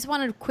I just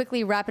wanted to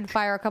quickly rapid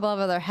fire a couple of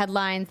other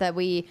headlines that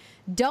we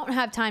don't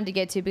have time to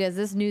get to because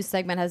this news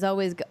segment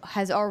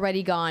has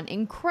already gone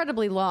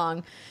incredibly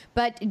long.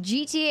 But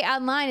GTA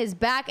Online is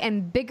back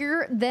and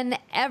bigger than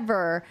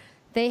ever.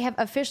 They have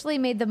officially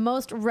made the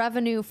most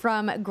revenue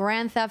from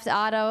Grand Theft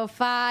Auto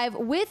 5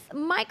 with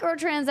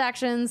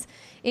microtransactions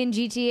in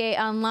GTA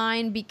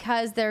Online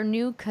because their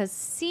new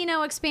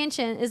casino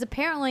expansion is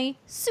apparently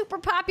super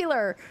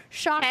popular.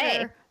 Shocker.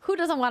 Hey. Who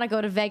doesn't want to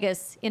go to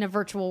Vegas in a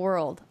virtual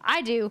world?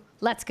 I do.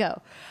 Let's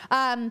go.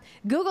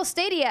 Google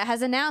Stadia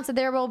has announced that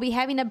they will be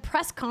having a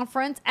press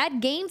conference at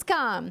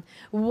Gamescom.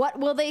 What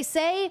will they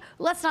say?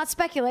 Let's not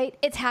speculate.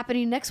 It's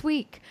happening next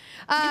week.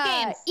 New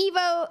games.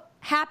 Evo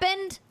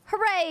happened.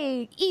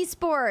 Hooray!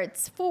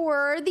 Esports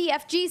for the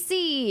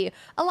FGC.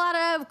 A lot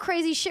of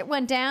crazy shit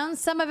went down.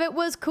 Some of it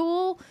was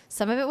cool.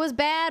 Some of it was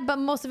bad, but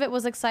most of it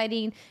was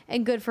exciting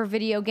and good for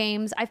video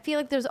games. I feel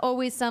like there's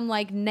always some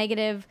like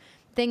negative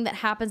thing that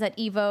happens at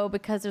Evo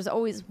because there's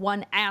always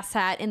one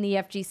asshat in the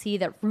FGC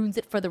that ruins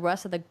it for the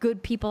rest of the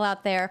good people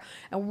out there.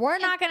 And we're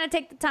not going to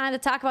take the time to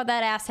talk about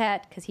that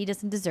asshat because he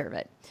doesn't deserve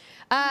it.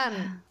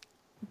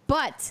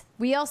 But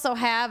we also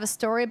have a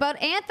story about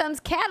Anthem's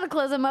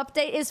Cataclysm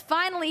update is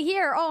finally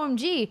here.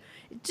 OMG.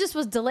 It just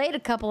was delayed a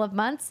couple of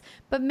months,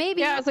 but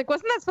maybe... Yeah, I was like,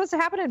 wasn't that supposed to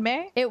happen in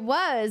May? It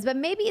was, but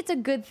maybe it's a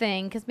good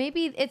thing because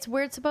maybe it's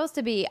where it's supposed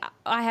to be.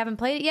 I haven't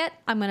played it yet.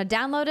 I'm going to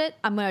download it.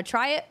 I'm going to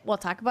try it. We'll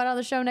talk about it on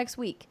the show next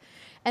week.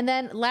 And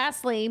then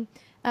lastly,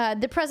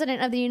 the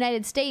president of the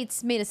United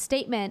States made a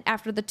statement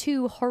after the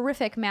 2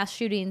 horrific mass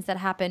shootings that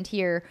happened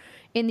here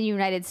in the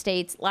United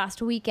States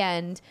last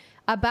weekend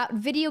about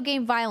video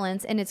game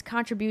violence and its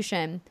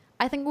contribution.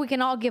 I think we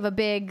can all give a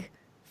big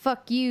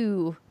fuck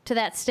you to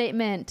that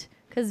statement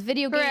because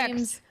video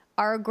games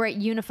are a great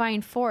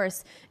unifying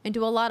force and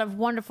do a lot of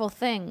wonderful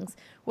things.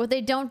 What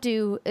they don't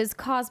do is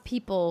cause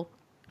people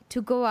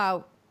to go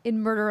out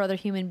and murder other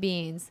human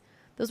beings.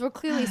 Those were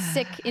clearly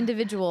sick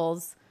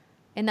individuals.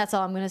 And that's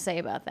all I'm going to say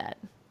about that.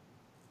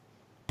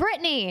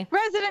 Brittany!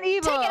 Resident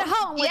Evil! Take it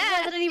home with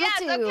Resident Evil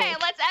 2. Okay,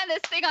 let's end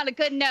this thing on a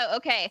good note.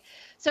 Okay,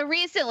 so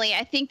recently,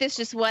 I think this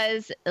just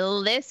was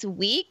this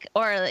week,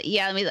 or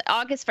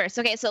August 1st.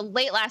 Okay, so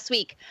late last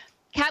week,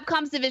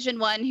 Capcom's Division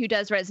 1, who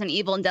does Resident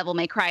Evil and Devil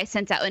May Cry,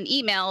 sent out an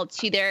email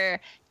to their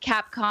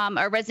Capcom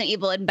or Resident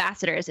Evil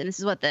ambassadors, and this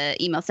is what the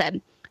email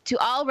said. To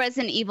all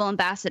Resident Evil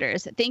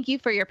ambassadors, thank you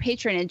for your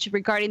patronage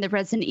regarding the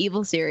Resident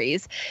Evil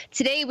series.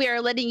 Today, we are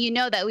letting you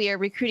know that we are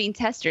recruiting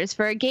testers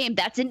for a game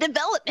that's in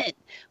development.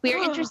 We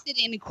are interested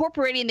in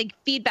incorporating the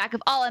feedback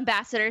of all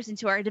ambassadors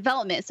into our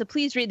development, so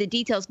please read the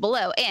details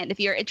below. And if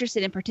you're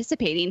interested in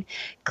participating,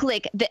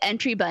 click the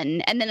entry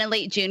button. And then in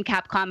late June,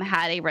 Capcom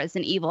had a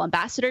Resident Evil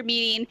ambassador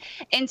meeting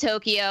in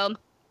Tokyo.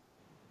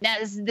 Now,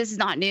 this is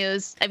not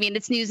news. I mean,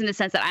 it's news in the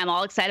sense that I'm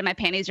all excited. My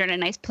panties are in a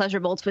nice,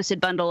 pleasurable,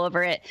 twisted bundle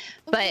over it.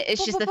 But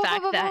it's just the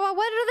fact that...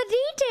 What are the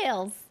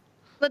details?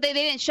 But they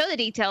didn't show the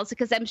details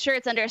because I'm sure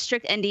it's under a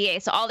strict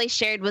NDA. So all they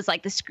shared was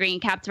like the screen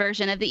capped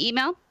version of the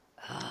email.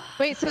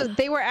 Wait, so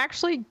they were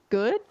actually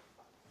good?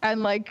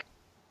 And like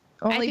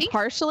only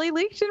partially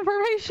leaked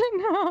information?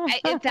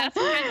 That's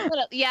kind of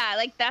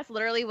what that's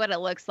literally what it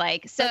looks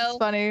like. So that's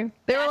funny.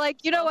 They were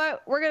like, you know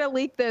what? We're going to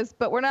leak this,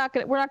 but we're not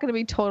going to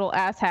be total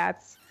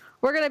asshats.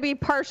 We're going to be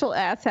partial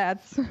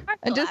asshats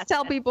and just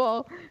tell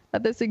people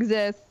that this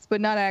exists, but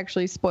not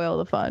actually spoil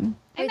the fun.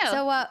 I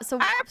know. So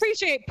I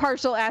appreciate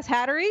partial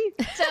asshattery.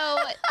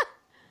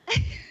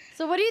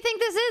 So what do you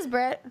think this is,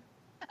 Britt?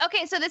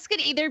 Okay, so this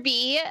could either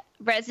be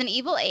Resident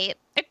Evil 8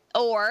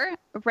 or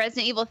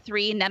Resident Evil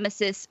 3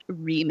 Nemesis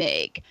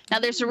Remake. Now,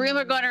 there's a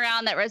rumor going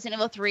around that Resident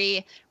Evil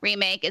 3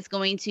 Remake is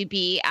going to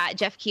be at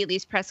Jeff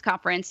Keighley's press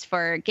conference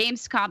for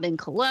Gamescom in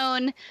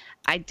Cologne.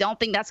 I don't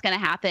think that's going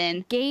to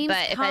happen.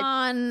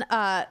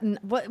 Gamescom,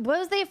 what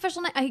was the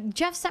official name?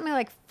 Jeff sent me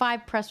like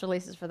 5 press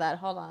releases for that.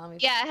 Hold on.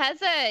 It has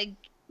a,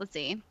 let's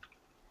see,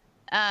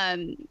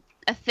 a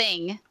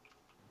thing.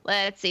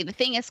 Let's see. The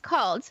thing is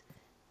called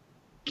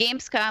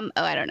Gamescom.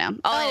 Oh, I don't know.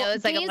 All I know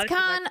is like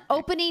Gamescom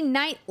opening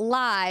night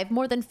live.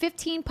 More than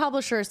 15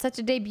 publishers set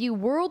to debut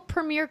world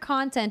premiere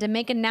content and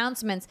make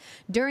announcements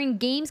during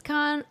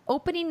Gamescom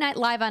opening night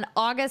live on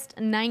August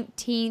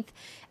 19th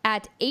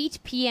at 8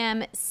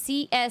 p.m.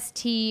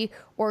 CST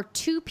or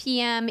 2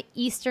 p.m.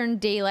 Eastern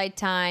Daylight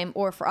Time,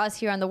 or for us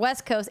here on the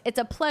West Coast, it's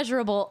a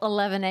pleasurable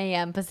 11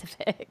 a.m.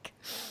 Pacific.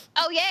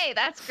 Oh, yay!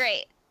 That's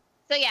great.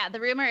 So yeah, the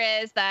rumor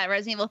is that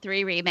Resident Evil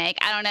 3 remake.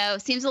 I don't know.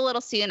 Seems a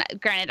little soon.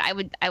 Granted,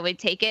 I would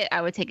take it.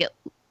 I would take it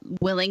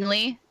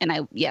willingly,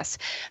 and yes.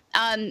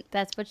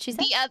 That's what she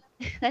said.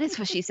 That is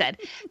what she said.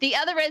 The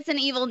other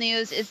Resident Evil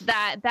news is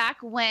that back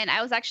when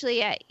I was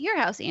actually at your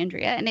house,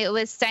 Andrea, and it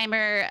was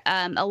Steimer,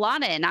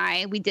 Alana,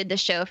 and we did the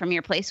show from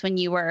your place when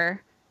you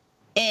were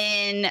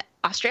in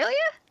Australia.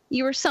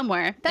 You were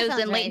somewhere. That it was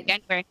in right. late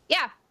January.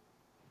 Yeah.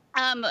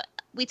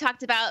 We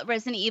talked about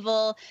Resident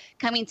Evil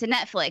coming to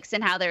Netflix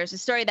and how there's a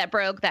story that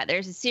broke, that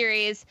there's a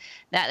series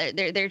that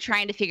they're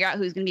trying to figure out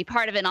who's going to be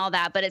part of it and all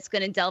that, but it's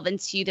going to delve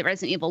into the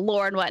Resident Evil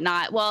lore and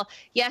whatnot. Well,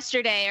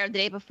 yesterday or the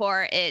day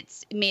before,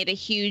 it's made a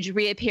huge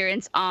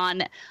reappearance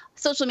on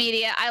social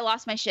media. I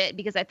lost my shit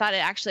because I thought it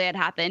actually had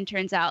happened.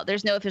 Turns out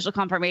there's no official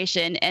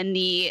confirmation, and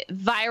the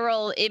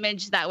viral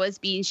image that was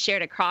being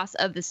shared across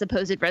of the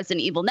supposed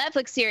Resident Evil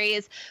Netflix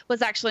series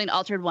was actually an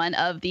altered one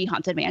of the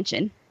Haunted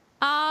Mansion.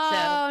 Oh,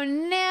 Oh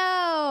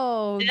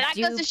no! That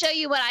goes to show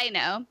you what I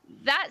know.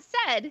 That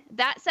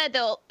said,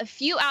 though, a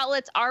few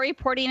outlets are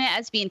reporting it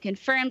as being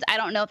confirmed. I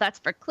don't know if that's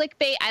for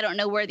clickbait. I don't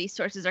know where these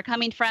sources are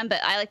coming from,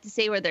 but I like to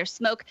say where there's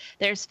smoke,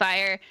 there's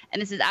fire,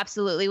 and this is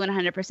absolutely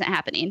 100%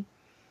 happening.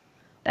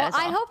 Well,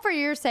 I hope for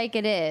your sake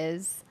it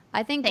is.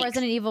 I think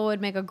Resident Evil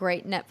would make a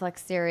great Netflix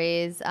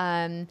series.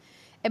 I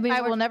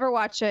will never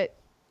watch it.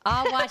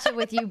 I'll watch it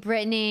with you,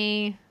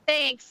 Brittany.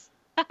 Thanks.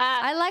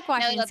 I like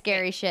watching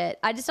scary shit.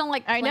 I just don't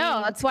like. I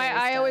know. That's why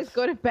I always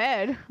go to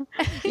bed.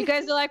 You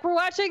guys are like, we're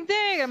watching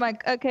thing. I'm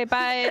like, okay,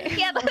 bye.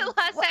 Yeah, the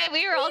last time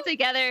we were all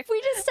together.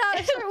 We just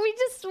stopped.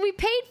 We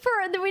paid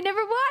for it, and then we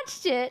never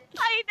watched it.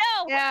 I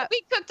know. Yeah.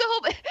 We cooked a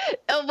whole.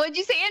 What'd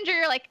you say, Andrew?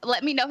 You're like,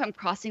 let me know if I'm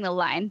crossing the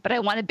line, but I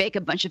want to bake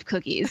a bunch of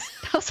cookies.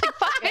 I was like,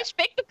 fuck, I should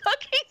bake the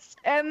cookies.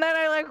 And then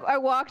I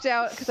walked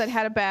out because I'd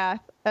had a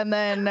bath, and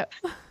then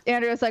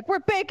Andrew was like, we're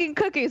baking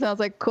cookies. And I was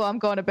like, cool, I'm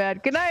going to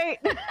bed. Good night.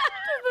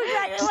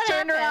 Just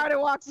turned around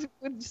and walked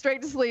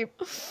straight to sleep.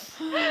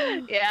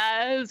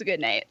 Yeah, it was a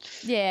good night.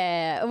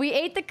 Yeah, we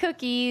ate the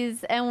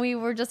cookies and we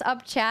were just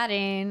up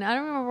chatting. I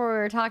don't remember what we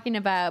were talking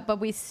about,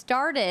 but we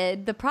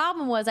started. The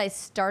problem was I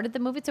started the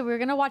movie, so we were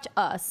going to watch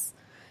Us.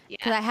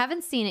 Because I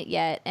haven't seen it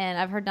yet, and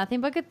I've heard nothing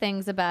but good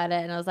things about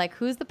it. And I was like,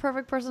 who's the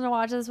perfect person to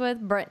watch this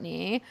with?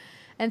 Brittany.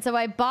 And so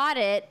I bought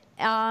it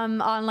on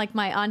like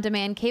my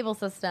on-demand cable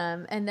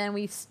system, and then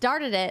we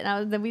started it,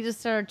 and then we just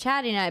started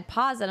chatting, and I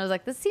paused it, and I was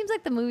like, this seems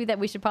like the movie that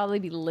we should probably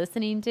be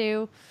listening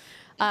to.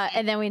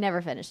 And then we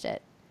never finished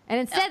it. And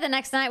instead, the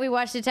next night we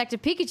watched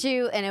Detective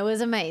Pikachu, and it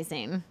was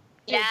amazing.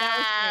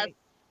 Yeah.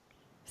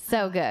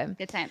 So good.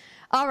 Good time.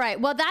 All right.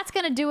 Well, that's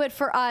going to do it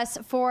for us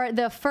for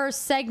the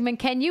first segment.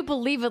 Can you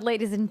believe it,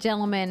 ladies and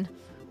gentlemen?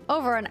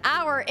 Over an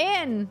hour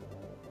in.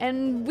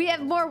 And we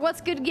have more What's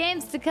Good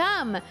Games to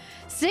come.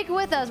 Stick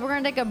with us. We're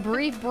going to take a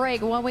brief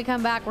break. When we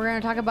come back, we're going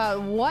to talk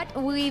about what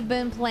we've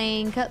been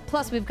playing.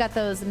 Plus, we've got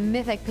those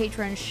mythic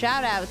patron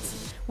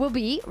shout-outs. We'll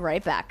be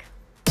right back.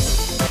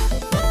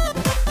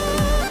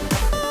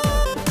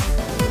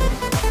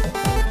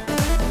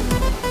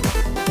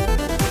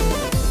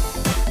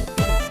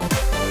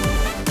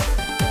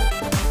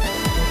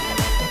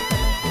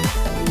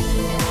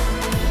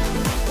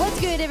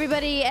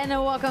 Everybody, and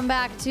welcome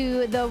back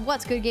to the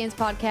What's Good Games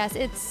podcast.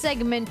 It's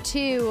segment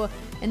 2,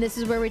 and this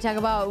is where we talk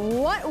about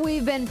what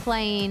we've been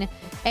playing.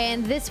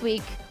 And this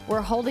week,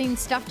 we're holding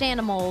stuffed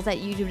animals at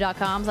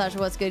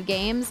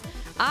youtube.com/whatsgoodgames.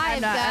 I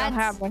don't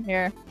have one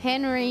here.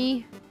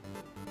 Henry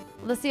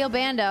Lucille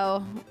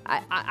Bando.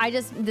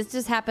 This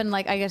just happened.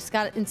 Like, I just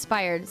got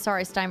inspired.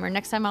 Sorry, Steimer.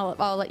 Next time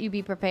I'll let you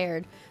be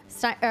prepared.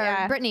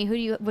 Brittany, who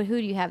do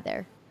you have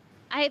there?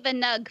 I have a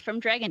Nug from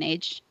Dragon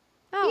Age.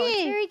 Oh,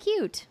 it's very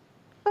cute.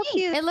 So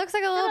cute. It looks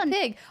like a little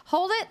pig.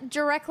 Hold it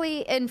directly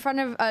in front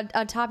of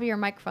on top of your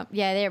microphone.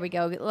 Yeah, there we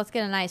go. Let's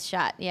get a nice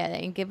shot.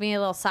 Yeah, give me a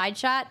little side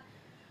shot.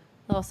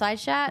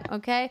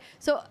 Okay.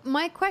 So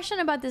my question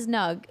about this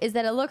Nug is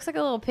that it looks like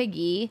a little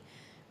piggy,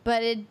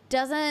 but it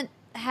doesn't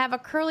have a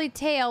curly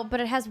tail, but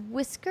it has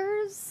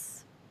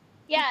whiskers.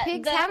 Yeah,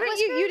 pigs have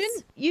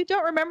whiskers? You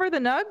don't remember the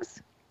Nugs?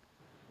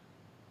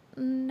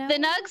 No. The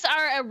Nugs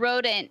are a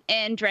rodent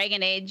in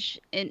Dragon Age,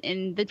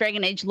 in the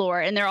Dragon Age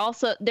lore, and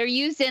they're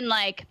used in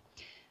like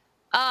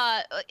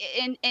what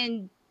am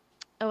I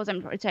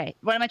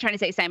trying to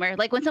say, Steimer?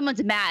 Like when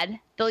someone's mad,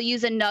 they'll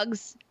use a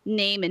Nug's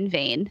name in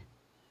vain.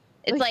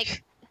 It's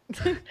like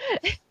they do.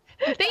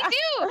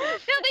 No,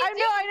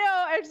 I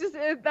know. It's just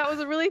that was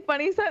a really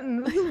funny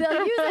sentence.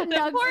 They'll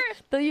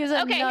use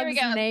a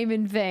Nug's name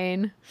in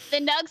vain.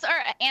 The Nugs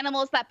are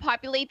animals that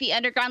populate the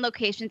underground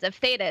locations of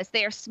Thetis.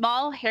 They are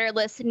small,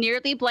 hairless,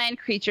 nearly blind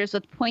creatures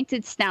with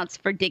pointed snouts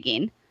for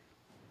digging.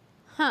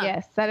 Huh.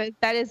 Yes,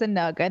 that is a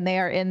Nug, and they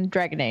are in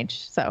Dragon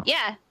Age. So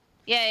yeah.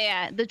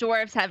 The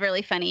dwarves have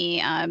really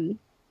funny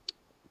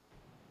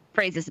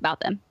phrases about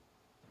them.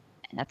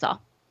 And that's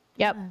all.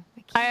 Yep.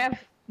 I have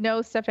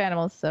no stuffed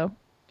animals, so.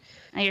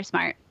 Oh, you're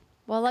smart.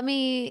 Well, let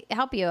me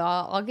help you.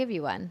 I'll give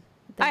you one.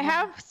 I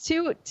have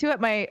two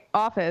at my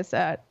office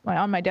on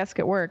my desk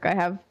at work. I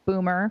have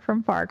Boomer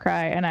from Far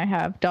Cry, and I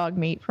have Dog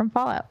Meat from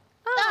Fallout.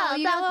 Oh,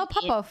 you got little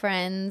puppo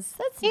friends.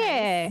 That's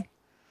nice.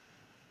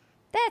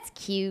 That's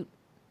cute.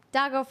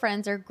 Doggo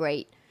friends are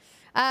great.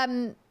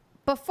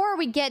 Before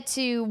we get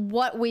to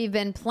what we've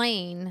been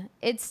playing,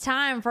 it's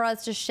time for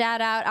us to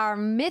shout out our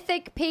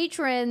mythic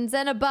patrons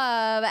and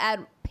above at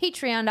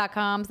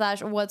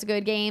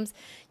patreon.com/whatsgoodgames.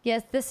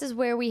 Yes, this is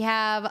where we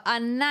have a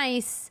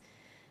nice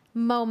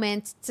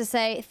moment to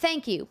say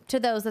thank you to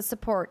those that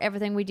support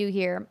everything we do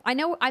here. I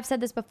know I've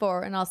said this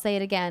before, and I'll say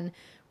it again.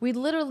 We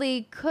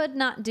literally could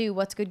not do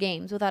What's Good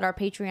Games without our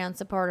Patreon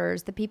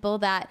supporters, the people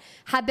that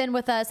have been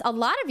with us. A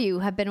lot of you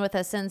have been with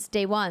us since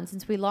day one,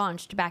 since we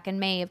launched back in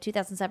May of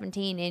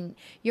 2017, and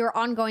your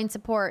ongoing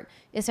support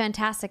is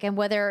fantastic. And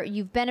whether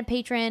you've been a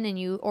patron and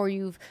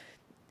you've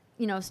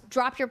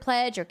dropped your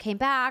pledge or came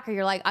back, or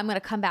you're like, I'm going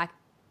to come back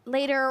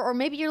later, or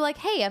maybe you're like,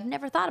 hey, I've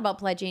never thought about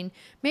pledging.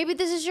 Maybe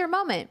this is your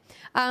moment.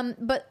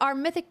 But our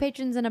mythic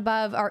patrons and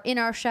above are in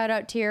our shout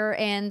out tier,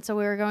 and so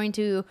we're going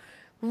to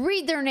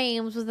read their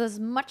names with as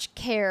much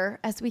care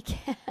as we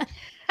can.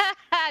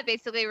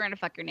 Basically, we're gonna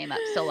fuck your name up.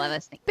 Still love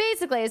us.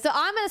 Basically, so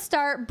I'm gonna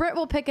start. Britt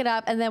will pick it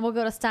up, and then we'll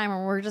go to Steimer.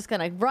 And we're just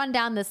gonna run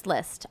down this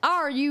list.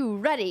 Are you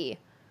ready?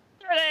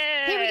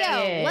 Ready. Here we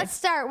go. Yeah. Let's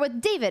start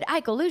with David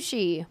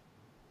Iacolucci,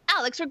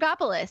 Alex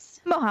Rigopolus,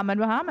 Mohammed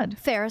Mohammed.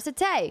 Faris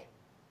Attieh,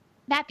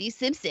 Matthew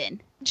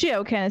Simpson,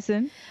 Joe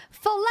Kennison.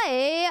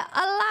 Filet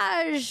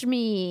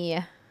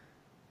Alajmi.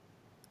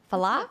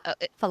 Fala?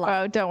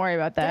 Fala. Oh, don't worry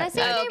about Did I that. say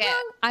your Oh, name okay.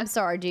 wrong? I'm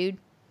sorry, dude.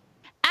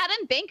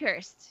 Adam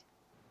Bankhurst,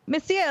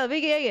 Missiel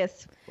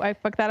Villegas. I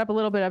fucked that up a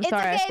little bit. I'm It's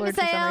sorry. I okay, slurred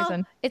for some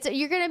Misael. reason.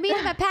 You're gonna meet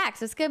him at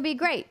PAX. It's gonna be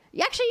great.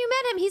 Actually, you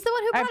met him. He's the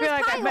one who I brought feel us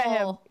like pie I met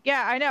him. hole.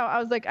 Yeah, I know. I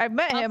was like, I've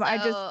met him. I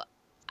just Also,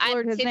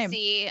 slurred I'm his name.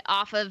 tipsy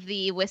off of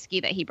the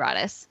whiskey that he brought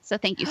us. So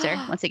thank you, sir,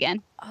 once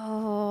again.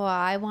 Oh,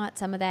 I want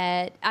some of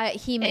that.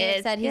 He may have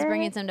It's said he's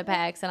bringing good. some to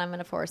PAX, and I'm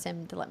gonna force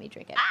him to let me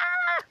drink it.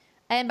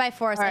 And by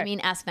force, All I right. mean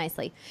ask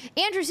nicely.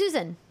 Andrew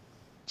Susan,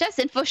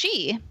 Justin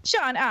Fauci,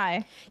 Sean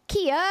I.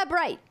 Kia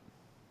Bright,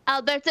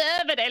 Alberto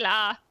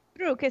Varela,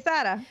 Drew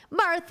Quesada.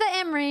 Martha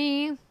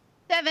Emery,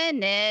 7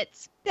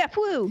 Nits, Def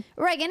Wu.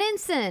 Reagan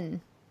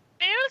Ensign,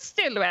 Bill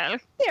Stillwell,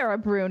 Sarah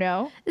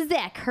Bruno.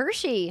 Zach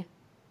Hershey.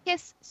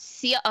 yes,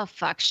 oh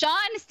fuck, Sean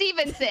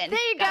Stevenson.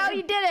 There you go.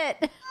 You did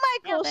it.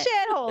 Michael Nailed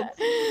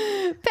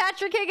Shadholz.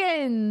 Patrick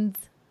Higgins,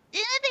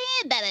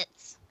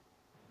 Bennett,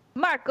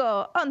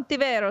 Marco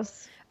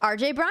Ontiveros.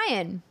 RJ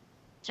Bryan,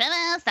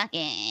 Trevor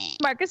Stocking,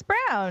 Marcus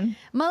Brown.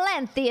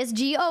 Melanthius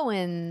G.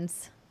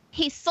 Owens,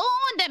 Hisson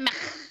de Mach,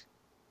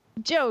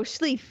 Joe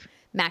Schlief.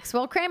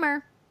 Maxwell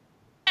Kramer,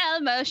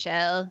 Elmo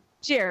Shell,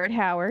 Jared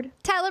Howard.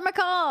 Tyler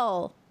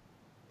McCall,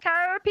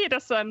 Carl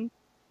Peterson,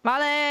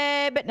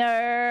 Molly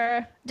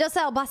Bittner.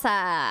 Josel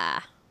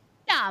Bassa,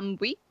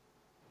 Nambi,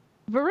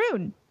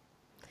 Varun.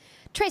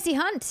 Tracy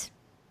Hunt,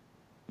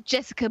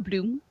 Jessica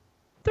Bloom,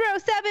 Throw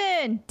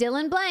 7.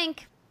 Dylan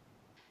Blank,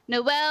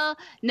 Noel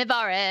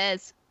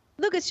Navarez,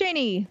 Lucas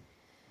Cheney.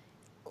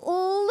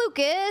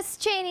 Lucas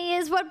Cheney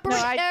is what No,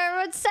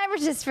 what Steimer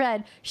just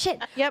read.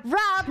 Shit. Yep.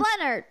 Rob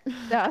Leonard.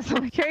 No,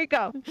 so here you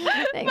go.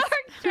 Thanks.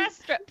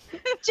 Drestrup,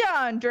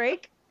 John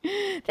Drake.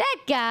 That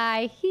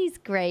guy, he's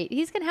great.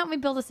 He's gonna help me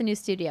build us a new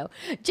studio.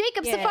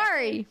 Jacob Yeah.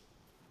 Safari,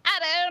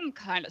 Adam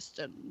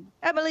Carniston,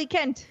 Emily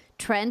Kent.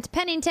 Trent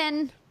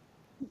Pennington.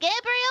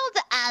 Gabriel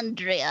de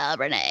Andrea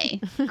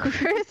Renee,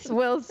 Chris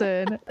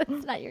Wilson.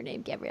 That's not your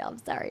name, Gabrielle. I'm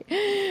sorry.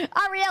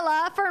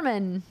 Ariella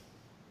Furman.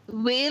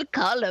 Will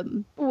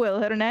Cullum, Will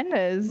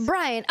Hernandez.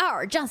 Brian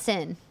R.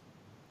 Johnson.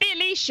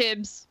 Billy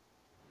Shibs,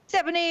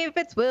 Stephanie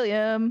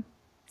Fitzwilliam.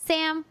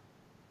 Sam.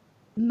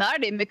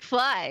 Marty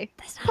McFly,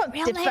 That's not a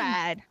real name.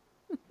 Fad.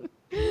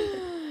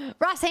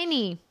 Ross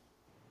Haney.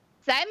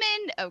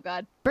 Simon, oh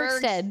god,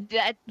 Bergstead.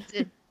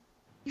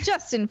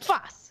 Justin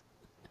Foss.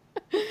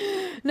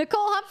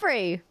 Nicole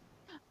Humphrey.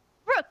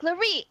 Brooke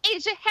Laree,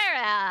 Asia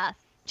Harris,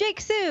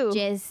 Jake Sue.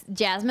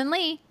 Jasmine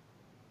Lee.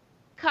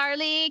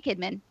 Carly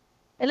Kidman,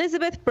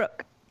 Elizabeth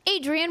Brooke.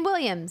 Adrian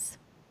Williams.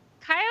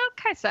 Kyle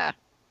Kaiser,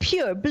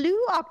 Pure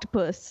Blue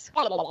Octopus.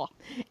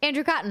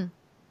 Andrew Cotton.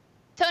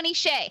 Tony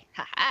Shea,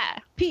 haha,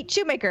 Pete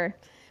Shoemaker.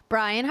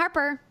 Brian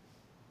Harper.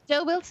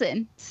 Joe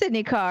Wilson,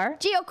 Sydney Carr.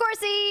 Gio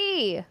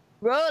Corsi.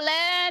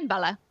 Roland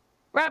Bala,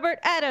 Robert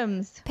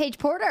Adams. Paige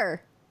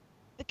Porter.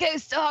 the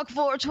Ghost Dog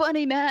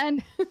 420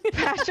 man,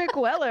 Patrick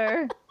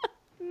Weller.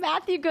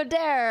 Matthew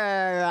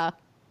Goder.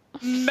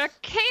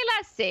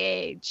 Michaela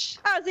Sage,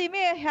 Ozzy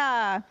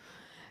Mejia.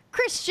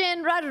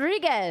 Christian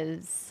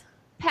Rodriguez.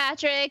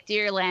 Patrick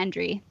Dear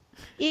Landry,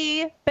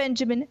 E.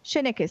 Benjamin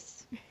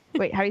Shenikis.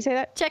 Wait, how do you say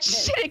that? Check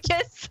it.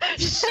 Shinicus,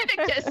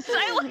 Shinicus,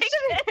 I like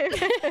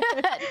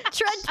it.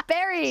 Trent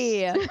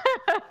Berry.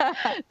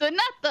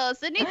 Donato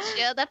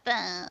Sinicio da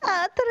Fan,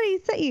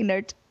 Teresa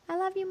Enert. I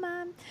love you,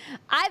 Mom.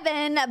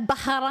 Ivan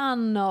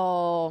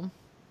Bajarano.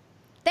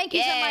 Thank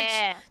you so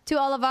Yeah. much to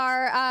all of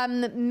our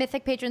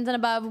Mythic patrons and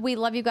above. We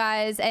love you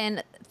guys,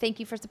 and thank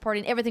you for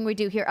supporting everything we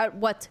do here at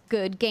What's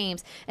Good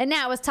Games. And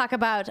now it's time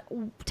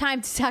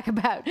to talk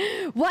about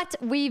what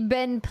we've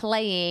been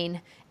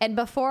playing. And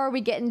before we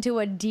get into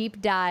a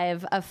deep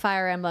dive of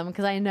Fire Emblem,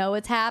 because I know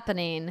it's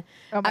happening,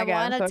 Oh my I God,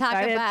 I'm want to so talk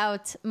excited.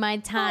 about my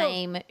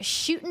time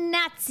shooting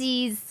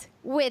Nazis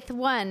with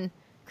one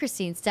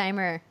Christine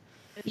Steimer.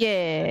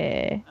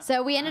 Yeah.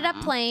 So we ended up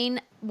playing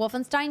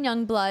Wolfenstein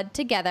Youngblood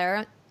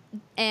together.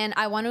 And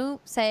I want to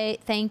say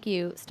thank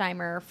you,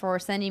 Steimer, for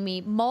sending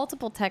me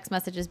multiple text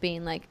messages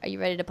being like, are you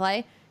ready to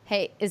play?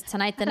 Hey, is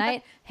tonight the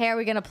night? Hey, are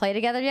we going to play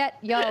together yet?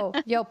 Yo,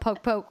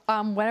 poke.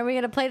 When are we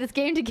going to play this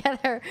game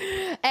together?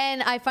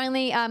 And I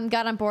finally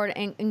got on board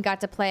and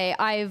got to play.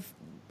 I've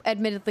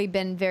admittedly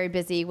been very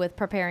busy with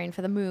preparing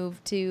for the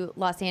move to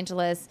Los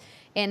Angeles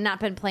and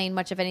not been playing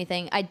much of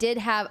anything. I did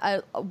have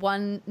a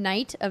one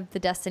night of the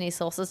Destiny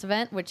Solstice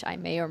event, which I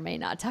may or may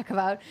not talk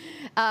about.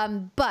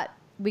 But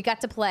we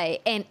got to play,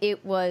 and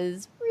it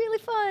was really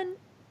fun.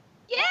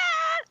 yeah,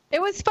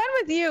 It was fun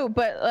with you,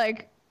 but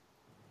like,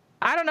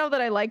 I don't know that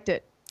I liked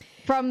it.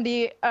 From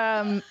the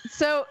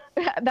so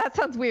that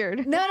sounds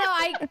weird. No,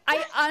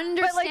 I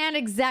understand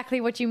exactly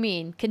what you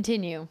mean.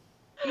 Continue.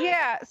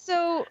 Yeah,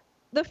 so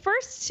the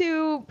first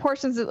two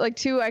portions, like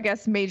two, I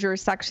guess, major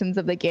sections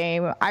of the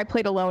game, I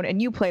played alone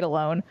and you played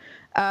alone.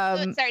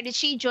 Sorry, did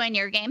she join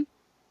your game?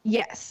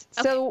 Yes.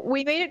 Okay. So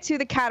we made it to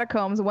the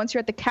catacombs. Once you're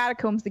at the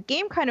catacombs, the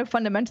game kind of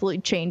fundamentally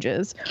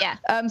changes. Yeah.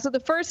 So the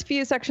first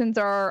few sections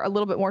are a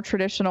little bit more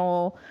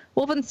traditional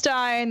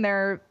Wolfenstein.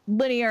 They're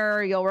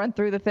linear. You'll run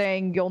through the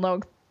thing. You'll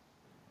know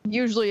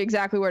usually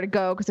exactly where to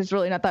go because there's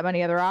really not that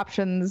many other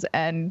options.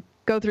 And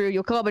go through.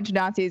 You'll kill a bunch of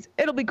Nazis.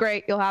 It'll be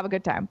great. You'll have a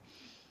good time.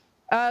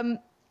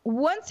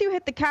 Once you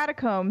hit the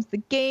catacombs, the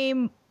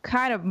game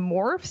kind of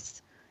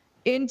morphs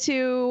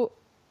into,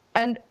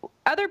 and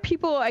other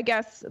people, I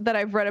guess, that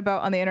I've read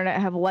about on the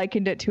internet have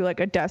likened it to like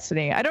a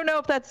Destiny. I don't know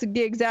if that's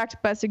the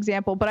exact best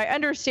example, but I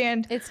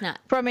understand it's not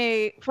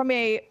I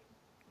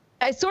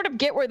sort of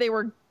get where they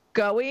were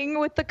going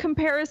with the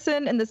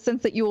comparison in the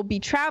sense that you will be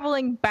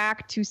traveling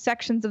back to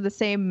sections of the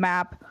same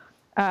map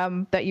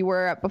that you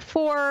were at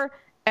before,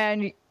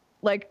 and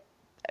like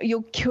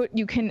you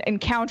can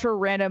encounter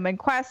random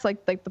quests,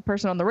 like the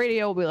person on the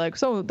radio will be like,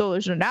 so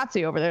there's a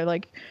Nazi over there,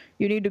 like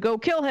you need to go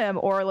kill him,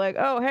 or like,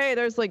 oh hey,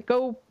 there's like,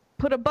 go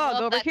put a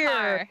bug over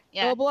here,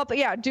 blow up,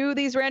 do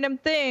these random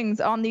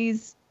things on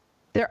these.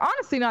 They're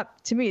honestly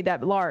not, to me,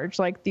 that large,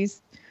 like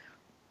these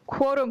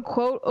quote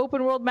unquote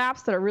open world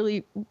maps that are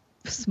really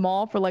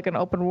small for like an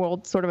open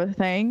world sort of a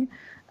thing.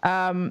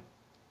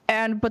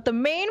 But the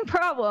main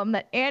problem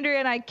that Andrea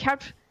and I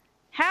kept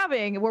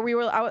having,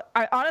 where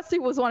I honestly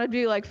wanted to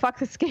be like, fuck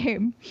this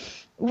game,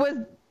 was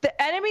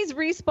the enemies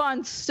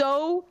respawn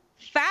so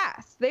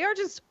fast. They are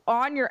just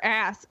on your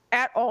ass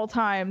at all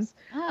times.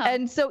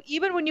 And so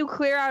even when you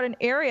clear out an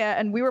area,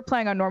 and we were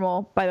playing on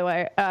normal, by the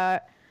way,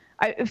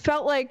 it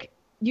felt like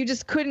you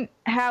just couldn't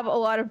have a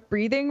lot of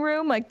breathing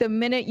room. Like the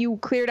minute you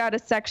cleared out a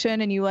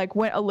section and you like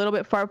went a little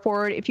bit far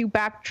forward, if you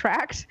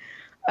backtracked,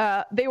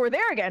 they were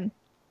there again.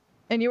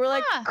 And you were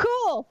like,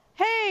 cool.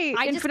 Hey,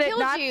 I just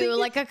killed you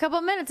like a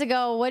couple minutes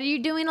ago. What are you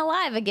doing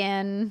alive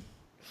again?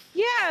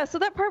 Yeah, so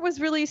that part was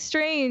really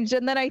strange.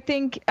 And then I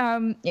think,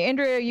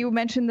 Andrea, you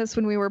mentioned this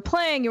when we were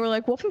playing. You were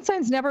like,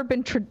 Wolfenstein's never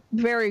been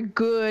very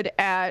good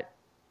at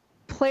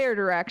player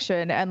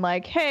direction and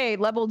like, hey,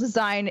 level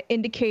design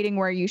indicating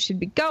where you should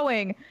be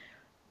going.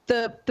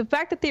 The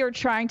fact that they are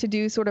trying to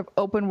do sort of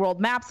open world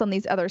maps on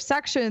these other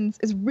sections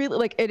is really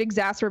like, it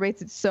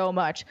exacerbates it so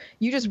much.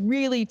 You just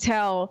really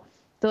tell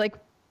the like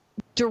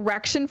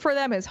direction for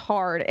them is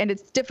hard, and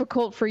it's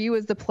difficult for you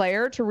as the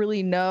player to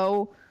really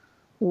know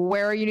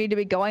where you need to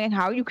be going and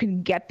how you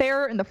can get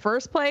there in the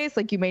first place.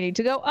 Like you may need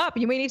to go up,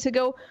 you may need to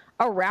go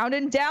around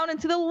and down and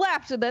to the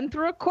left, and then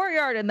through a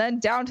courtyard, and then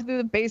down to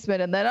the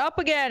basement, and then up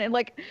again. And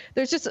like,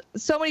 there's just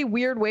so many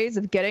weird ways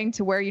of getting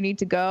to where you need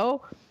to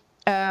go.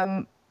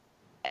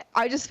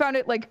 I just found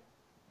it like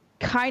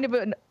kind of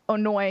an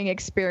annoying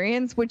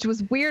experience, which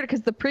was weird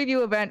because the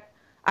preview event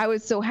I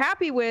was so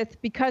happy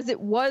with, because it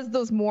was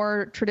those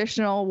more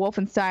traditional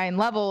Wolfenstein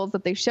levels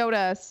that they showed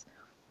us,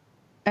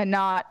 and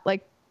not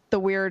like the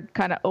weird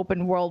kind of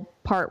open world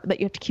part that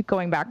you have to keep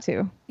going back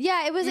to.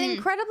 Yeah, it was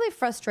incredibly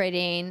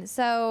frustrating.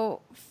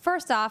 So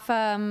first off,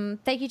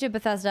 thank you to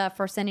Bethesda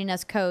for sending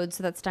us codes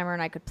so that Steimer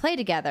and I could play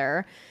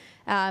together.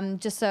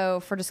 Just so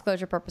for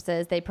disclosure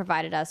purposes, they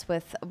provided us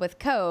with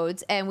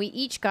codes, and we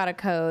each got a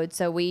code,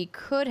 so we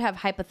could have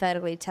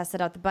hypothetically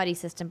tested out the buddy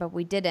system, but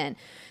we didn't.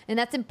 And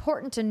that's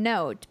important to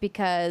note,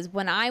 because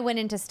when I went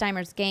into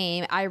Steimer's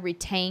game, I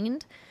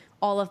retained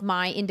all of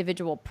my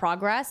individual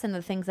progress and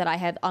the things that I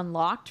had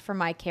unlocked for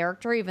my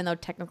character, even though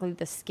technically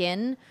the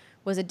skin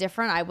was a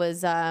different. I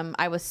was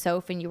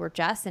Soph and you were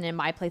Jess, and in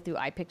my playthrough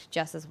I picked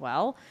Jess as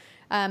well.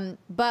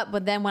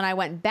 But then when I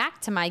went back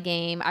to my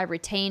game, I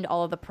retained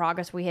all of the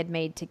progress we had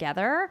made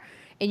together.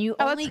 And you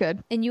that's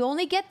good. And you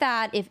only get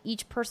that if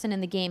each person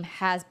in the game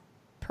has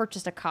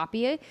purchased a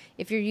copy.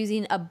 If you're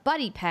using a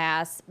buddy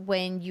pass,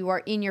 when you are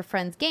in your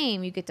friend's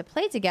game, you get to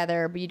play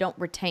together, but you don't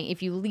retain.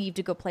 If you leave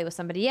to go play with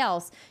somebody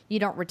else, you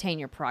don't retain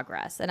your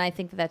progress. And I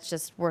think that's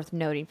just worth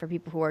noting for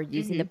people who are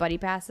using the buddy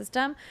pass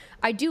system.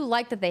 I do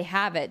like that they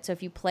have it. So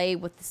if you play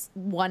with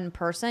one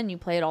person, you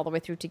play it all the way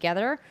through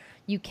together,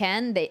 you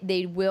can.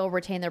 They will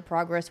retain their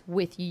progress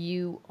with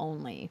you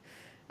only.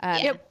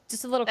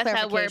 Just a little clarification.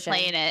 That's how we're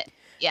playing it.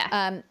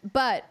 Yeah.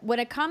 But when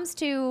it comes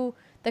to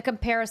the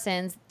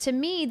comparisons, to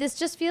me, this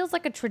just feels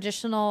like a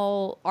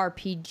traditional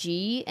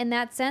RPG in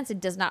that sense. It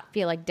does not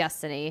feel like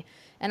Destiny.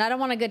 And I don't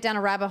want to get down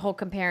a rabbit hole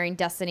comparing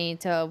Destiny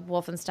to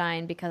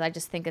Wolfenstein, because I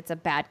just think it's a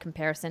bad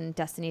comparison.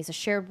 Destiny is a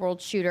shared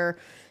world shooter,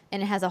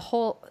 and it has a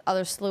whole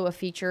other slew of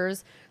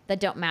features that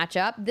don't match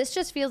up. This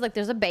just feels like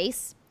there's a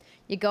base.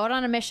 You go out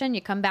on a mission,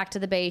 you come back to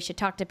the base, you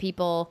talk to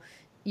people,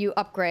 you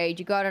upgrade.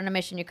 You go out on a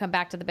mission, you come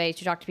back to the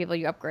base, you talk to people,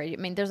 you upgrade.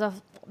 I mean,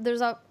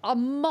 there's a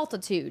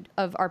multitude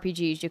of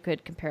RPGs you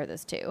could compare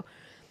this to.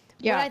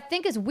 Yeah. What I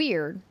think is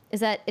weird is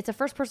that it's a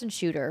first-person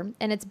shooter,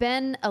 and it's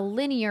been a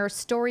linear,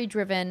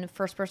 story-driven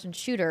first-person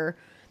shooter,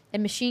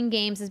 and Machine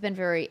Games has been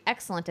very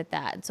excellent at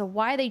that. And so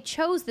why they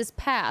chose this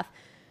path,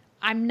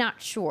 I'm not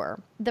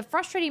sure. The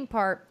frustrating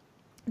part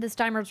that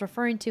Steimer's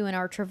referring to in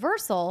our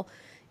traversal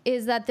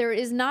is that there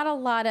is not a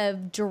lot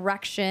of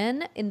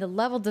direction in the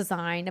level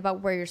design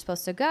about where you're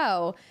supposed to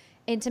go.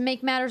 And to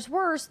make matters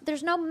worse,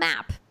 there's no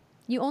map.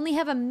 You only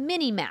have a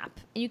mini map,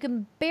 and you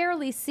can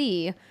barely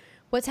see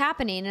what's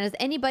happening. And as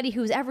anybody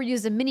who's ever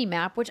used a mini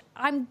map, which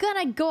I'm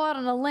gonna go out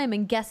on a limb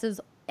and guess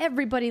is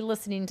everybody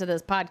listening to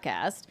this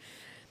podcast,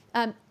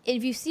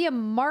 if you see a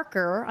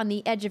marker on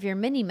the edge of your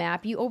mini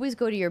map, you always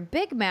go to your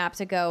big map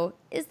to go,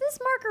 is this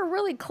marker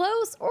really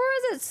close or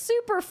is it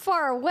super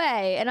far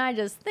away? And I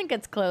just think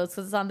it's close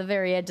because it's on the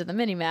very edge of the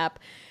mini map.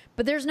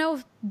 But there's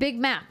no big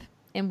map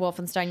in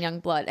Wolfenstein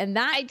Youngblood. And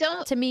that,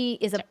 to me,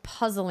 is a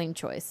puzzling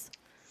choice.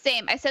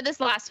 Same. I said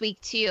this last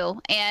week too,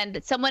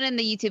 and someone in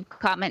the YouTube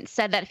comments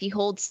said that if you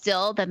hold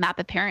still, the map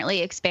apparently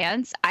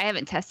expands. I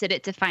haven't tested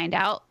it to find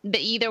out, but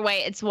either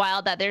way, it's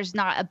wild that there's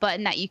not a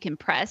button that you can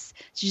press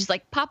to just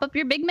like pop up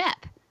your big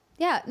map.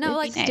 Yeah, no,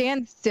 like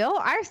stand still.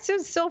 I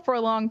stood still for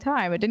a long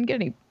time. It didn't get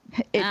any.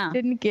 It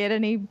didn't get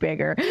any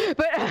bigger,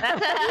 but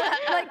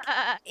like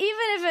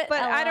even if it.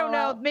 But I don't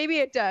know. Maybe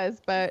it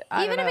does, but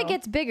even if it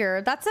gets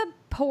bigger, that's a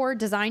poor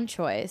design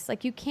choice.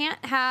 Like you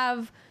can't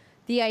have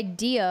the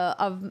idea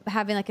of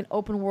having like an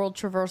open world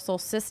traversal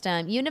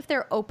system, even if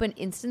they're open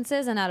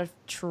instances and not a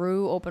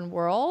true open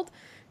world,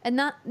 and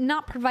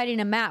not providing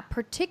a map,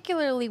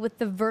 particularly with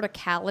the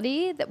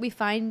verticality that we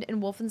find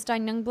in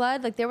Wolfenstein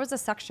Youngblood. Like there was a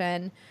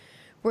section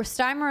where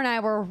Steimer and I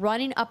were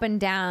running up and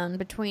down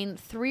between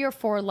 3 or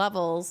 4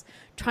 levels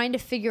trying to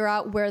figure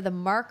out where the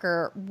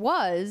marker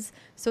was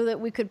so that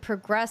we could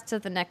progress to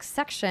the next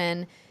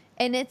section.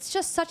 And it's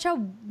just such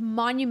a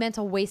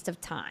monumental waste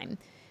of time.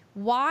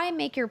 Why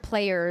make your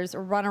players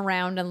run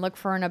around and look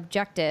for an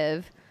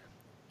objective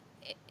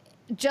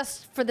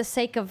just for the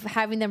sake of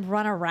having them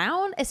run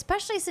around,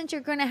 especially since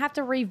you're going to have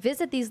to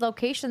revisit these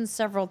locations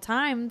several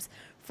times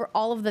for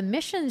all of the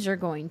missions you're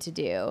going to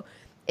do?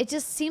 It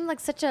just seemed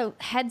like such a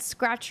head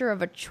scratcher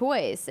of a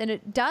choice, and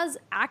it does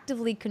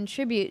actively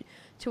contribute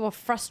to a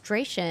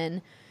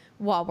frustration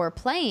while we're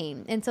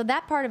playing. And so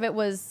that part of it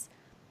was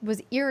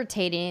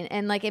irritating,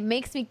 and like it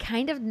makes me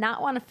kind of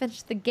not want to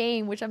finish the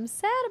game, which I'm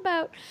sad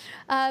about.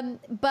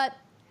 But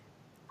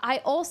I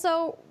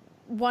also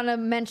want to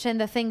mention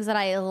the things that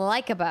I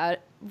like about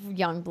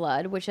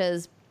Youngblood, which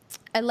is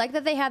I like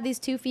that they have these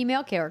 2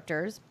 female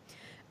characters.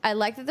 I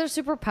like that they're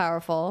super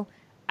powerful.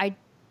 I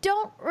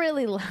don't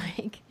really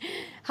like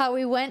how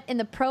we went in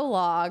the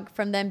prologue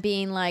from them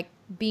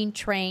being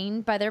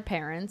trained by their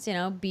parents, you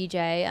know, BJ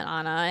and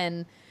Anna,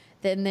 and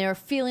then they're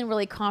feeling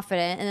really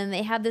confident, and then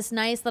they have this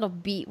nice little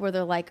beat where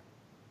they're like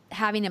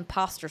having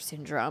imposter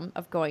syndrome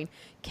of going,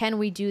 can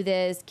we do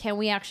this? Can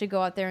we actually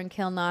go out there and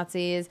kill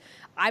Nazis?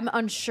 I'm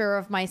unsure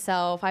of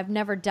myself. I've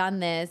never done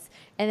this.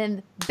 And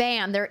then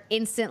bam, they're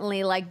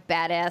instantly like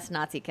badass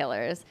Nazi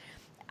killers.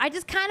 I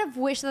just kind of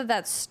wish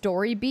that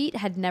story beat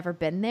had never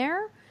been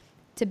there,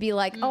 to be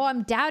like, oh,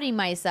 I'm doubting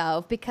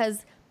myself,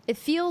 because it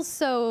feels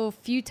so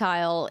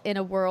futile in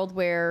a world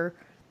where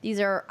these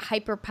are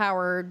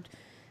hyper-powered,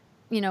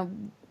 you know,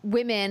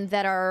 women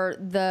that are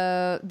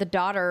the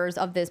daughters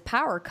of this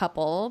power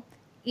couple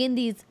in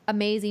these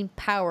amazing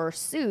power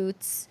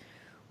suits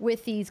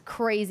with these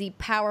crazy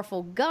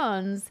powerful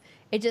guns.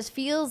 It just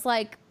feels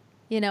like,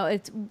 you know,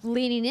 it's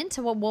leaning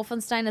into what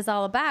Wolfenstein is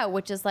all about,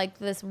 which is like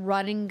this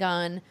run and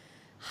gun,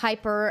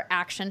 hyper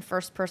action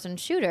first person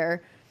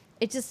shooter.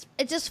 It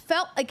just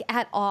felt like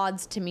at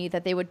odds to me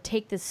that they would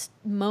take this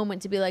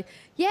moment to be like,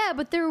 yeah,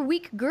 but they're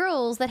weak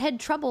girls that had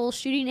trouble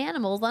shooting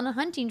animals on a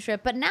hunting trip,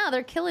 but now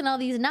they're killing all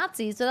these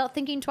Nazis without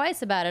thinking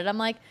twice about it. I'm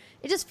like,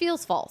 it just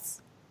feels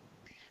false.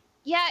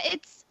 Yeah,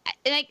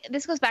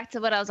 this goes back to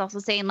what I was also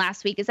saying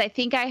last week, is I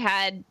think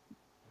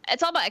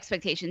it's all about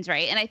expectations,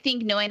 right? And I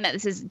think knowing that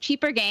this is a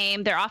cheaper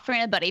game, they're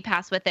offering a buddy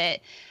pass with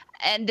it,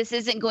 and this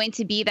isn't going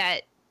to be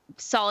that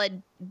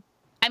solid.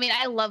 I mean,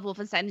 I love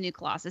Wolfenstein: The New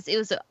Colossus. It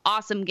was an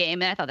awesome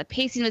game, and I thought the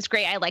pacing was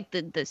great. I liked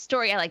the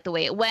story. I liked the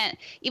way it went.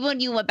 Even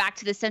when you went back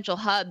to the central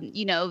hub,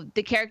 you know,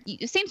 the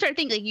same sort of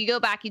thing. Like, you go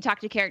back, you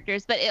talk to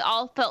characters, but it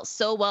all felt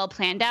so well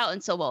planned out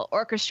and so well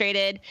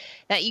orchestrated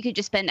that you could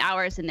just spend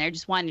hours in there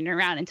just wandering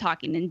around and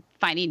talking and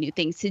finding new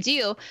things to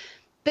do.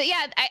 But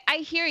yeah, I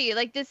hear you.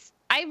 Like this,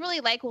 I really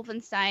like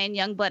Wolfenstein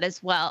Youngblood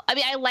as well. I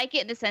mean, I like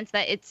it in the sense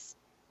that it's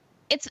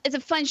a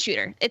fun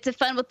shooter. It's a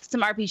fun with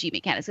some RPG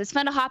mechanics. It's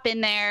fun to hop in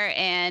there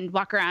and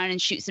walk around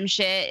and shoot some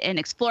shit and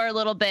explore a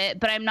little bit,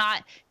 but I'm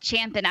not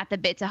champing at the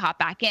bit to hop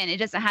back in. It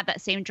doesn't have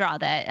that same draw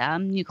that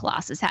New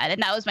Colossus had,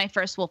 and that was my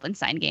first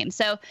Wolfenstein game.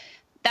 So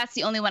that's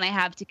the only one I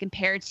have to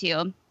compare to.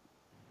 And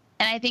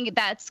I think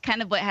that's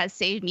kind of what has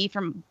saved me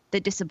from the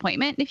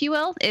disappointment, if you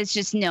will, is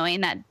just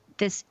knowing that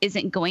this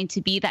isn't going to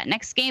be that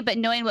next game, but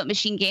knowing what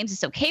Machine Games is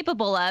so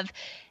capable of,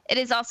 it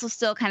is also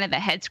still kind of a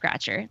head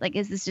scratcher. Like,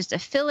 is this just a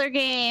filler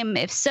game?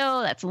 If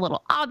so, that's a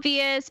little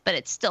obvious, but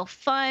it's still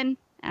fun.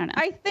 I don't know.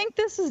 I think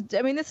this is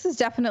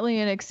definitely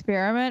an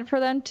experiment for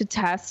them to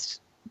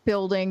test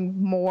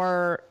building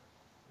more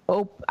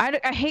I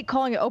hate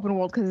calling it open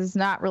world because it's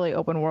not really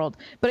open world,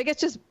 but I guess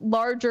just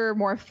larger,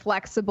 more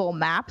flexible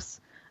maps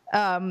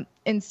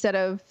instead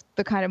of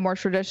the kind of more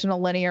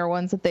traditional linear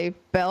ones that they've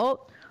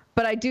built.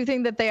 But I do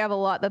think that they have a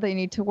lot that they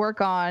need to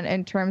work on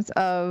in terms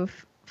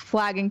of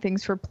flagging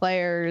things for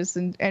players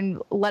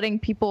and letting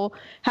people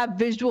have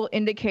visual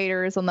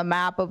indicators on the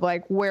map of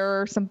like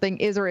where something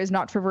is or is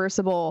not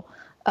traversable.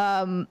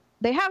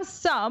 They have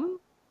some,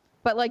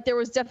 but like there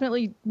was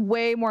definitely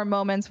way more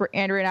moments where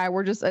Andrea and I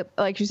were just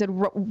like you said,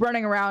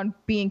 running around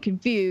being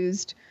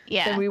confused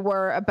than we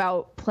were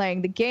about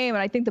playing the game.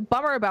 And I think the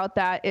bummer about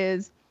that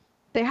is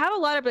they have a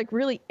lot of like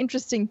really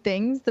interesting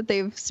things that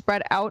they've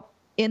spread out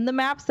in the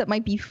maps that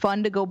might be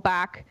fun to go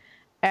back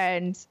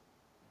and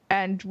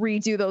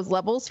redo those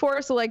levels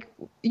for. So like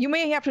you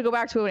may have to go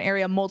back to an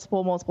area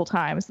multiple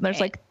times, and there's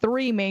like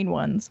 3 main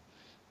ones.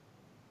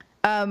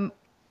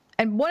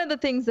 And one of the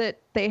things that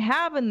they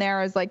have in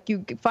there is like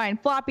you find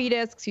floppy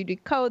disks, you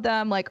decode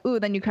them, like, ooh,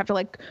 then you have to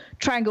like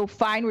try and go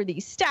find where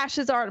these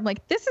stashes are. I'm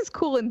like, this is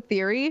cool in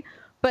theory,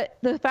 but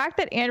the fact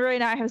that Andrea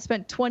and I have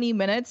spent 20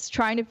 minutes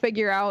trying to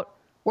figure out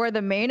where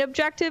the main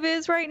objective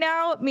is right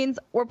now means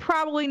we're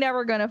probably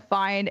never going to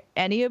find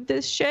any of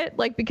this shit,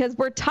 like, because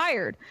we're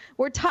tired.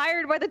 We're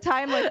tired by the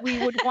time like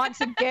we would want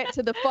to get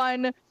to the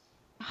fun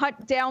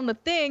hunt down the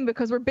thing,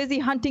 because we're busy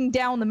hunting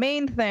down the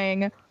main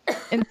thing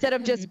instead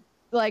of just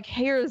like,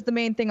 here's the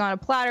main thing on a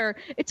platter.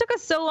 It took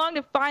us so long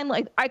to find,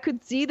 like, I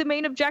could see the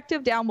main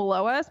objective down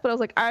below us, but I was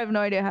like, I have no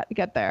idea how to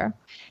get there.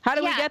 How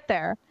do we get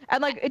there?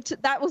 And like,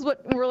 that was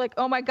what we were like,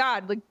 oh my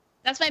God, like,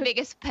 that's my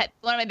biggest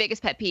one of my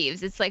biggest pet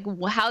peeves. It's like,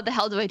 how the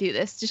hell do I do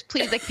this? Just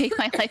please, like, make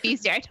my life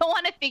easier. I don't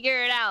want to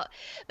figure it out.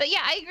 But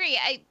yeah, I agree.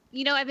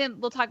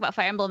 We'll talk about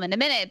Fire Emblem in a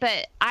minute,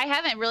 but I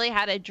haven't really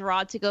had a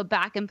draw to go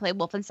back and play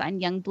Wolfenstein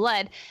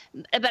Youngblood.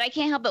 But I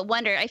can't help but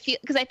wonder.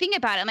 Because I think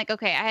about it, I'm like,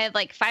 okay, I have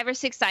like 5 or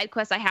 6 side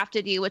quests I have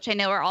to do, which I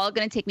know are all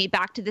going to take me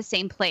back to the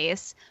same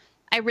place.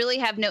 I really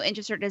have no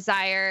interest or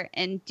desire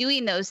in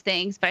doing those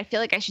things, but I feel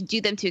like I should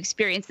do them to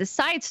experience the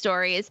side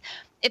stories.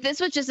 If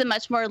this was just a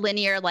much more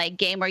linear like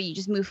game where you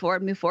just move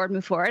forward, with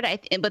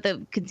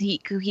a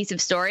cohesive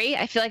story,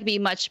 I feel like I'd be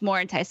much more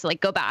enticed to like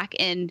go back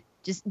and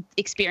just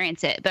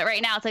experience it. But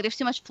right now it's like there's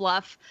too much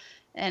fluff,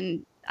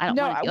 and I don't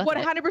want to deal with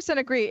it. 100%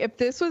 agree. If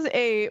this was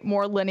a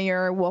more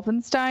linear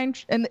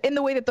Wolfenstein, and in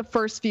the way that the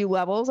first few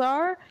levels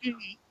are,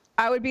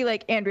 I would be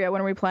like, Andrea,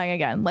 when are we playing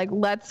again? Like,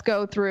 let's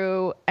go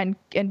through and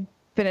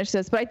finish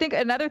this. But I think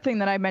another thing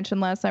that I mentioned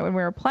last night when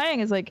we were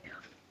playing is like,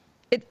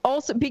 it's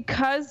also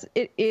because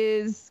it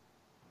is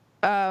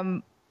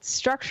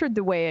structured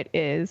the way it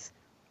is,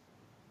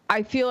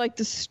 I feel like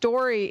the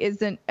story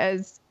isn't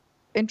as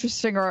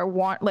interesting,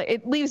 or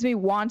it leaves me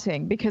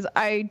wanting, because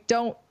I'm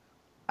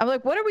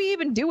like, what are we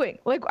even doing?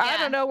 Like, I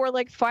don't know, we're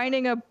like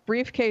finding a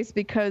briefcase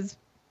because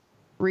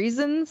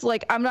reasons,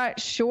 like, I'm not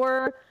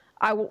sure.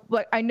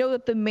 I know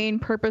that the main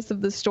purpose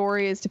of the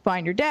story is to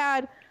find your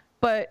dad,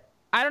 but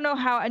I don't know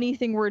how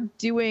anything we're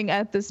doing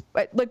at this,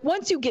 like,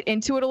 once you get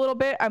into it a little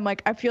bit, I'm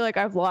like, I feel like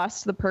I've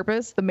lost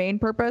the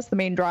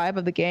main drive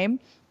of the game.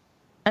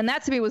 And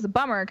that to me was a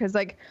bummer, because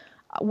like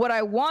what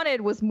I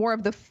wanted was more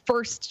of the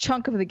first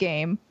chunk of the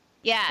game.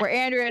 Yeah. Where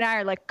Andrea and I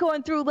are like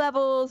going through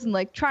levels and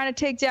like trying to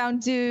take down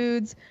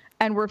dudes,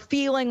 and we're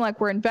feeling like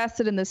we're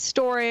invested in this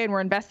story and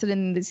we're invested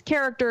in these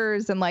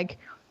characters, and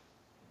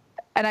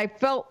I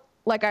felt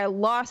like I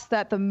lost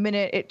that the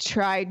minute it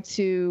tried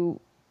to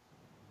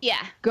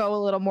go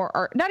a little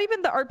more not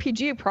even the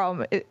RPG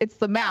problem, it's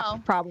the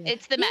map problem.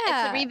 It's the map.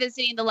 It's the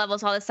revisiting the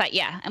levels all the time.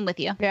 I'm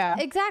with you. Yeah,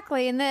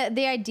 exactly. And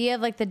the idea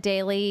of like the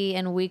daily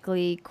and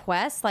weekly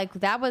quests, like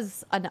that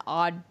was an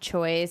odd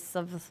choice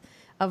of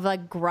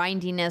like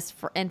grindiness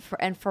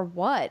for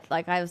what?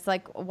 Like, I was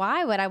like,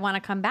 why would I want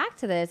to come back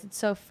to this? It's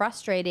so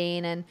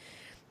frustrating. And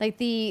like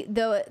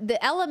the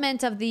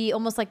element of the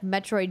almost like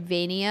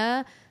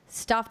Metroidvania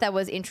stuff that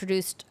was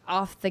introduced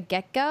off the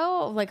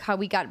get-go, like how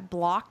we got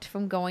blocked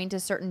from going to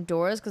certain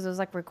doors because it was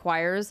like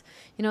requires,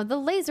 the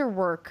laser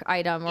work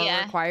item, or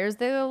requires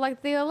the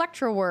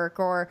electro work,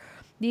 or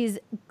these,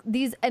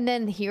 and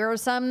then here are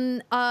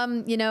some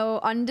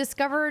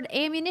undiscovered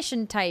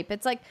ammunition type.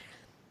 It's like,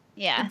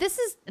 you're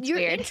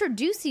weird.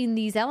 Introducing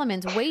these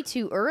elements way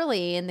too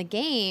early in the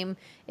game.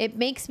 It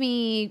makes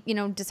me,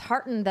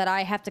 disheartened that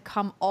I have to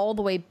come all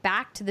the way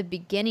back to the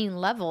beginning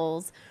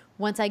levels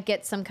once I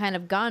get some kind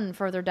of gun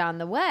further down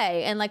the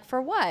way. And like, for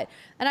what?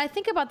 And I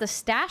think about the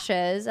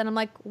stashes, and I'm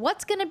like,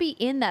 what's going to be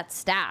in that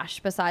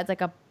stash besides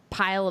like a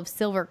pile of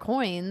silver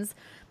coins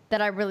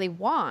that I really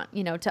want,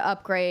 to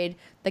upgrade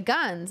the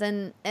guns,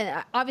 and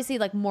obviously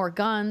like more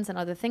guns and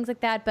other things like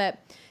that. But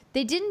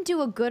they didn't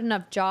do a good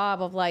enough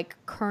job of like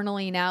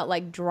kerneling out,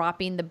 like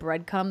dropping the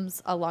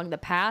breadcrumbs along the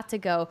path to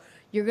go,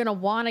 you're going to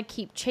want to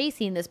keep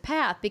chasing this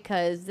path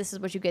because this is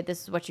what you get.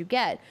 This is what you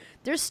get.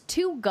 There's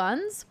 2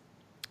 guns.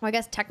 Well, I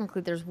guess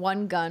technically there's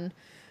 1 gun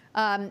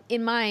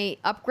in my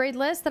upgrade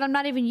list that I'm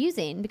not even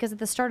using, because at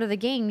the start of the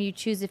game, you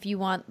choose if you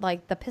want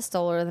like the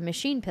pistol or the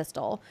machine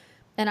pistol.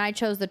 And I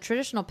chose the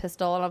traditional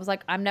pistol, and I was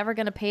like, I'm never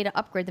going to pay to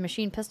upgrade the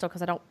machine pistol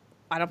because I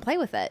don't play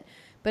with it.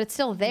 But it's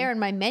still there in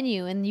my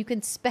menu, and you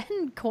can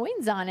spend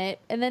coins on it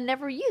and then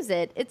never use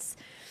it.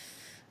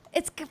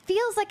 it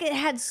feels like it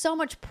had so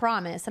much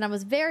promise, and I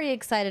was very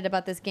excited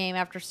about this game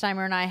after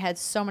Steimer and I had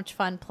so much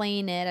fun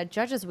playing it at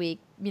Judges Week,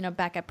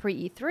 back at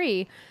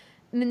pre-E3.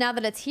 And now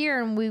that it's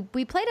here, and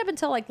we played up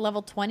until like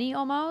level 20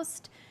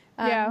 almost.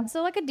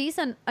 So like a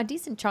decent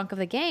chunk of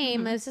the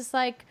game. It's just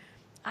like,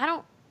 I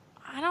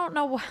don't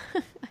know.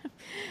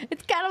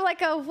 It's kind of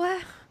like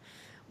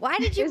why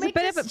did you make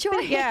this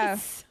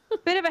choice?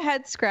 Bit of a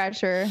head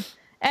scratcher.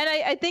 And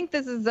I think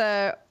this is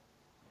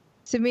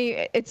to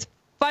me, it's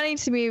funny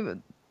to me.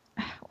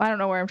 I don't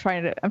know where I'm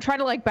trying to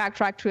like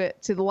backtrack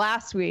to the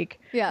last week.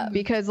 Yeah.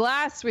 Because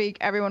last week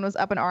everyone was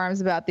up in arms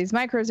about these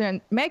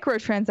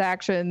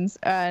microtransactions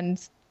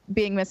and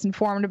being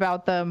misinformed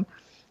about them.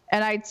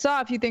 And I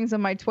saw a few things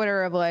on my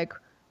Twitter of like,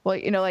 well,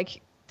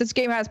 like this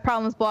game has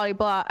problems, blah, blah,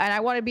 blah. And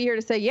I want to be here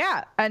to say,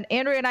 yeah. And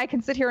Andrea and I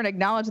can sit here and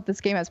acknowledge that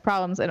this game has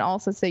problems and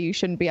also say you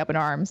shouldn't be up in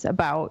arms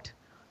about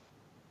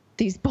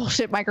these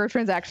bullshit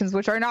microtransactions,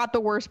 which are not the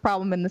worst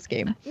problem in this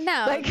game.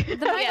 No, like, the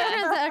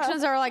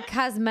microtransactions are like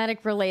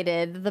cosmetic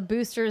related. The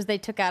boosters they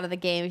took out of the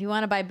game. If you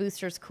want to buy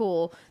boosters,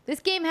 cool. This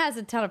game has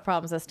a ton of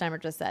problems, as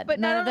Steimer just said. But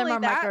none of them are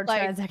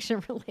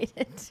microtransaction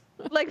related.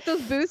 Like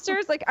those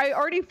boosters, like I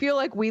already feel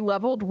like we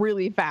leveled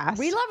really fast.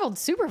 We leveled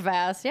super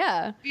fast,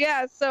 yeah.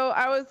 Yeah, so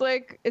I was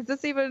like, is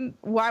this even,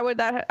 why would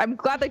that, I'm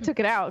glad they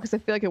took it out because I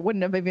feel like it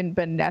wouldn't have even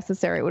been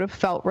necessary. It would have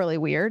felt really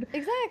weird.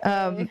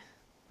 Exactly.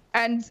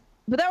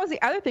 But that was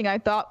the other thing I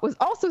thought was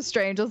also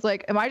strange. I was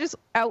like, am I just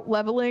out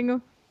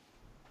leveling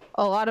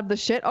a lot of the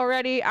shit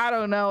already? I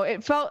don't know.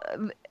 It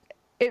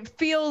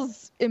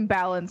feels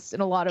imbalanced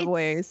in a lot of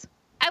ways.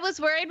 I was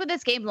worried with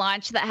this game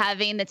launch that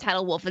having the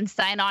title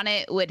Wolfenstein on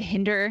it would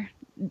hinder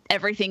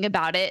everything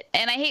about it.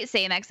 And I hate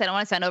saying that because I don't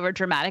want to sound over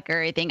dramatic or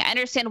anything. I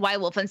understand why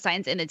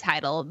Wolfenstein's in the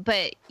title,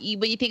 but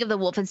when you think of the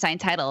Wolfenstein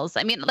titles,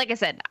 I mean, like I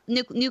said,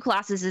 New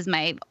Colossus is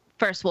my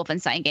first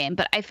Wolfenstein game,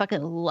 but I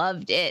fucking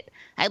loved it.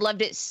 I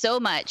loved it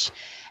so much.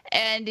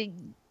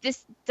 And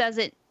this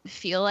doesn't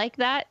feel like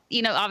that.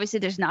 Obviously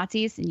there's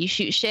Nazis and you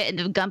shoot shit and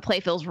the gunplay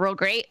feels real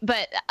great.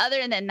 But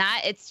other than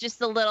that, it's just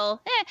a little,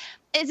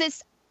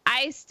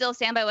 I still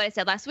stand by what I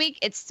said last week.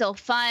 It's still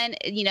fun.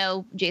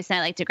 Jason and I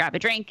like to grab a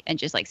drink and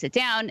just like sit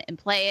down and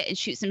play it and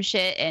shoot some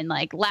shit and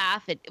like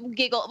laugh and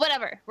giggle,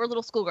 whatever. We're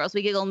little schoolgirls.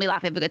 We giggle and we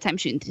laugh and have a good time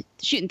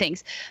shooting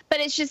things. But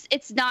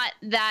it's not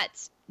that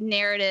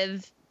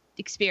narrative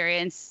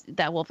experience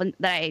that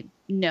I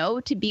know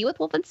to be with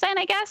Wolfenstein,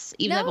 I guess,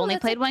 even though I've only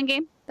played one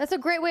game. That's a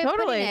great way of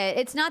putting it.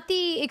 It's not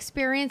the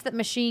experience that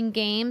Machine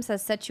Games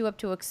has set you up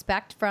to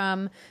expect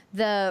from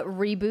the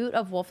reboot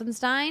of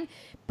Wolfenstein,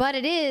 but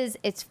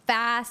it's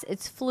fast,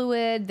 it's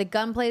fluid, the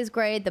gunplay is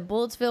great, the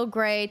bullets feel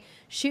great,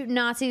 shooting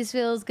Nazis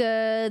feels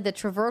good, the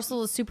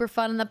traversal is super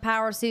fun in the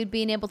power suit,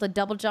 being able to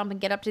double jump and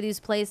get up to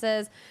these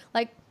places.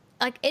 Like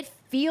it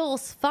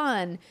feels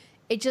fun.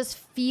 It just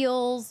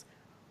feels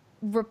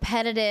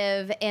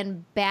repetitive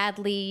and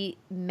badly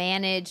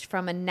managed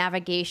from a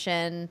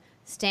navigation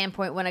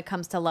standpoint when it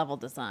comes to level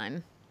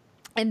design.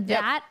 And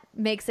that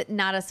makes it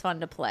not as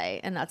fun to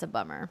play, and that's a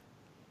bummer.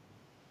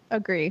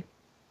 Agree.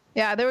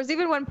 Yeah, there was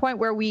even one point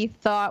where we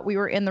thought we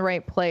were in the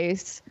right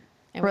place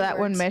for that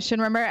one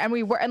mission, remember? And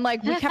we were, and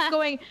like we kept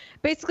going,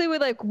 basically we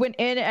like went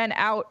in and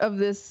out of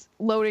this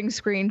loading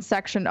screen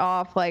section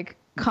off like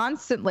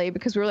constantly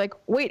because we were like,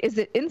 wait, is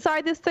it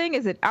inside this thing?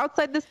 Is it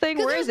outside this thing?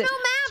 Where is it? There's no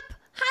map.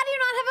 How do you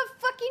not have a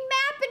fucking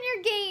map in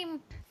your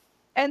game?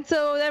 And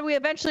so then we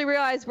eventually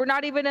realized we're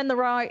not even in the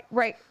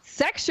right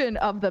section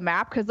of the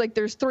map because like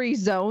there's 3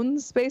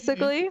 zones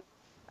basically,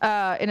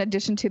 in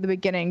addition to the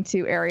beginning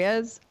 2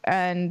 areas,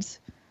 and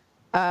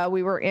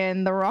we were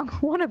in the wrong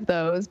one of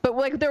those. But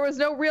like there was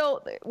no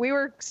real. We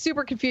were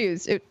super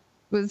confused. It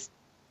was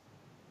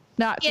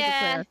not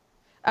super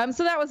clear.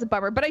 So that was a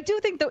bummer. But I do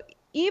think though,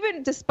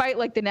 even despite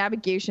like the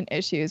navigation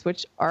issues,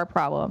 which are a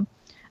problem,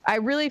 I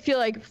really feel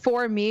like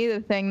for me, the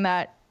thing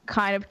that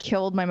kind of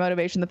killed my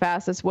motivation the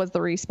fastest was the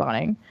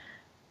respawning.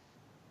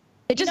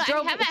 It just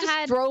drove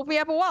me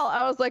up a wall.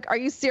 I was like, are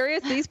you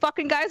serious? These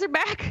fucking guys are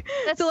back?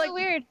 That's so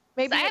weird.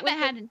 Maybe I haven't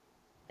had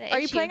Are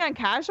you playing on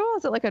casual?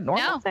 Is it like a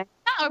normal thing?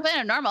 No, we're playing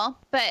on normal.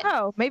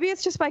 But maybe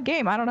it's just my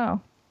game. I don't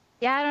know.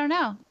 Yeah, I don't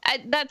know.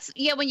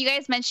 When you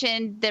guys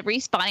mentioned the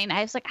respawning,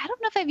 I was like, I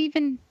don't know if I've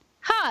even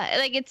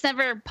like it's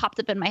never popped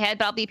up in my head,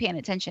 but I'll be paying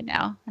attention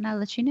now and I'll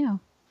let you know.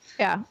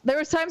 Yeah, there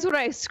was times when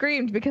I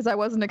screamed because I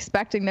wasn't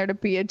expecting there to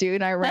be a dude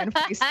and I ran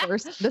face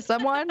first to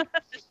someone.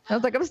 I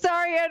was like, I'm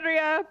sorry,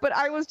 Andrea, but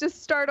I was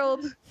just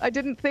startled. I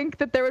didn't think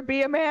that there would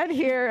be a man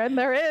here, and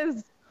there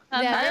is.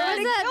 There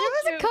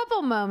was a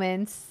couple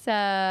moments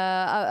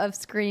of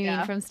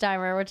screaming from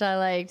Steimer, which I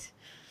liked.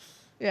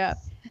 Yeah.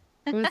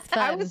 It was fun.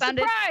 I was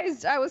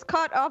surprised. I was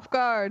caught off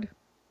guard.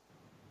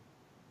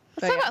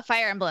 Let's talk about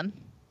Fire Emblem.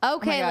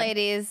 Okay,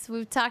 ladies,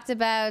 we've talked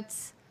about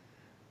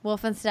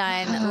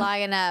Wolfenstein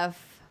long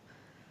enough.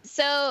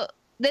 So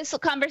this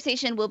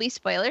conversation will be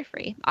spoiler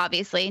free,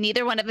 obviously.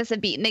 Neither one of us have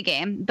beaten the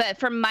game. But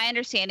from my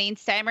understanding,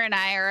 Steimer and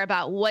I are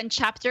about 1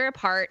 chapter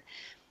apart.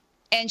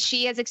 And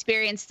she has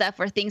experienced stuff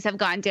where things have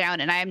gone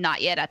down, and I am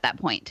not yet at that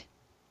point.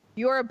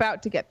 You're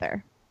about to get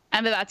there.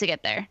 I'm about to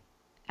get there.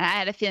 And I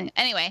had a feeling.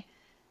 Anyway,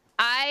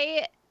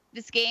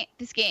 this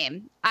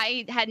game,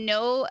 I had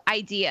no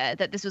idea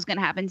that this was going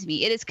to happen to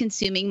me. It is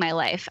consuming my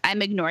life.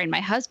 I'm ignoring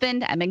my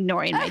husband. I'm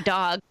ignoring my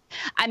dog.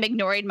 I'm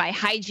ignoring my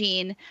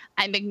hygiene.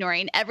 I'm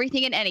ignoring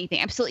everything and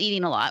anything. I'm still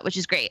eating a lot, which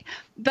is great.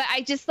 But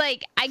I just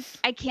like,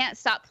 I can't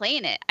stop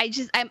playing it.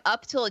 I'm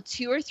up till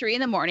 2 or 3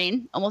 in the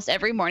morning, almost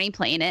every morning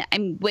playing it.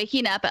 I'm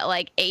waking up at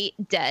like 8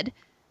 dead.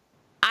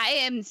 I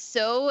am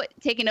so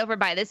taken over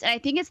by this. And I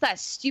think it's that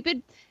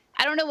stupid,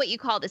 I don't know what you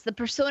call this, the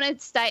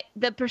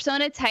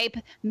persona type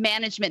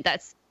management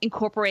that's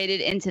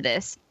incorporated into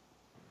this,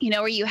 you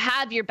know, where you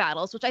have your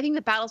battles, which I think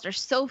the battles are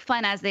so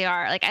fun as they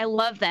are. Like, I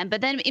love them. But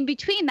then in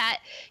between that,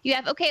 you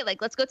have, okay,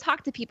 like, let's go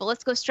talk to people.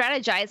 Let's go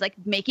strategize, like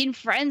making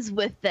friends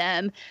with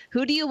them.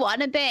 Who do you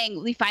want to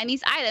bang? We find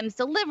these items,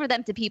 deliver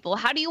them to people.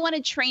 How do you want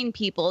to train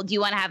people? Do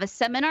you want to have a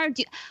seminar?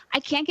 I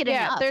can't get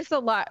enough. Yeah, there's a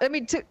lot. I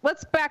mean,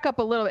 let's back up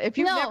a little bit. If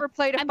you've never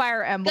played a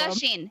Fire Emblem.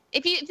 Gushing.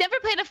 If you've never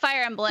played a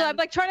Fire Emblem. So I'm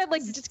like trying to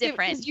like just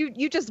different.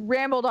 You just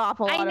rambled off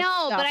a lot. I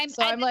know, of stuff,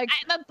 but I'm like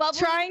I'm a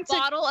bubbling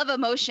bottle of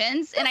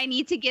emotions, and I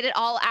need to get it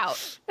all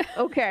out.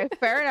 Okay,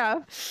 fair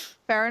enough.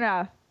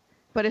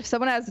 But if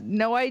someone has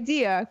no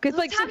idea, because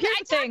like, so here's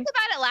the thing. I talked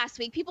about it last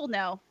week. People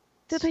know.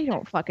 They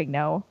don't fucking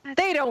know.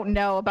 They don't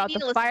know about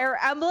the Fire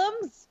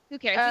Emblems. Who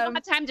cares? We don't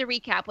have time to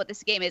recap what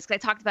this game is because I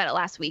talked about it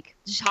last week.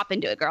 Just hop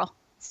into it, girl.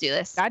 Let's do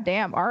this. God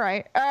damn. All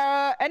right.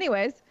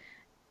 Anyways,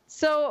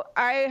 so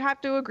I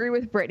have to agree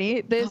with Brittany.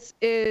 This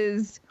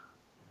is,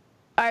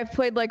 I've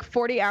played like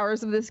 40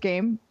 hours of this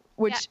game,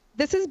 which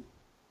this is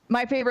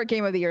my favorite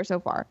game of the year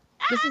so far.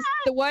 This is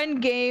the one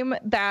game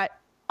that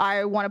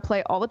I want to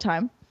play all the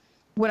time.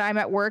 When I'm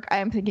at work, I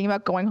am thinking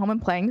about going home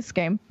and playing this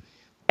game.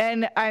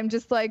 And I'm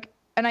just like,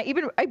 and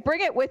I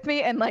bring it with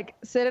me and like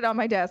sit it on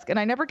my desk, and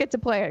I never get to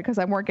play it because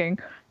I'm working,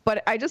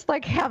 but I just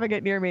like having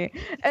it near me.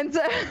 And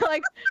so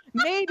like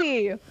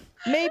maybe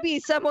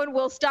someone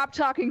will stop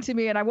talking to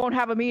me and I won't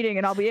have a meeting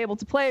and I'll be able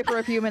to play for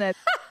a few minutes.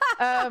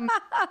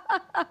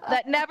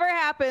 That never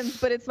happens,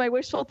 but it's my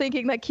wishful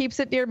thinking that keeps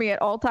it near me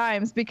at all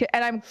times, because,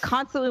 and I'm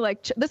constantly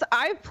like this.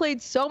 I've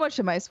played so much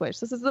of my Switch.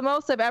 This is the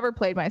most I've ever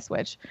played my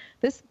Switch.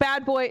 This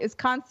bad boy is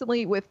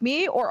constantly with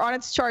me or on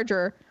its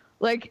charger.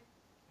 Like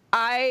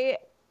I'm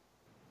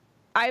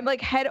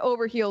like head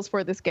over heels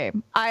for this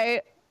game.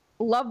 I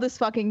love this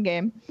fucking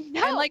game.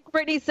 No. And like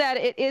Brittany said,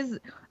 it is,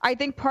 I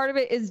think part of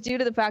it is due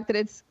to the fact that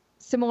it's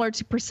similar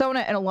to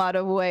Persona in a lot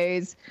of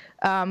ways.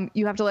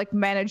 You have to like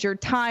manage your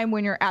time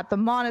when you're at the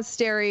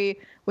monastery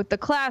with the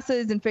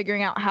classes and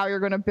figuring out how you're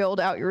going to build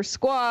out your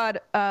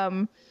squad,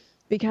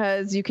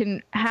 because you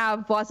can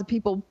have lots of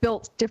people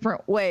built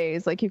different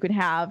ways. Like you can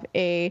have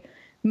a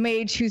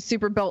mage who's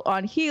super built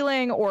on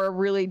healing, or a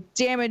really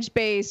damage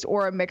based,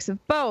 or a mix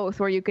of both,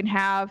 or you can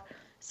have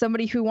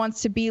somebody who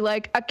wants to be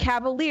like a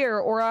cavalier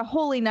or a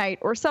holy knight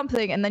or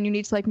something, and then you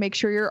need to like make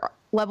sure you're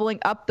leveling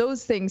up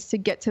those things to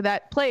get to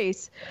that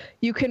place.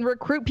 You can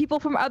recruit people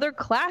from other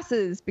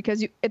classes,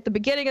 because you, at the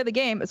beginning of the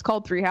game, it's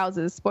called 3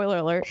 houses, spoiler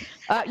alert.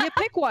 You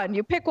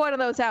pick one of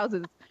those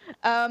houses,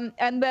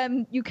 and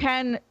then you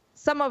can,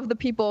 some of the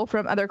people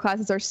from other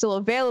classes are still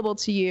available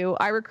to you.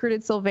 I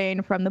recruited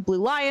Sylvain from the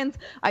Blue Lions.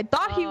 I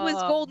thought he was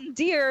Golden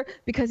Deer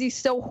because he's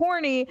so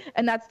horny,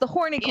 and that's the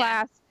horny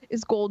class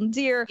is Golden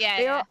Deer.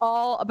 They are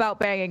all about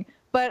banging.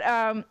 But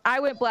I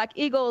went Black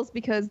Eagles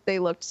because they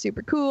looked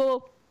super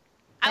cool.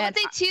 I would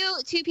say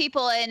two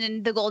people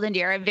in the Golden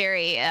Deer are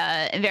very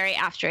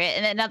after it,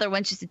 and another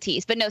one's just a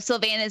tease. But no,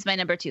 Sylvain is my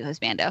number 2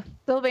 husbando.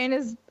 Sylvain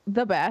is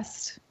the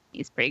best.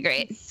 He's pretty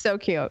great. He's so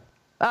cute.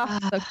 Oh,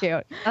 so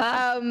cute.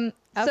 Okay,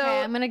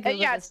 I'm gonna Google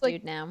this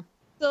dude now.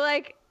 So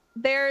like,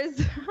 there's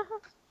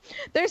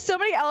so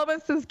many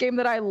elements to this game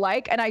that I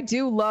like, and I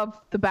do love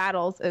the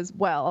battles as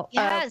well.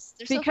 Yes,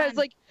 because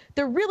like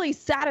they're really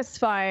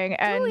satisfying,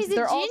 and he's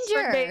they're a all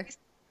ginger.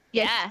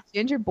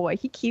 Ginger boy,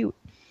 he cute.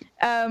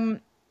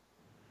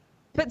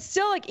 But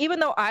still, like, even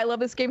though I love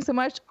this game so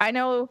much, I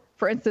know,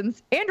 for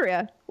instance,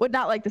 Andrea would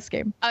not like this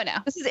game. Oh, no.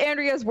 This is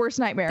Andrea's worst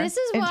nightmare. This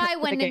is why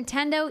when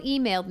Nintendo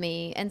emailed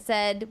me and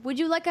said, would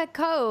you like a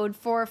code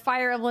for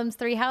Fire Emblem's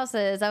 3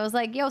 Houses? I was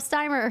like, yo,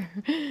 Steimer,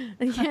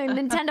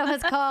 Nintendo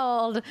has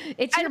called.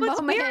 It's your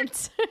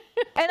moment.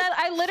 And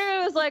I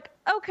literally was like,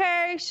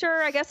 okay,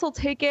 sure, I guess I'll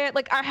take it.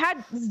 Like, I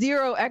had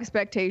 0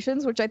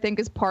 expectations, which I think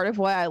is part of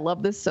why I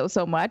love this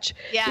so much.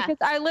 Yeah. Because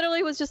I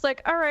literally was just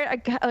like, all right, I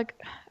got, like,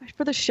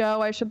 for the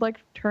show, I should like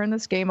turn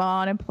this game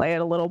on and play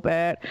it a little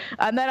bit.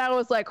 And then I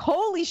was like,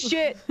 holy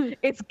shit,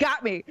 it's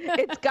got me.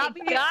 It's got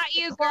me. Got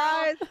you,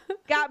 girl.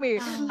 Got me.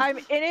 I'm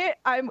in it.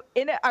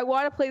 I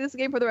want to play this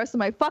game for the rest of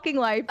my fucking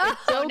life.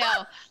 It's so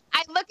no.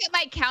 I look at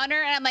my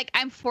counter and I'm like,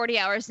 I'm 40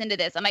 hours into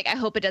this. I'm like, I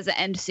hope it doesn't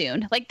end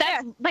soon. Like,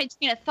 that's my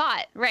train of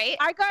thought, right?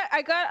 I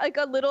got like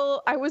a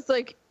little, I was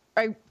like,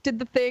 I did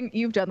the thing,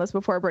 you've done this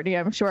before, Brittany,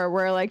 I'm sure,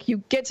 where like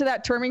you get to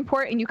that turning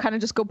point and you kind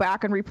of just go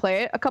back and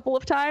replay it a couple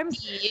of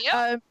times.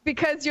 Yep.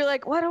 Because you're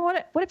like, well, I don't want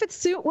it. What if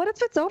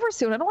it's over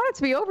soon? I don't want it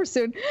to be over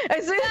soon.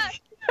 And so,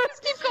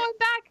 Just keep going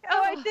back.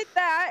 Oh, I did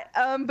that.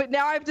 But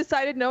now I've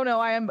decided, no,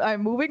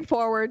 I'm moving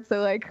forward.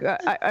 So like,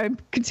 I'm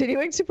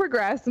continuing to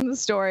progress in the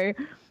story.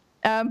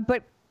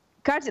 But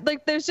God,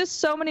 like, there's just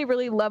so many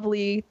really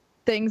lovely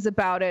things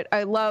about it.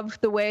 I love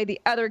the way the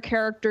other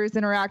characters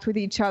interact with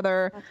each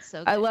other. That's so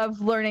good. I love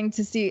learning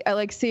to see. I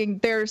like seeing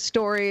their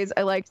stories.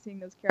 I like seeing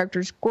those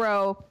characters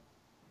grow.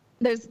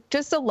 There's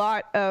just a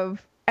lot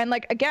of. And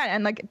like,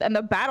 again, and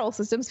the battle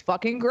system's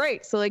fucking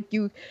great. So like,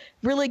 you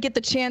really get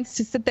the chance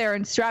to sit there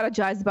and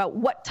strategize about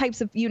what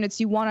types of units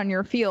you want on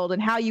your field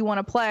and how you want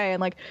to play.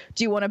 And like,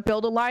 do you want to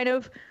build a line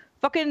of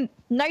fucking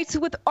knights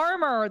with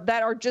armor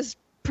that are just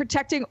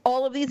protecting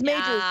all of these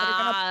mages that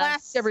are going to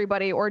blast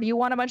everybody? Or do you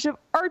want a bunch of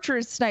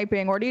archers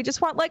sniping? Or do you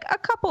just want like a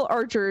couple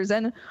archers?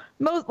 And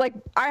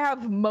I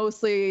have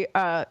mostly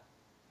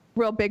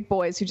real big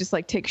boys who just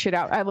like take shit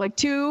out. I have like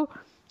 2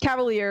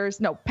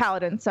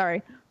 paladins,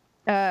 sorry.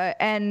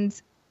 And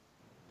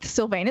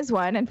Sylvain is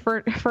one, and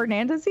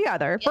Ferdinand is the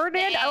other. Yeah,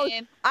 Ferdinand,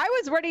 I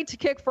was ready to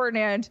kick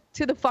Ferdinand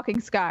to the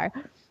fucking sky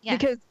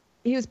because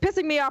he was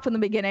pissing me off in the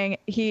beginning.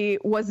 He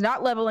was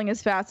not leveling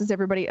as fast as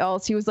everybody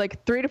else. He was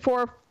like 3 to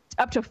 4,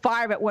 up to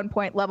 5 at one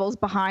point levels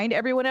behind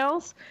everyone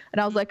else.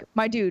 And I was like,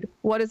 my dude,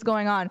 what is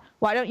going on?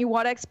 Why don't you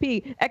want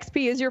XP?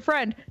 XP is your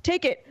friend.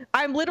 Take it.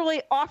 I'm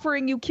literally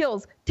offering you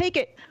kills. Take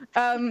it.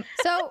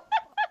 So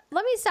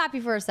let me stop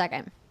you for a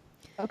second.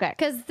 Okay.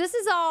 Because this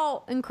is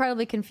all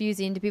incredibly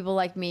confusing to people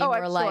like me who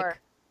are like,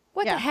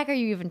 what the heck are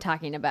you even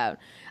talking about?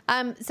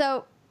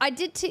 So I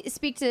did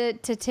speak to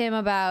Tim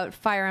about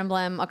Fire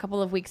Emblem a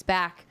couple of weeks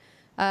back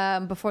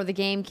before the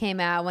game came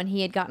out, when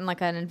he had gotten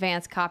like an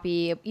advanced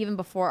copy, even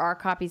before our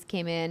copies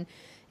came in.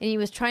 And he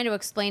was trying to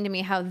explain to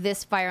me how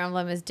this Fire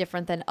Emblem is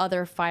different than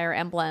other Fire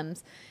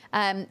Emblems.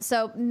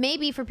 So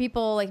maybe for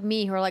people like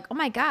me who are like, oh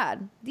my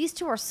God, these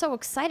two are so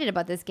excited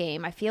about this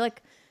game, I feel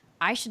like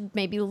I should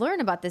maybe learn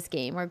about this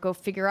game or go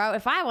figure out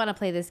if I want to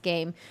play this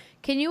game.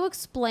 Can you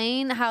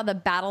explain how the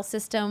battle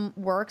system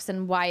works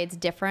and why it's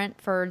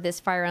different for this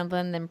Fire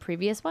Emblem than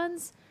previous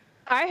ones?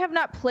 I have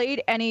not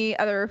played any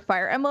other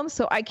Fire Emblems,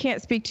 so I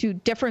can't speak to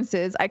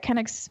differences. I can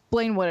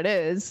explain what it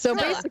is. So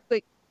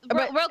basically,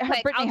 real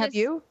quick, Brittany, have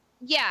you?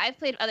 Yeah, I've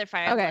played other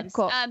Fire Emblems.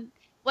 Okay, cool.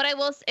 What I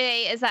will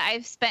say is that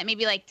I've spent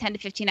maybe like 10 to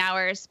 15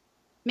 hours,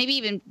 maybe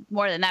even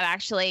more than that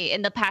actually,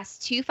 in the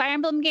past 2 Fire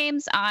Emblem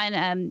games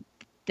on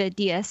the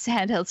DS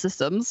handheld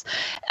systems.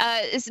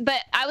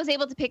 But I was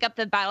able to pick up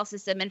the battle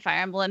system in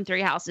Fire Emblem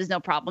 3 Houses, no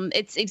problem.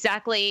 It's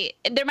exactly,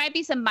 there might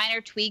be some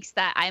minor tweaks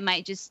that I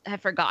might just have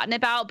forgotten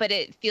about, but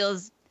it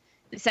feels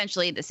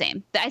essentially the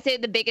same. I say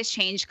the biggest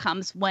change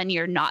comes when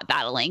you're not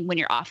battling, when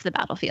you're off the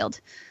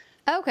battlefield.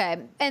 Okay.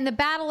 And the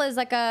battle is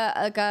like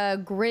a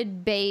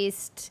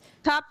grid-based...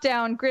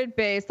 Top-down,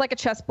 grid-based, like a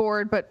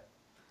chessboard, but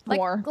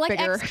more, like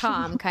bigger.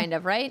 XCOM, kind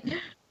of, right?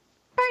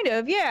 Kind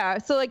of, yeah.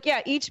 So like,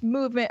 yeah, each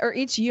movement or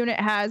each unit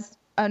has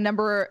a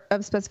number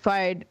of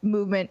specified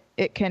movement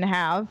it can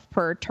have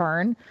per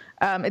turn.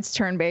 It's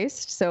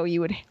turn-based, so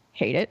you would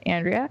hate it,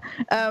 Andrea.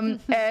 And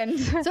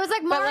so it's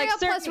like Mario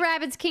plus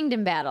Rabbids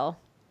Kingdom Battle.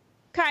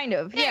 Kind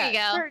of, there you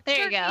go.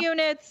 There you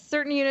go.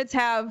 Certain units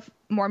have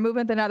more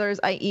movement than others,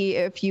 i.e.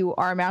 if you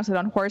are mounted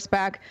on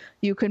horseback,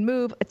 you can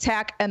move,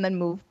 attack, and then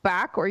move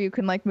back, or you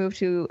can like move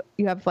to,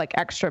 you have like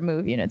extra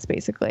move units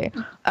basically.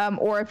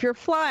 Or if you're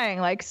flying,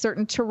 like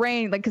certain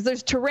terrain, like because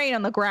there's terrain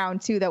on the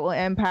ground too that will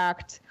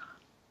impact,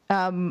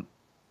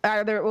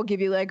 either it will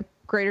give you like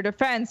greater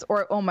defense,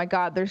 or oh my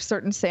God, there's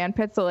certain sand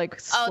pits that like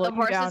slow the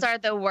horses are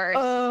the worst.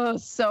 Oh,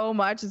 so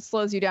much. It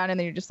slows you down, and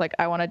then you're just like,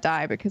 I want to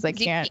die because I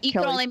can't. You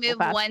can only move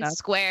one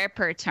square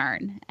per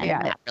turn, and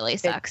that really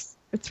sucks.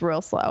 It's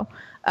real slow.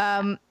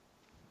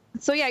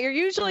 So yeah, you're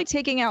usually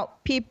taking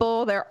out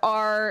people. There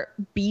are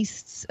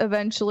beasts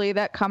eventually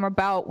that come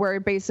about where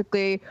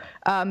basically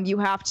you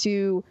have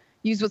to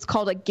use what's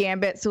called a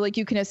gambit. So like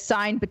you can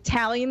assign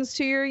battalions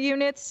to your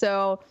units.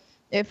 So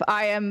if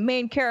I am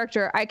main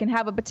character, I can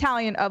have a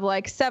battalion of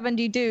like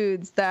 70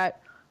 dudes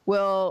that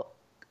will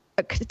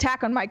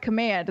attack on my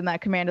command, and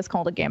that command is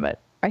called a gambit.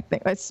 I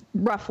think that's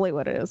roughly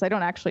what it is. I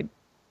don't actually...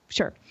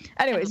 Sure.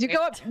 Anyways, you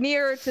go up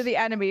near to the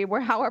enemy, where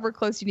however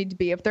close you need to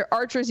be. If they're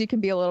archers, you can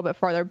be a little bit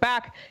farther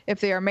back. If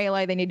they are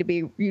melee, you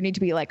need to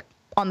be like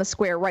on the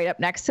square right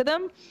up next to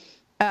them.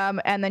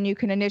 And then you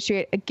can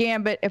initiate a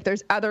gambit. If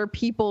there's other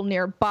people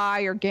nearby,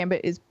 your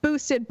gambit is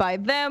boosted by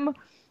them.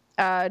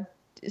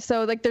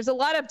 So like there's a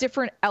lot of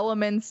different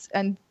elements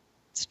and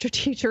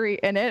strategery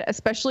in it,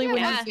 especially when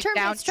you get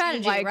down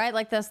strategy, to, right?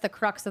 Like that's the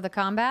crux of the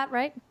combat,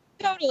 right?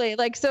 Totally.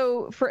 Like,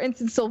 so for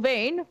instance,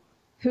 Sylvain,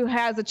 who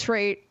has a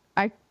trait,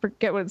 I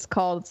forget what it's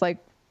called. It's like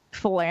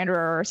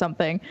philanderer or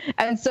something.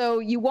 And so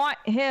you want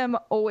him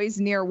always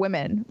near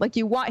women. Like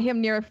you want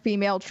him near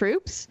female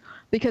troops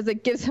because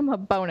it gives him a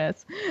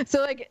bonus.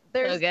 So like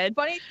there's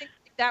funny things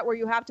like that where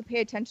you have to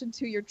pay attention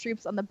to your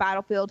troops on the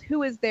battlefield.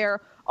 Who is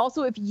there?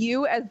 Also, if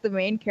you as the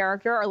main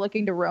character are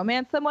looking to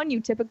romance someone,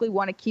 you typically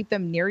want to keep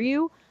them near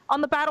you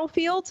on the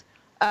battlefield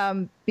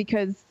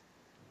because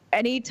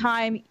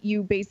anytime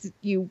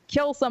you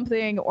kill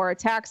something or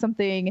attack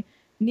something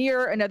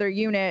near another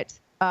unit,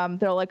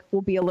 there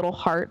will be a little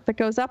heart that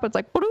goes up. It's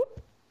like, bloop.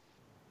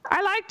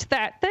 I liked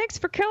that. Thanks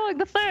for killing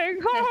the thing.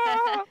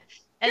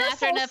 And You're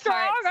after so enough strong.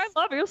 hearts, I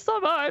love you so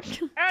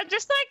much. And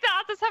just like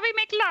that, that's how we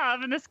make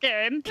love in this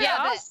game.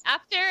 yeah. Yes. But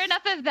after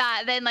enough of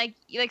that, then like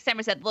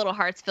Steimer said, the little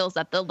hearts fills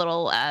up the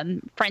little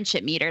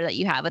friendship meter that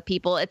you have with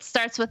people. It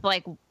starts with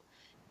like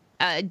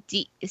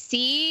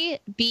C,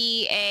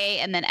 B, A,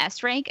 and then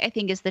S rank. I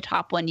think is the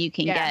top one you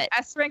can get.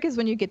 S rank is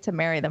when you get to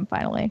marry them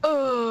finally.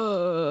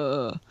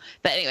 Oh.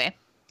 But anyway,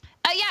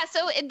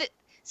 so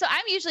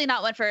I'm usually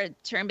not one for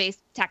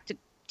turn-based tactic,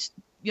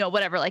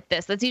 whatever like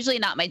this. That's usually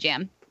not my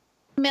jam.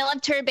 I mean, I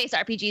love turn-based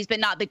RPGs, but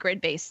not the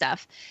grid-based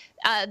stuff.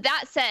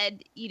 That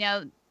said,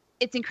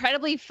 it's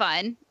incredibly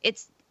fun.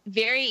 It's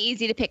very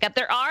easy to pick up.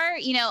 There are,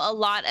 a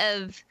lot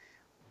of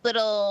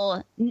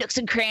little nooks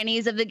and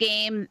crannies of the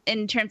game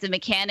in terms of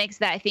mechanics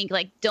that I think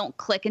don't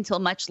click until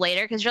much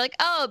later, because you're like,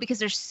 oh, because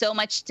there's so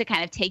much to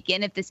kind of take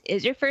in if this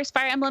is your first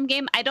Fire Emblem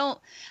game.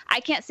 I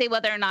can't say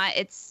whether or not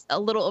it's a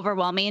little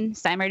overwhelming.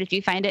 Steimer, did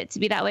you find it to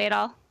be that way at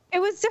all? It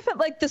was different.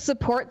 Like the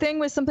support thing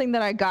was something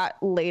that I got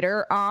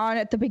later on.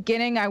 At the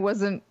beginning, I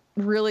wasn't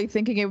really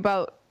thinking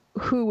about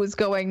who was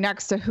going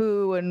next to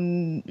who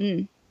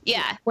and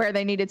where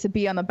they needed to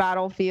be on the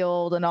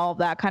battlefield and all of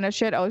that kind of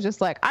shit. I was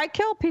just like, I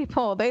kill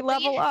people. They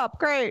level up.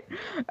 Great.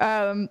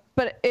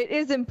 But it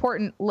is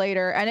important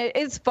later. And it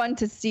is fun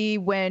to see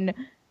when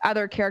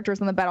other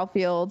characters on the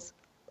battlefield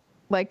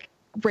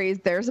raise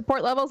their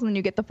support levels, and then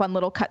you get the fun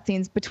little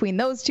cutscenes between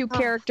those two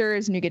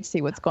characters, and you get to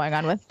see what's going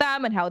on with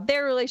them and how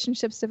their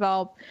relationships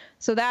develop.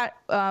 So that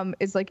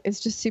it's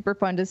just super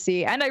fun to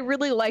see. And I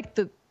really like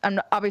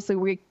obviously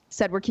we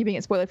said we're keeping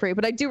it spoiler free,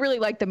 but I do really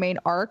like the main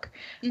arc.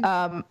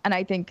 And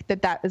I think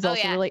that is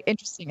also really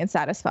interesting and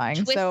satisfying.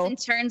 Twists and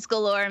turns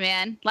galore,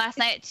 man. Last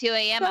night at 2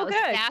 a.m. I was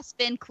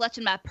gasping,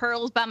 clutching my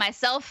pearls by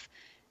myself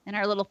in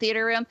our little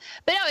theater room.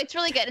 But no, it's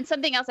really good. And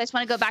something else I just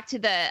want to go back to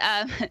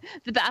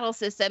the battle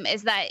system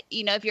is that,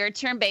 if you're a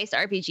turn-based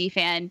RPG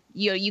fan,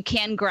 you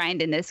can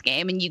grind in this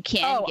game, and you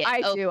can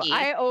get OP. Do.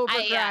 I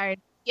overgrind.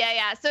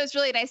 Yeah. So it's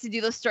really nice to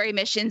do those story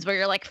missions where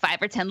you're like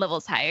 5 or 10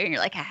 levels higher, and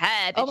you're like,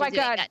 haha, oh my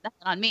God, got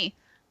nothing on me.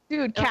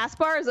 Dude,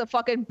 Caspar is a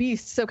fucking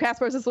beast. So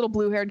Caspar is this little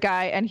blue-haired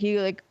guy, and he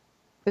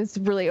is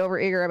really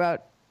overeager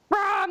about,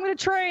 I'm going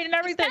to train and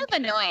everything. He's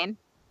kind of annoying.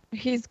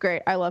 He's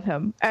great. I love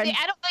him. And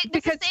see,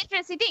 this is the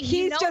interesting thing.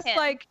 He's just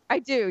him. I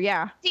do,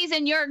 yeah. He's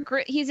in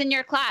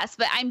your class,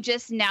 but I'm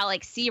just now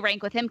C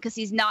rank with him because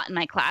he's not in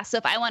my class. So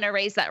if I want to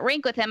raise that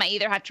rank with him, I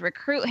either have to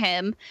recruit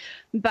him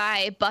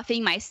by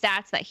buffing my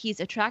stats that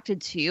he's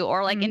attracted to,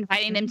 or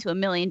inviting him to a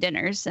million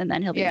dinners, and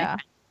then he'll be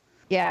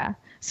yeah.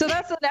 So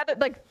that's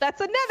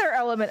another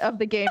element of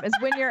the game is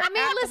when you're. I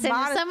mean, listen,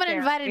 if someone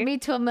invited me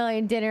to a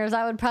million dinners,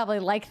 I would probably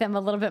like them a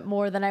little bit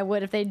more than I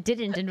would if they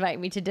didn't invite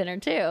me to dinner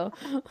too.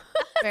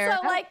 Fair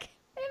so it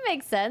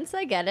makes sense.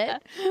 I get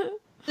it.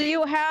 So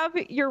you have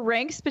your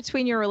ranks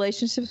between your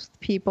relationships with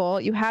people.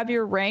 You have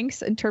your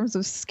ranks in terms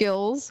of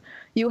skills.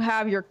 You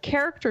have your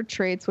character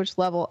traits, which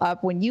level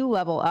up when you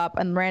level up,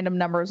 and random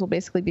numbers will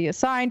basically be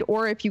assigned.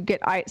 Or if you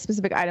get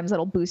specific items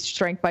that'll boost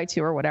strength by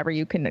 2 or whatever,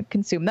 you can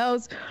consume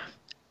those.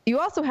 You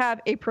also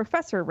have a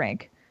professor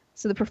rank.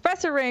 So the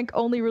professor rank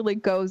only really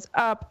goes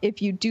up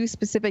if you do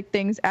specific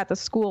things at the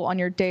school on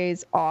your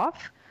days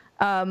off.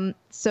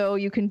 So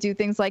you can do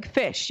things like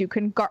fish. You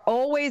can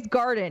always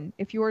garden.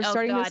 If you are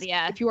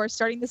if you are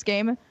starting this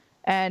game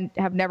and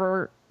have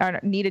never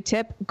need a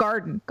tip,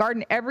 garden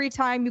every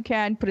time you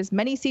can. Put as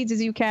many seeds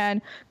as you can.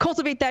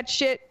 Cultivate that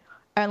shit,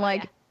 and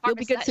you'll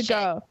be good to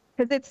go.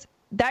 Because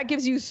that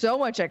gives you so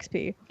much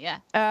XP. Yeah.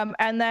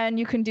 And then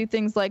you can do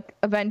things like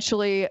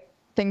eventually.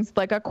 Things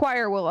like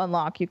acquire will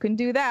unlock. You can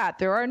do that.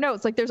 There are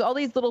notes. There's all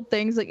these little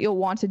things that you'll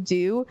want to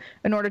do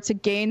in order to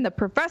gain the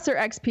professor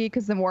XP,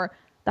 because the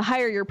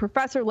higher your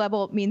professor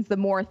level, it means the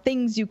more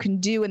things you can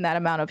do in that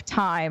amount of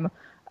time,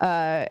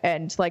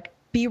 and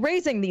be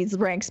raising these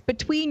ranks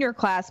between your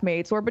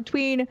classmates or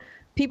between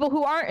people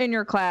who aren't in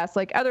your class,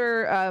 like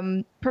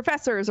other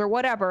professors or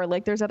whatever.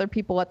 There's other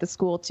people at the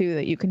school too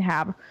that you can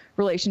have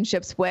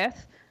relationships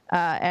with,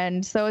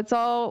 and so it's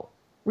all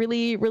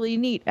really, really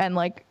neat and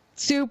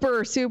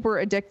super, super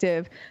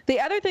addictive. The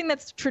other thing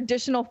that's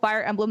traditional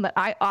Fire Emblem that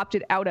I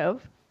opted out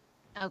of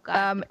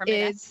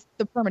is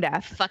the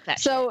permadeath. Fuck that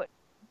shit.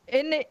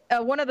 In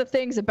one of the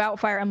things about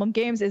Fire Emblem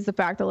games is the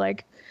fact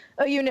that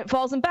a unit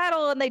falls in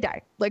battle and they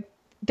die.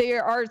 They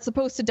are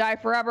supposed to die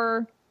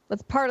forever.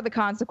 That's part of the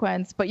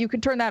consequence, but you can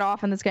turn that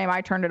off in this game.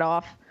 I turned it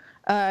off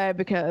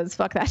because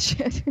fuck that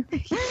shit.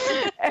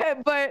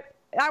 But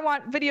I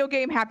want video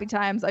game happy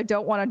times. I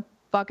don't want to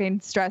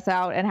fucking stress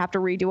out and have to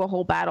redo a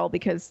whole battle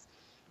because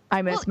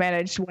I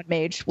mismanaged one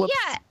mage. Whoops.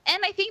 Yeah,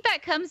 and I think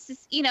that comes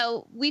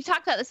to, we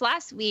talked about this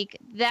last week,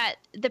 that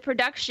the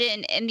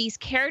production and these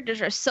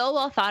characters are so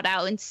well thought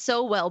out and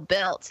so well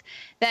built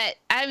that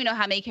I don't even know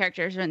how many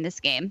characters are in this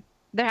game.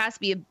 There has to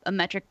be a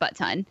metric butt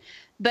ton.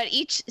 But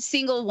each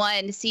single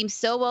one seems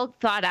so well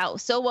thought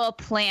out, so well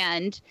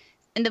planned,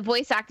 and the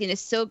voice acting is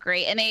so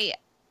great. And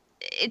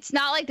it's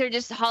not like they're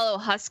just hollow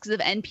husks of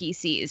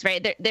NPCs,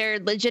 right? They're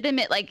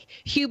legitimate like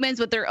humans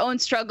with their own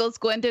struggles,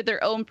 going through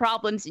their own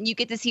problems, and you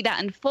get to see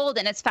that unfold,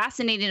 and it's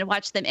fascinating to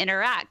watch them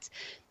interact.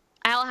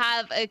 I'll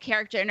have a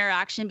character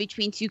interaction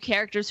between two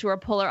characters who are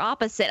polar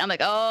opposite. I'm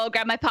like, oh,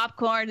 grab my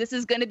popcorn. This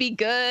is going to be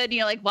good. You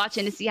know, like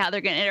watching to see how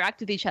they're going to interact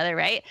with each other,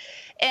 right?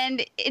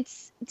 And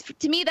it's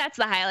to me, that's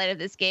the highlight of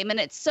this game. And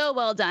it's so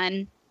well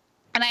done.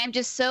 And I am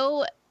just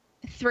so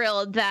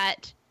thrilled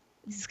that,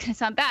 this is going to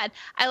sound bad,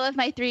 I love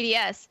my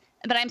 3DS,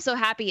 but I'm so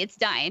happy it's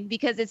dying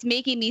because it's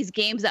making these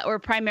games that were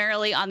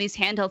primarily on these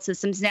handheld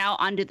systems now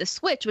onto the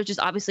Switch, which is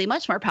obviously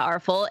much more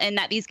powerful, and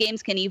that these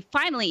games can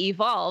finally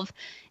evolve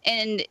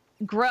and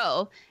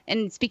grow.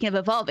 And speaking of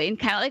evolving,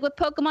 kind of like with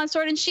Pokemon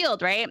Sword and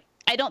Shield, right?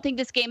 I don't think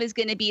this game is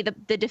going to be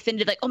the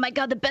definitive, like, oh my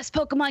God, the best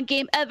Pokemon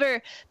game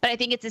ever. But I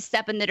think it's a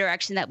step in the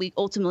direction that we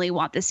ultimately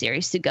want the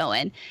series to go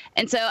in.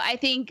 And so I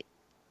think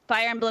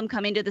Fire Emblem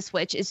coming to the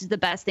Switch is the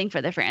best thing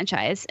for the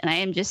franchise. And I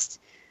am just,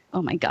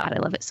 oh my God, I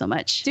love it so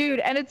much. Dude,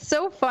 and it's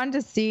so fun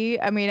to see.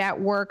 I mean, at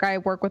work, I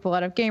work with a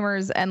lot of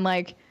gamers, and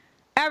like,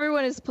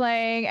 everyone is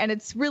playing, and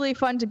it's really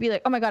fun to be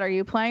like, oh my God, are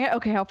you playing it?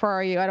 Okay, how far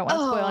are you? I don't want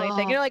to spoil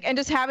anything. You know, like, and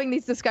just having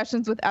these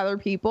discussions with other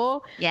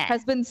people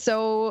has been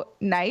so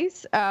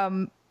nice.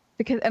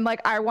 Because, and like,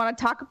 I want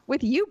to talk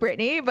with you,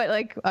 Brittany, but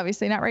like,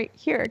 obviously not right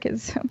here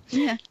because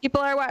people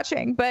are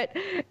watching. But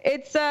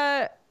it's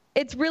a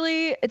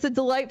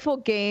delightful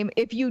game.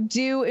 If you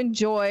do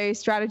enjoy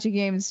strategy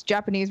games,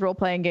 Japanese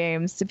role-playing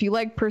games, if you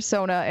like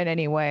Persona in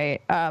any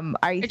way, I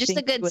think just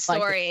a good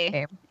story.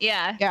 Like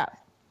yeah.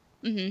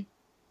 Mm-hmm.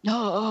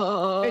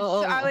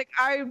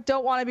 I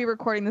don't want to be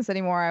recording this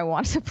anymore. I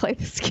want to play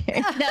this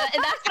game. No, and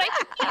that's what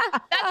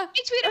I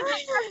tweeted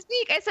last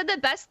week. I said the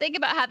best thing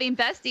about having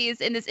besties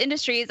in this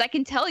industry is I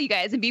can tell you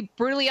guys and be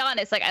brutally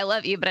honest. Like, I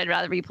love you, but I'd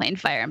rather be playing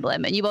Fire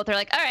Emblem. And you both are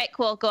like, all right,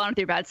 cool, go on with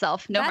your bad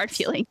self. No hard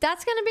feelings.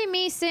 That's gonna be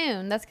me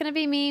soon. That's gonna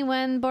be me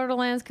when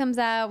Borderlands comes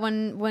out,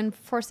 when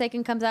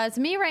Forsaken comes out. It's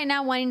me right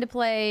now wanting to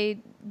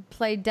play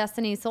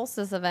Destiny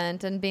Solstice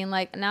event and being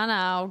like,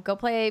 no, go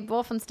play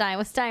Wolfestein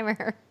with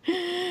Steimer.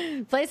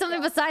 Play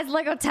something besides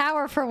Lego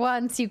Tower for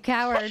once, you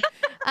coward.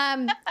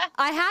 I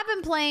have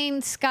been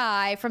playing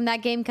Sky from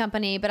that game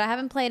company, but I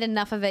haven't played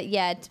enough of it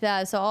yet.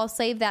 So I'll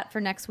save that for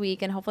next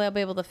week, and hopefully I'll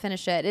be able to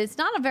finish it. It's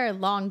not a very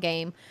long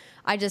game.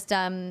 I just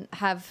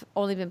have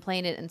only been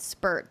playing it in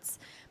spurts.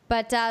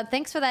 But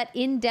thanks for that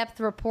in-depth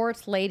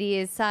report,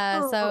 ladies.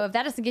 So if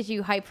that doesn't get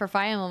you hyped for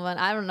Fire Emblem,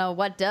 I don't know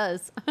what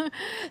does.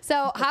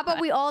 So how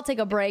about we all take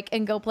a break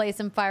and go play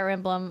some Fire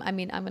Emblem? I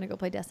mean, I'm going to go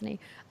play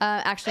Destiny.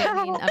 Actually,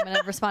 I'm going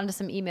to respond to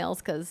some emails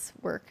because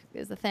work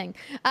is the thing.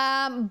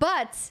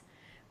 But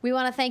we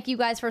want to thank you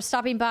guys for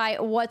stopping by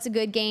What's a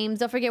Good Games.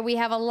 Don't forget, we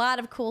have a lot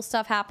of cool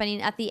stuff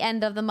happening at the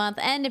end of the month.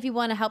 And if you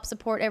want to help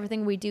support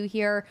everything we do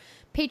here,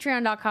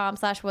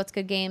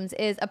 patreon.com/whatsgoodgames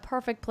is a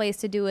perfect place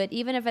to do it.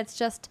 Even if it's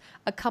just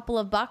a couple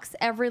of bucks,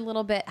 every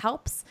little bit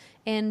helps.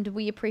 And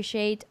we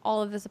appreciate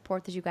all of the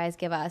support that you guys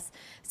give us.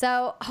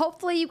 So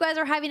hopefully you guys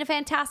are having a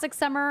fantastic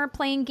summer,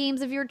 playing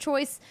games of your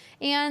choice,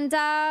 and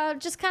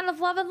just kind of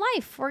loving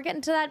life. We're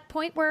getting to that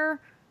point where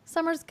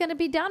summer's going to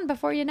be done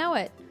before you know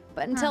it.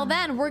 But until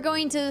then, we're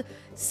going to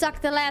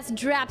suck the last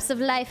drops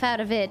of life out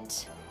of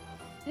it.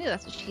 Ooh,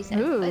 that's what she said.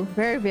 Ooh,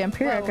 very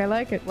vampiric. Whoa. I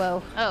like it.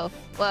 Whoa. Oh,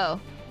 whoa.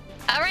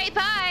 All right,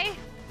 bye.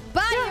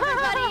 Bye,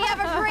 everybody. Have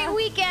a great week.